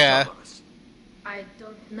working for Cerberus? I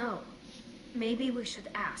don't know. Maybe we should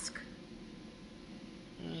ask.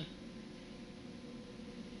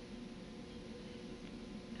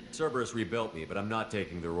 Cerberus rebuilt me, but I'm not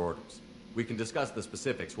taking their orders. We can discuss the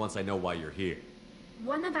specifics once I know why you're here.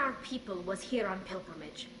 One of our people was here on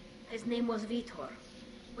pilgrimage. His name was Vitor.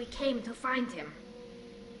 We came to find him.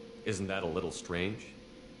 Isn't that a little strange?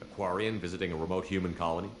 A Quarian visiting a remote human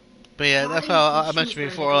colony? But yeah, that's how I mentioned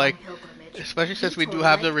before, like, especially since we do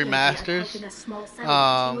have the remasters. He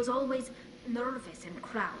was always nervous in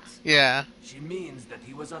crowds. Yeah. She means that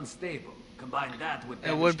he was unstable. Combine that with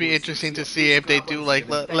It would be interesting to see if they do like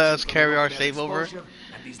let us carry our save over.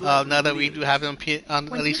 Now that we do have it on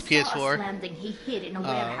at least PS4. Landing, he hid in a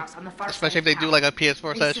warehouse on the far especially if side they do like a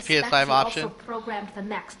PS4 / PS5 option. Also programmed the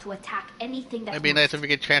mechs to attack anything that It'd be nice if we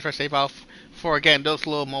could transfer save off for again those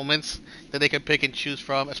little moments that they can pick and choose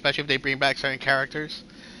from, especially if they bring back certain characters.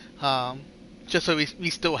 Just so we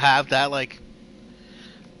still have that like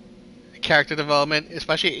character development,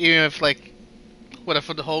 especially even if like whether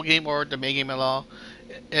for the whole game or the main game at all.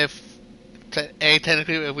 If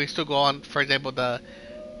technically if we still go on, for example, the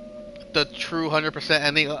true 100%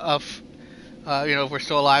 ending of if we're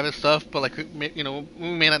still alive and stuff, but like we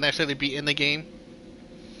may not necessarily be in the game.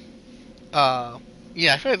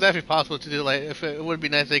 Yeah, I feel like it's definitely possible to do. Like, if it would be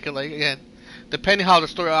nice, they could like again, depending how the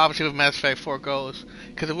story obviously with Mass Effect 4 goes,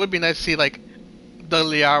 because it would be nice to see like the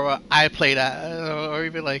Liara I played at, or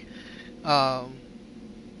even like the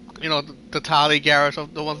Tali, Garrus,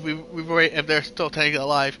 of the ones we've already, if they're still technically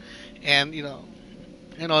alive, and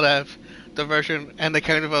that the version and the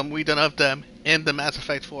character development we done of them in the Mass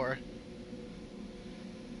Effect 4.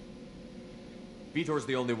 Vitor's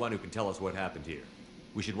the only one who can tell us what happened here.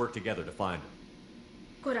 We should work together to find him.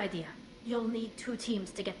 Good idea. You'll need 2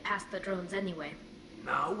 teams to get past the drones anyway.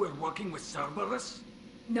 Now we're working with Cerberus?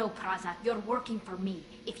 No, Praza. You're working for me.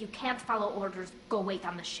 If you can't follow orders, go wait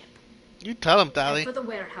on the ship. You tell him, Tali. Head for the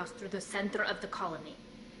warehouse through the center of the colony.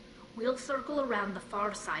 We'll circle around the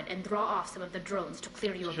far side and draw off some of the drones to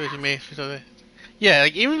clear you a path. Yeah,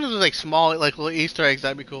 like even if it was like small, like little Easter eggs,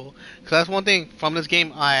 that'd be cool. Cause that's one thing from this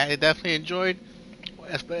game I definitely enjoyed.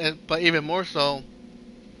 But even more so,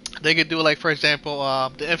 they could do like, for example,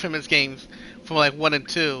 the Infamous games from like 1 and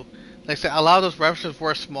 2. Like I said, a lot of those references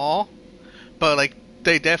were small, but like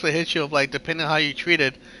they definitely hit you of like depending on how you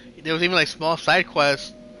treated. There was even like small side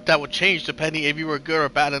quests that would change depending if you were good or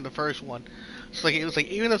bad in the first one. So like it was like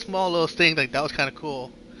even a small little thing like that was kind of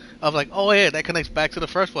cool. Of like, oh yeah, that connects back to the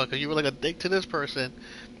first one because you were like a dick to this person,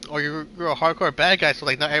 or you're a hardcore bad guy, so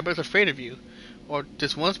like not everybody's afraid of you. Or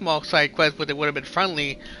just one small side quest, but they would have been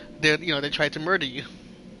friendly. They tried to murder you.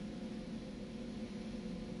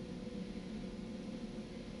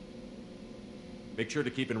 Make sure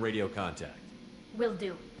to keep in radio contact. Will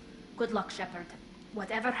do. Good luck, Sheppard.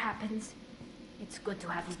 Whatever happens, it's good to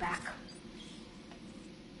have you back.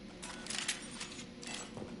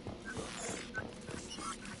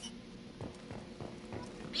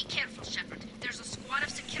 Be careful, Sheppard. There's a squad of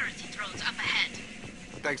security drones up ahead.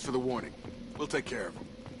 Thanks for the warning. We'll take care of them.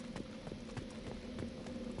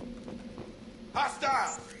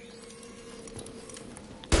 Hostile!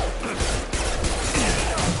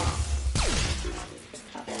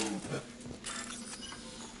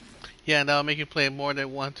 Yeah, that'll make you play more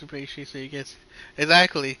than one to basically so you get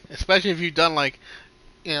exactly. Especially if you've done like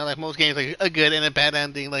like most games, like a good and a bad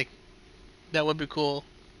ending, like that would be cool.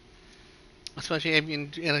 Especially if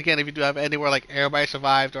and again if you do have anywhere like everybody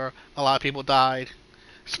survived or a lot of people died.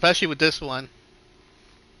 Especially with this one.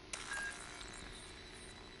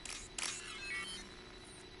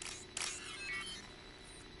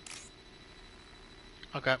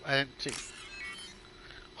 Okay, I didn't see.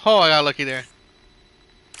 Oh, I got lucky there.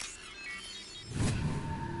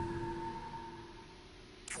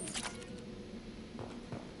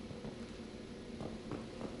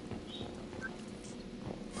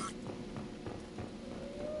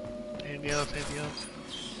 Anything else? Anything else?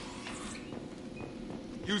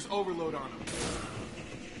 Use overload on him.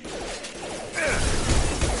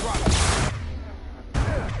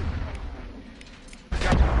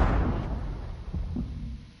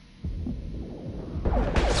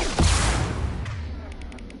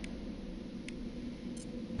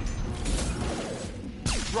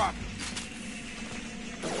 Drop.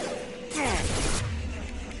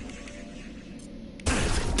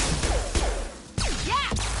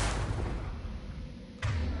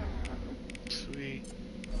 Sweet.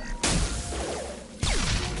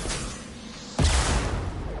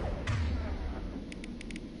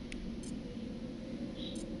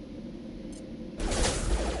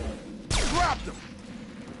 Dropped him.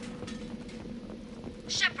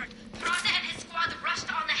 Sheppard, Praza and his squad rushed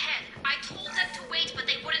on ahead. I told them to wait, but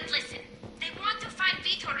they wouldn't listen. They want to find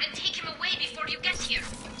Vitor and take him away before you get here.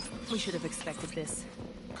 We should have expected this.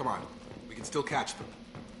 Come on. We can still catch them.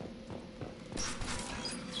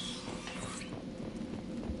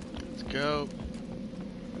 Let's go.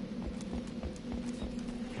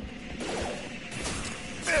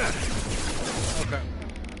 Okay.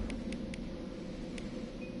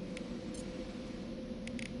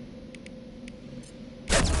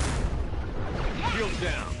 Shield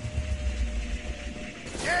down.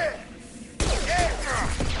 Yeah!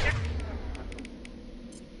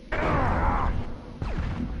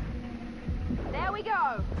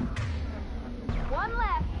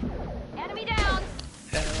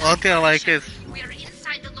 only thing I like is, We are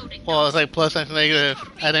inside the loading well, it's like plus and negative.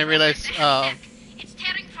 I didn't realize It's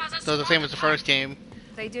tearing Plaza's they're the same as the first game.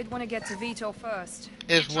 They did want to get to Vitor first.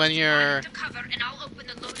 Is when you're to cover and I'll open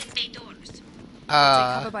the loading bay doors. We'll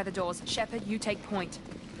take cover by the doors. Sheppard, you take point.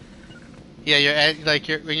 Yeah, you're at, like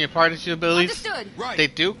when you're part of your abilities, Understood. they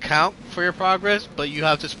do count for your progress, but you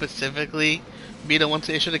have to specifically be the one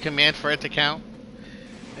to issue the command for it to count.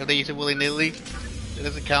 If they use it willy-nilly, it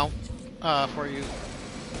doesn't count for you.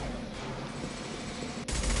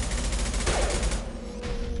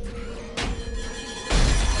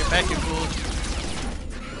 Get back, you fool.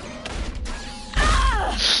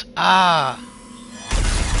 Ah!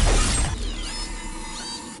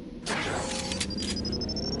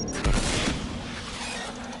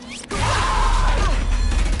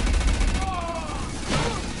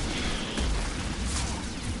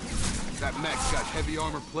 That mech's got heavy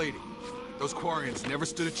armor plating. Those Quarians never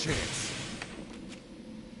stood a chance.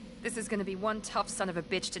 This is gonna be one tough son of a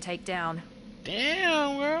bitch to take down.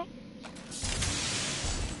 Damn, girl.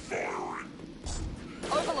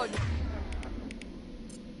 Overload.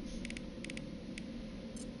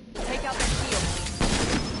 Take out the shield.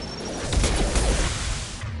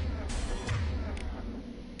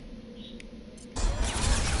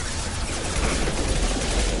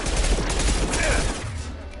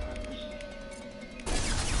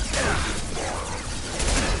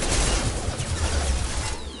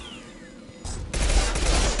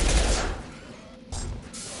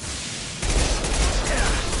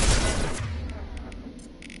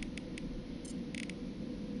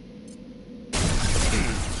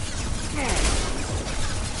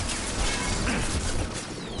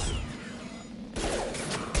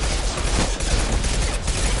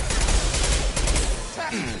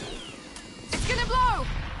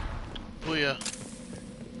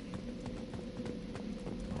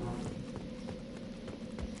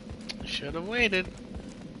 Should have waited.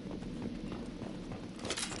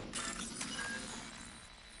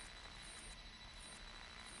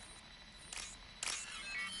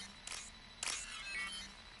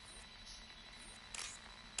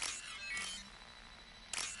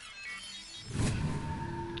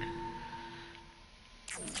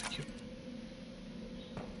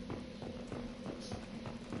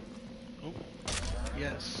 Oh,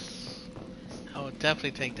 yes. I would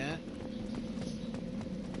definitely take that.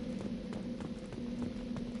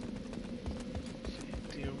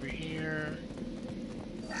 Over here.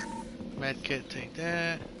 Medkit, take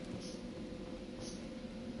that.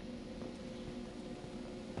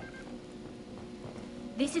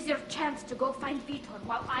 This is your chance to go find Vitor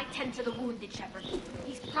while I tend to the wounded, Sheppard.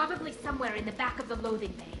 He's probably somewhere in the back of the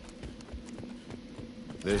loading bay.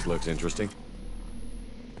 This looks interesting.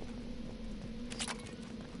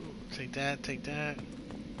 Take that, take that.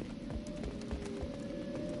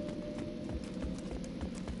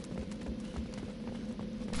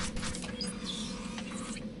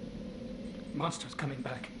 Monsters coming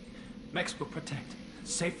back. Mechs will protect.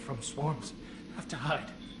 Safe from swarms. Have to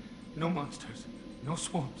hide. No monsters. No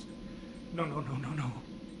swarms. No, no, no, no, no.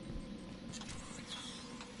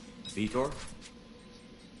 Vitor?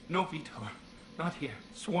 No Vitor. Not here.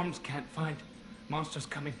 Swarms can't find. Monsters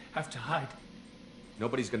coming. Have to hide.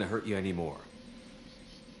 Nobody's gonna hurt you anymore.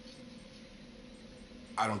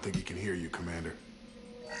 I don't think he can hear you, Commander.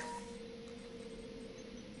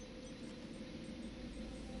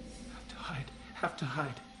 Have to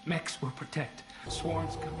hide. Mechs will protect.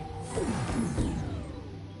 Swarms coming.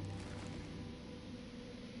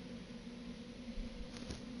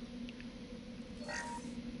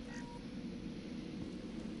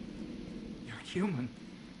 You're human.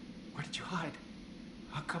 Where did you hide?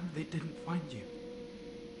 How come they didn't find you?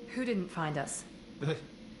 Who didn't find us? The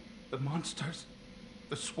monsters.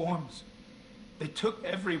 The swarms. They took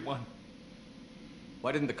everyone.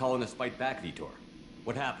 Why didn't the colonists fight back, Vitor?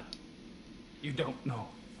 What happened? You don't know.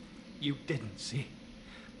 You didn't see.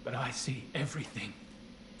 But I see everything.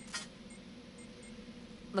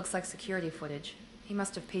 Looks like security footage. He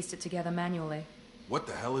must have pieced it together manually. What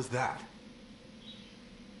the hell is that?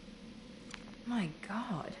 My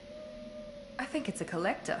God. I think it's a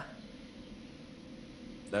collector.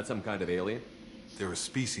 That some kind of alien? They're a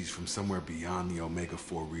species from somewhere beyond the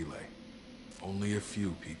Omega-4 relay. Only a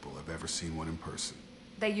few people have ever seen one in person.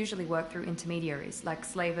 They usually work through intermediaries, like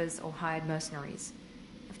slavers or hired mercenaries.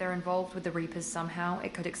 If they're involved with the Reapers somehow,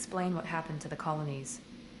 it could explain what happened to the colonies.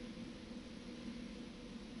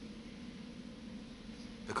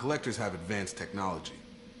 The collectors have advanced technology.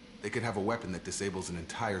 They could have a weapon that disables an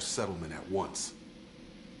entire settlement at once.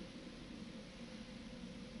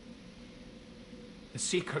 The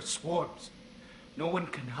Seeker swarms. No one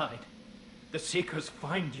can hide. The Seekers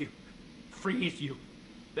find you, freeze you,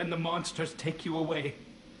 then the monsters take you away.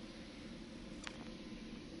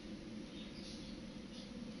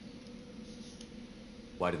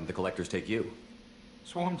 Why didn't the Collectors take you?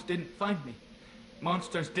 Swarms didn't find me.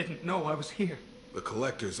 Monsters didn't know I was here. The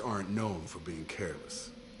Collectors aren't known for being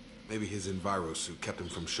careless. Maybe his enviro suit kept him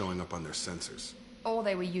from showing up on their sensors. Or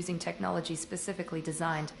they were using technology specifically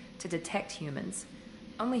designed to detect humans.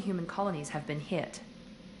 Only human colonies have been hit.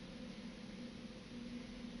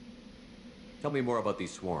 Tell me more about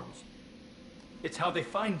these swarms. It's how they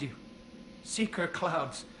find you. Seeker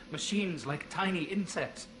clouds, machines like tiny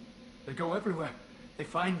insects. They go everywhere. They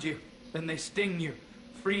find you, then they sting you,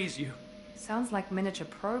 freeze you. Sounds like miniature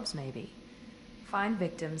probes, maybe. Find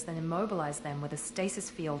victims, then immobilize them with a stasis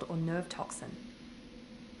field or nerve toxin.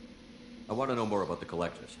 I want to know more about the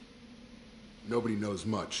Collectors. Nobody knows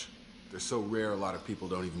much. They're so rare, a lot of people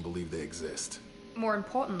don't even believe they exist. More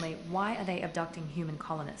importantly, why are they abducting human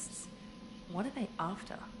colonists? What are they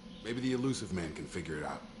after? Maybe the elusive man can figure it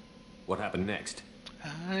out. What happened next?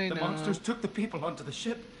 The monsters took the people onto the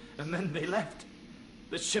ship, and then they left.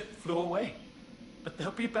 The ship flew away. But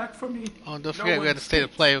they'll be back for me. Oh, don't forget we had to stay to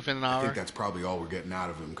play within an hour. I think that's probably all we're getting out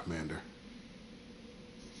of him, Commander.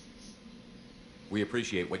 We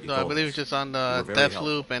appreciate what you told us. I believe it's just on the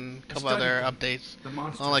Deathloop and a couple other updates.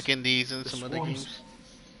 Unlike Indies and some other games.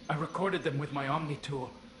 I recorded them with my Omni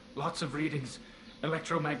tool. Lots of readings.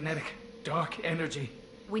 Electromagnetic. Dark energy.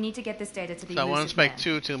 We need to get this data to the so I won't expect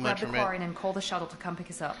too much from from it. Grab the it. and call the shuttle to come pick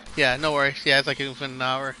us up. Yeah, no worries. Yeah, it's like within an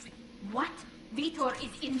hour. What? Vitor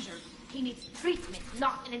is injured. He needs treatment,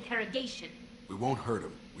 not an interrogation. We won't hurt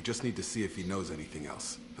him. We just need to see if he knows anything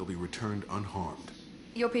else. He'll be returned unharmed.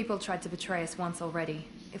 Your people tried to betray us once already.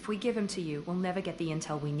 If we give him to you, we'll never get the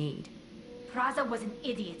intel we need. Praza was an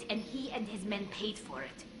idiot, and he and his men paid for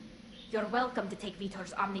it. You're welcome to take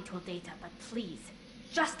Vitor's Omnitool data, but please,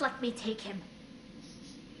 just let me take him.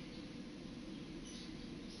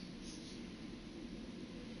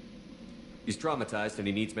 He's traumatized and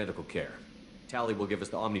he needs medical care. Tally will give us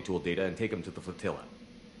the Omnitool data and take him to the flotilla.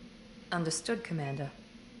 Understood, Commander.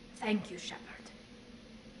 Thank you, Sheppard.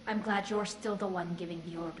 I'm glad you're still the one giving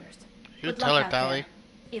the orders. You tell her, Tally.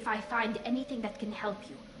 If I find anything that can help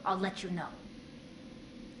you, I'll let you know.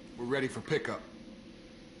 We're ready for pickup.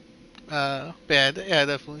 Yeah,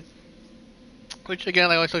 definitely. Which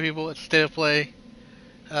again, I always tell people, it's state of play.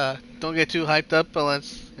 Don't get too hyped up, but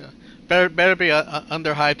let's better be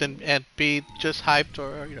underhyped and be just hyped,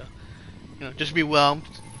 or just be whelmed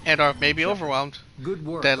or maybe overwhelmed. Good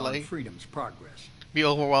work on Freedom's progress. Be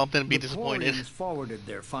overwhelmed and be disappointed. The forwarded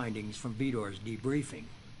their findings from Vitor's debriefing.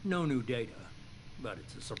 No new data, but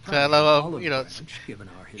it's a surprise. I love how,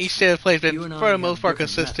 each state of play has been for the most part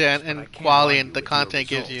consistent and quality in the content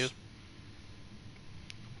gives you.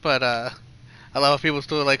 But I love how people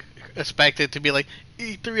still expect it to be like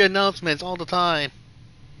E3 announcements all the time.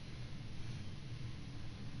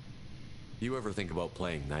 You ever think about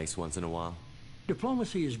playing nice once in a while?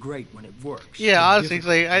 Diplomacy is great when it works. Yeah,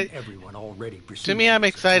 honestly, everyone already to me, I'm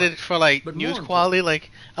excited for news quality.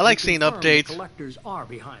 I like seeing updates. The collectors are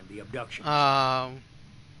behind the abduction.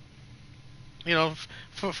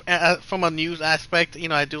 From a news aspect,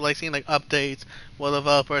 I do like seeing updates, what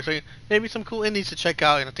developers, or maybe some cool indies to check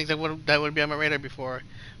out. Things that would be on my radar before.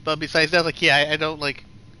 But besides that, I don't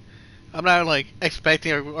I'm not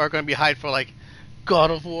expecting or going to be hyped for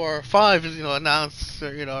God of War 5 is announced,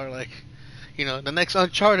 or the next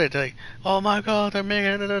Uncharted, oh my god, they're making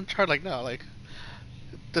another Uncharted. No,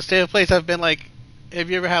 the state of plays have been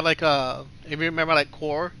have you ever had if you remember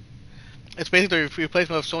Core? It's basically the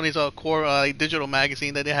replacement of Sony's Core digital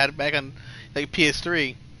magazine that they had back on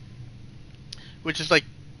PS3, which is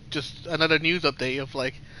just another news update of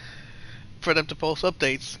for them to post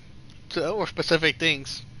updates or specific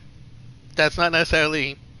things. That's not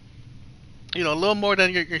necessarily a little more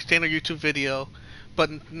than your standard YouTube video, but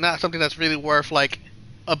not something that's really worth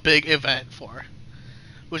a big event for.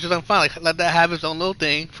 Which is I'm fine. Let that have its own little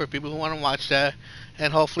thing for people who want to watch that,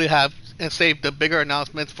 and hopefully have and save the bigger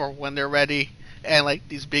announcements for when they're ready and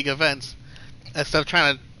these big events, instead of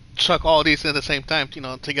trying to chuck all these at the same time,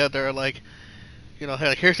 together.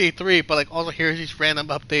 Here's E3, but also here's these random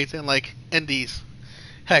updates and indies.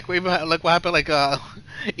 Heck, we even what happened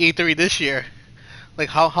E3 this year.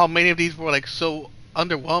 How many of these were so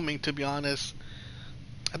underwhelming, to be honest.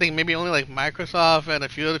 I think maybe only Microsoft and a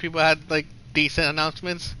few other people had decent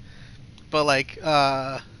announcements, but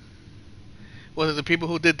was it the people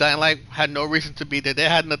who did Dying Light had no reason to be there? They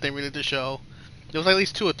had nothing really to show. There was at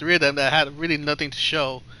least 2 or 3 of them that had really nothing to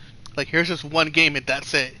show. Here's just one game and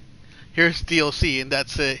that's it. Here's DLC and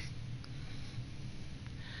that's it.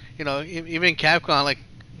 You know, even Capcom, like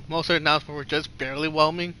most of their announcements were just barely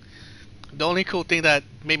whelming. The only cool thing that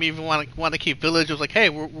made me even want to keep Village was like, hey,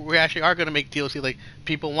 we actually are gonna make DLC. Like,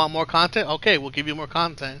 people want more content. Okay, we'll give you more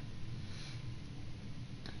content.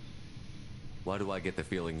 Why do I get the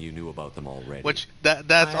feeling you knew about them already? Which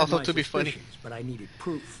that's also to be funny. But I needed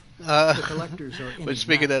proof. The collectors are but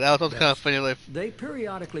speaking of that was also kind of funny. Like, they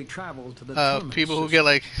periodically travel to the people who get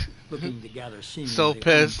like looking to gather so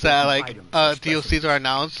pissed that like DLCs are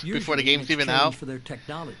announced before the game's even out. For their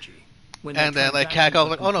technology. And then like Capcom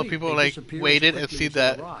was like, oh no, people like waited and see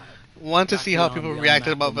that. Want to see how people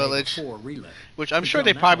reacted about Village, which I'm sure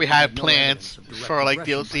they probably had plans for like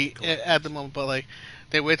DLC at the moment, but like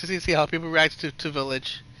they wait to see how people react to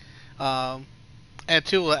Village, and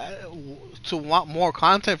to want more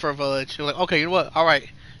content for Village. You're like, okay, you know what? All right,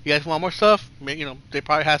 you guys want more stuff? You know, they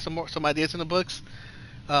probably have some ideas in the books.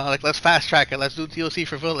 Like, let's fast track it. Let's do DLC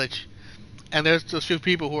for Village. And there's those few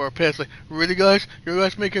people who are pissed, like, really, guys? You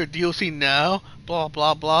guys making a DLC now? Blah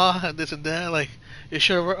blah blah, and this and that. Like, it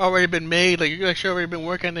should have already been made. Like, you guys should have already been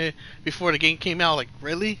working on it before the game came out. Like,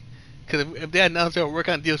 really? Because if they had announced they were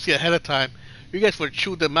working on DLC ahead of time, you guys would have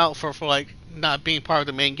chewed them out for like not being part of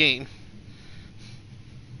the main game.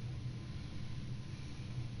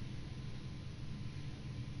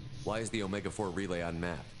 Why is the Omega-4 relay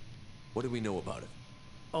unmapped? What do we know about it?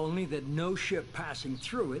 Only that no ship passing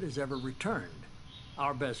through it has ever returned.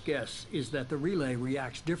 Our best guess is that the relay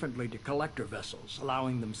reacts differently to collector vessels,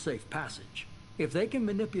 allowing them safe passage. If they can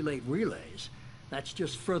manipulate relays, that's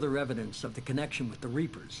just further evidence of the connection with the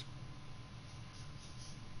Reapers.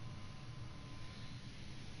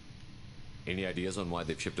 Any ideas on why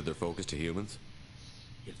they've shifted their focus to humans?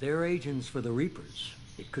 If they're agents for the Reapers,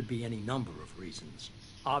 it could be any number of reasons.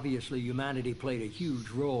 Obviously, humanity played a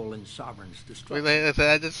huge role in Sovereign's destruction.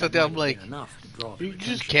 I just said that, I'm like, you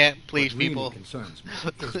just can't please people. What really concerns me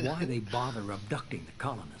is why they bother abducting the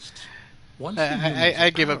colonists.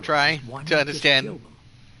 I give up trying to understand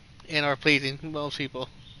and are pleasing most people.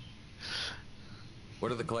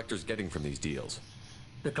 What are the collectors getting from these deals?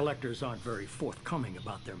 The collectors aren't very forthcoming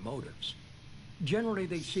about their motives. Generally,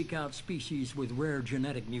 they seek out species with rare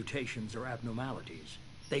genetic mutations or abnormalities.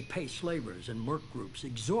 They pay slavers and merc groups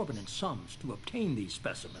exorbitant sums to obtain these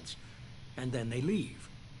specimens, and then they leave.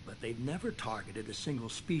 But they've never targeted a single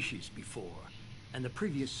species before, and the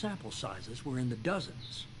previous sample sizes were in the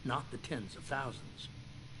dozens, not the tens of thousands.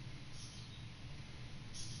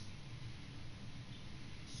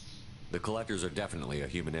 The collectors are definitely a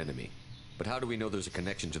human enemy, but how do we know there's a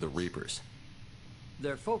connection to the Reapers?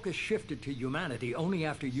 Their focus shifted to humanity only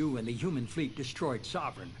after you and the human fleet destroyed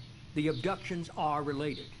Sovereign. The abductions are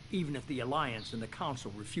related, even if the Alliance and the Council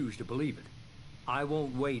refuse to believe it. I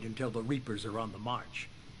won't wait until the Reapers are on the march.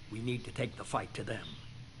 We need to take the fight to them.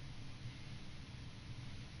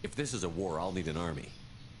 If this is a war, I'll need an army.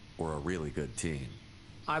 Or a really good team.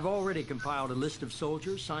 I've already compiled a list of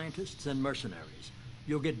soldiers, scientists, and mercenaries.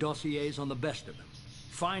 You'll get dossiers on the best of them.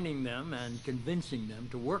 Finding them and convincing them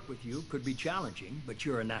to work with you could be challenging, but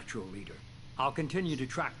you're a natural leader. I'll continue to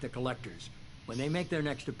track the collectors. When they make their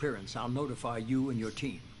next appearance, I'll notify you and your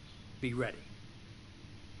team. Be ready.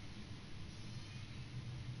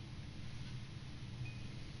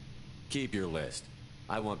 Keep your list.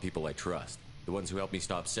 I want people I trust. The ones who helped me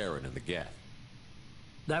stop Saren and the Geth.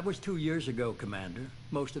 That was 2 years ago, Commander.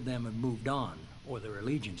 Most of them have moved on, or their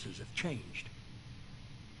allegiances have changed.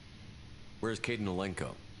 Where's Caden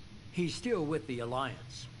Alenko? He's still with the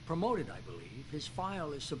Alliance. Promoted, I believe. His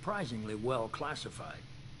file is surprisingly well classified.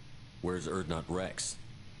 Where's Erdnot Rex?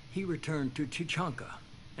 He returned to Chichanka,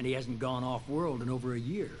 and he hasn't gone off-world in over a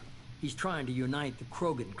year. He's trying to unite the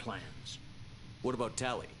Krogan clans. What about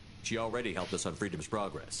Tali? She already helped us on Freedom's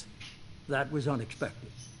Progress. That was unexpected.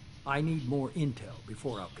 I need more intel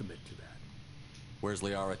before I'll commit to that. Where's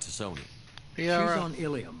Liara Tassoni? She's on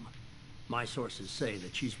Ilium. My sources say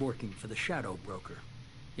that she's working for the Shadow Broker.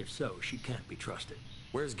 If so, she can't be trusted.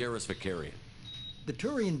 Where's Garrus Vicarian? The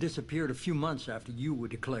Turian disappeared a few months after you were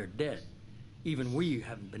declared dead. Even we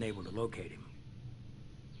haven't been able to locate him.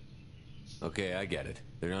 Okay, I get it.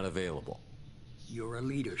 They're not available. You're a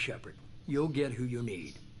leader, Sheppard. You'll get who you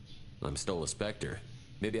need. I'm still a Spectre.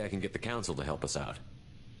 Maybe I can get the Council to help us out.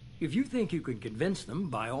 If you think you can convince them,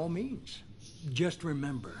 by all means. Just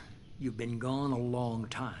remember, you've been gone a long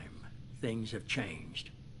time. Things have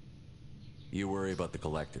changed. You worry about the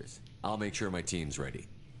collectors. I'll make sure my team's ready.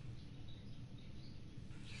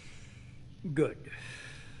 Good.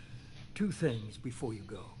 2 things before you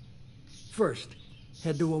go. First,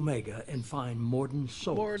 head to Omega and find Morden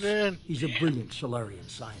Solus. Morden! He's a brilliant Solarian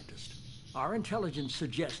scientist. Our intelligence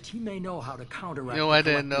suggests he may know how to counteract I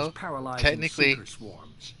the didn't know. paralyzing Technically, seeker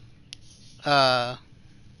swarms. Uh,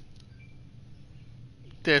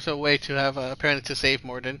 there's a way to have apparently to save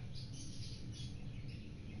Morden.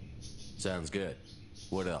 Sounds good.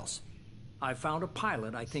 What else? I found a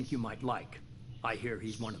pilot I think you might like. I hear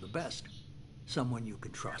he's one of the best. Someone you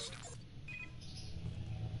can trust.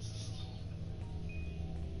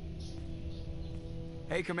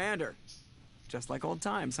 Hey, Commander. Just like old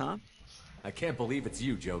times, huh? I can't believe it's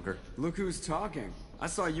you, Joker. Look who's talking. I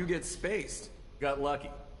saw you get spaced. Got lucky,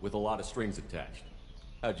 with a lot of strings attached.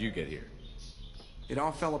 How'd you get here? It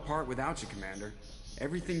all fell apart without you, Commander.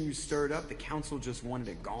 Everything you stirred up, the Council just wanted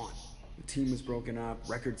it gone. The team was broken up,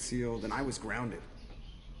 record sealed, and I was grounded.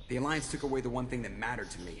 The Alliance took away the one thing that mattered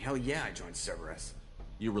to me. Hell yeah, I joined Cerberus.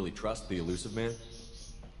 You really trust the Elusive Man?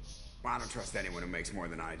 Well, I don't trust anyone who makes more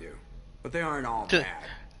than I do. But they aren't all bad.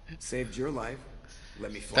 Saved your life.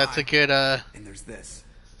 Let me fly. That's a good, And there's this.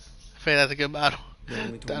 I think that's a good model. They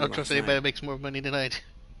only told I me don't trust last anybody night. that makes more money than I do.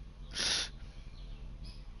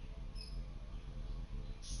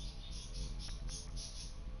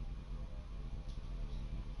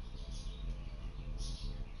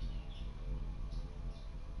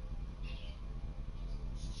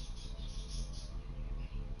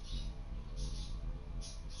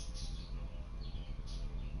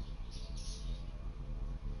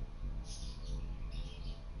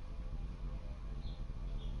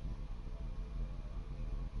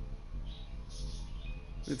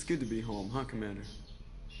 It's good to be home, huh, Commander?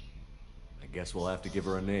 I guess we'll have to give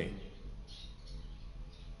her a name.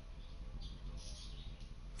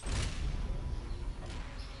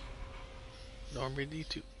 Normandy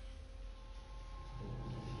 2.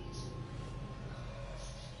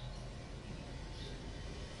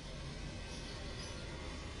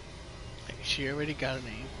 She already got a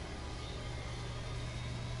name.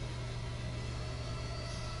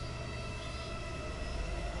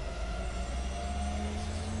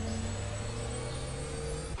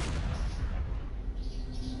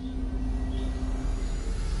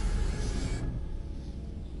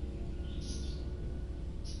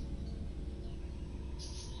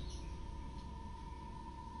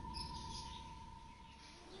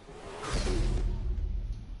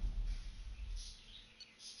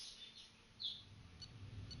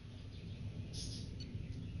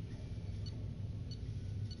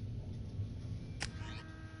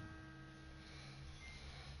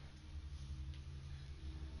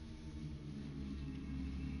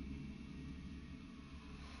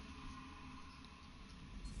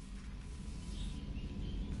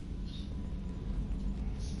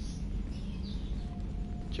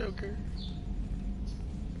 Joker.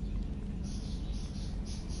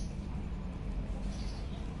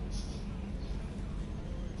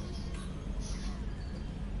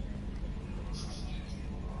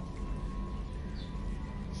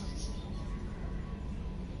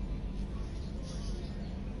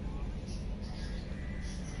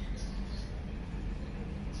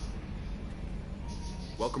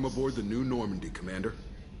 Welcome aboard the new Normandy, Commander.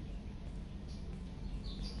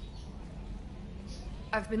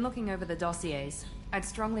 I've been looking over the dossiers. I'd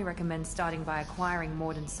strongly recommend starting by acquiring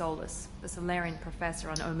Morden Solus, the Solarian professor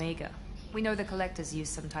on Omega. We know the Collectors use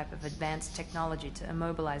some type of advanced technology to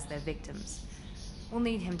immobilize their victims. We'll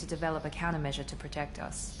need him to develop a countermeasure to protect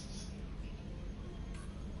us.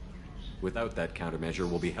 Without that countermeasure,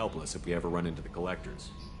 we'll be helpless if we ever run into the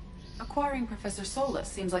Collectors. Acquiring Professor Solus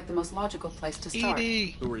seems like the most logical place to start.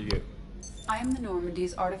 Edie. Who are you? I am the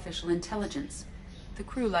Normandy's artificial intelligence. The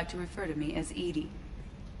crew like to refer to me as Edie.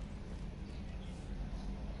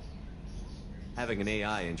 Having an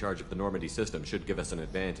AI in charge of the Normandy system should give us an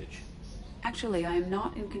advantage. Actually, I am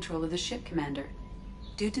not in control of the ship, Commander.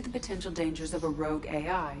 Due to the potential dangers of a rogue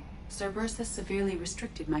AI, Cerberus has severely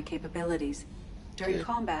restricted my capabilities. During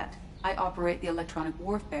combat, I operate the electronic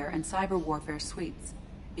warfare and cyber warfare suites.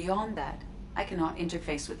 Beyond that, I cannot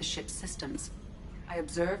interface with the ship's systems. I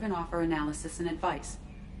observe and offer analysis and advice.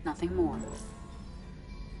 Nothing more.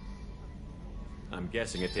 I'm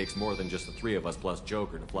guessing it takes more than just the three of us plus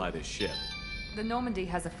Joker to fly this ship. The Normandy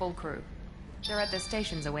has a full crew. They're at their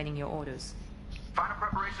stations awaiting your orders. Final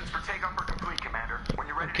preparations for takeoff are complete, Commander. When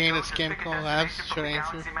you're ready Okay, to go, this just game pick a called destination Labs. from Should the I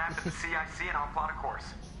answer? galaxy map at the CIC and I'll plot a course.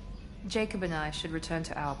 Jacob and I should return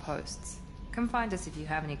to our posts. Come find us if you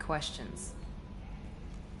have any questions.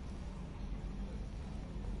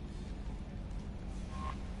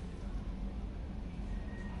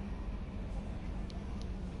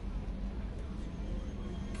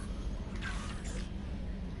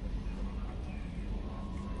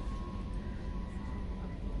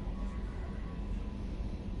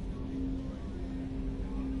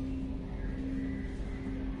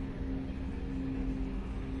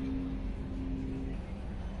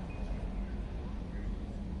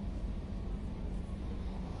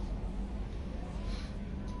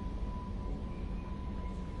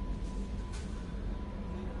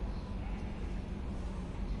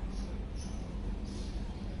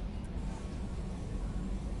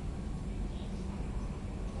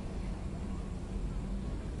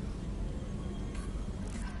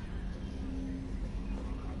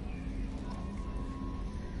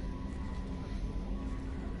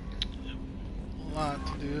 lot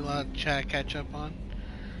to do, a lot of chat catch up on.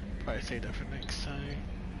 Probably save that for next time.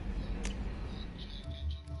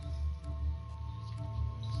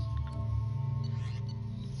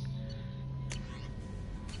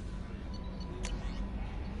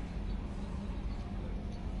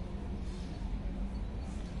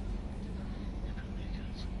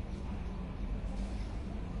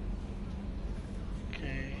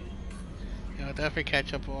 Okay. Yeah, I'll definitely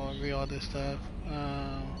catch up on read all this stuff.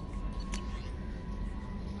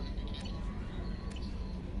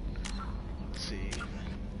 Let's see.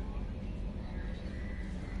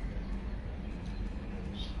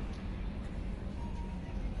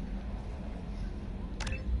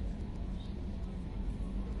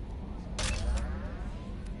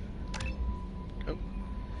 Oh,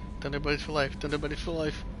 Thunder Buddies for life. Thunder Buddies for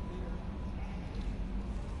life.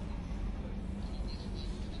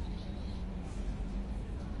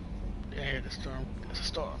 Yeah, I hear the storm. There's a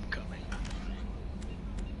storm coming.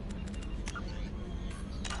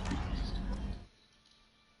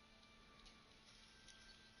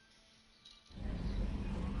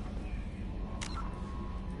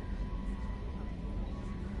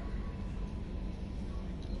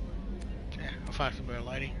 I'll find some better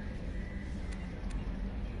lighting.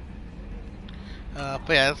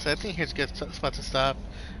 But yeah, so I think here's a good spot to stop.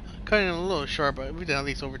 Cutting it a little short, but we did at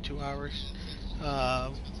least over 2 hours.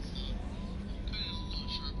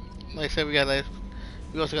 Like I said, we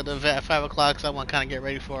also got the event at 5 o'clock, so I want to kind of get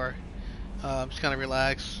ready for just kind of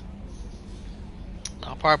relax.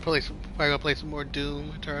 I'll probably go play some more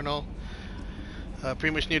Doom Eternal.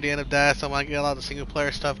 Pretty much near the end of that, so I want to get a lot of the single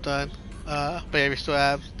player stuff done. But yeah, if you still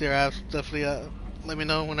have their apps, definitely let me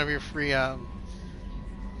know whenever you're free.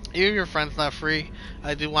 Even if your friend's not free,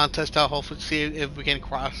 I do want to test out, hopefully see if we can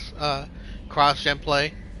cross gen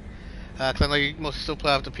play. Because I know you mostly still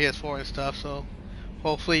play off the PS4 and stuff, so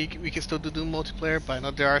hopefully we can still do multiplayer. But I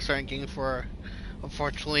know there are certain games where,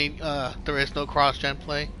 unfortunately, there is no cross gen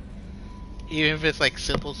play. Even if it's like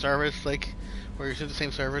simple servers, like where you're using the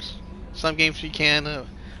same servers. Some games you can.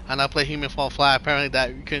 And I play Human Fall Flat. Apparently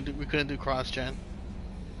that we couldn't do cross gen.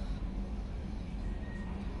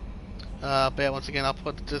 But yeah, once again, I'll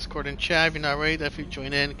put the Discord in chat. If you're not ready, definitely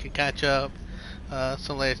join in. Can catch up.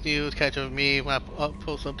 Some latest news, catch up with me when I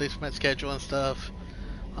post updates for my schedule and stuff.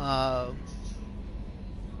 And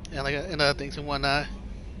other things and whatnot.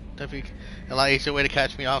 Definitely a lot easier way to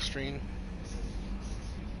catch me off stream.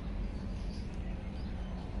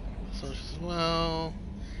 So as well.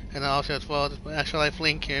 And also as well, just my Extra Life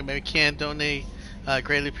link here. Maybe can donate.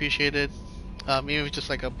 Greatly appreciated. Even if it's just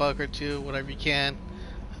like $1 or $2, whatever you can.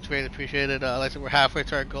 It's greatly appreciated. Like I said, we're halfway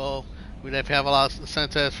to our goal. We definitely have a lot of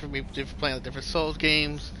incentives for me playing the different Souls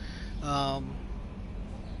games. To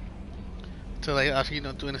like actually,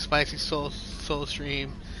 doing a spicy Soul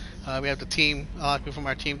stream. We have the team, a lot of people from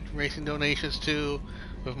our team raising donations too,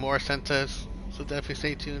 with more incentives. So definitely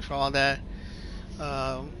stay tuned for all that.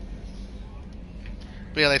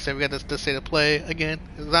 But yeah, like I said, we got the state of play again.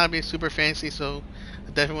 It's not being super fancy, so I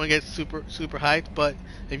definitely want to get super hyped. But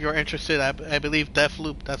if you're interested, I believe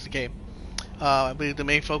Deathloop, that's the game. I believe the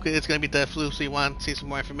main focus is going to be Deathloop, so you want to see some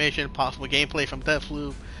more information, possible gameplay from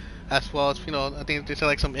Deathloop, as well as, I think they said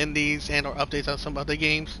like some indies and or updates on some other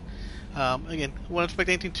games. Again, I won't expect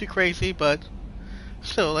anything too crazy, but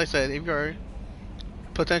still, like I said, if you're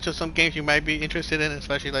potential some games you might be interested in,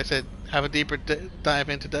 especially like I said, have a deeper dive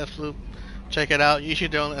into Deathloop. Check it out. Usually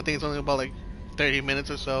I think it's only about like 30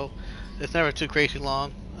 minutes or so. It's never too crazy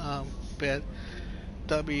long. But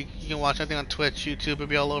you can watch anything on Twitch, YouTube, it'll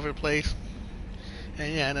be all over the place.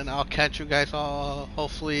 And yeah, and then I'll catch you guys all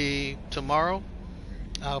hopefully tomorrow.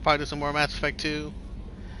 I'll probably do some more Mass Effect 2.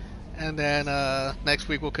 And then next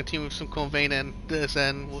week we'll continue with some Code Vein and this,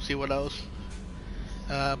 and we'll see what else.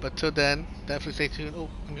 But till then, definitely stay tuned. Oh,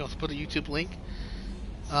 I'm going to put a YouTube link.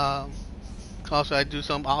 Also, I do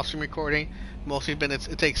some off-stream recording. Mostly, but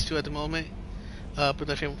it takes 2 at the moment. But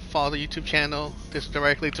if you follow the YouTube channel, this is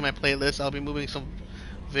directly to my playlist. I'll be moving some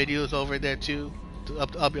videos over there too.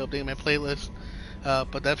 I'll be updating my playlist.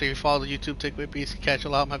 But definitely, if you follow the YouTube TGWPI, you can catch a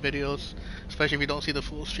lot of my videos, especially if you don't see the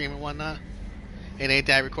full stream and whatnot. And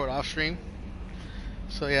anything I record off-stream.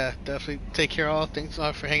 So yeah, definitely take care all. Thanks a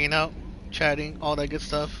lot for hanging out, chatting, all that good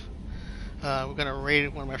stuff. We're gonna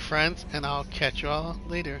raid one of my friends, and I'll catch you all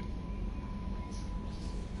later.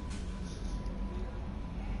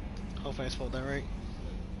 Hopefully I spelled that right.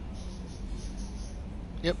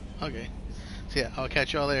 Yep, okay. So yeah, I'll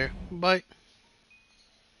catch you all later. Bye.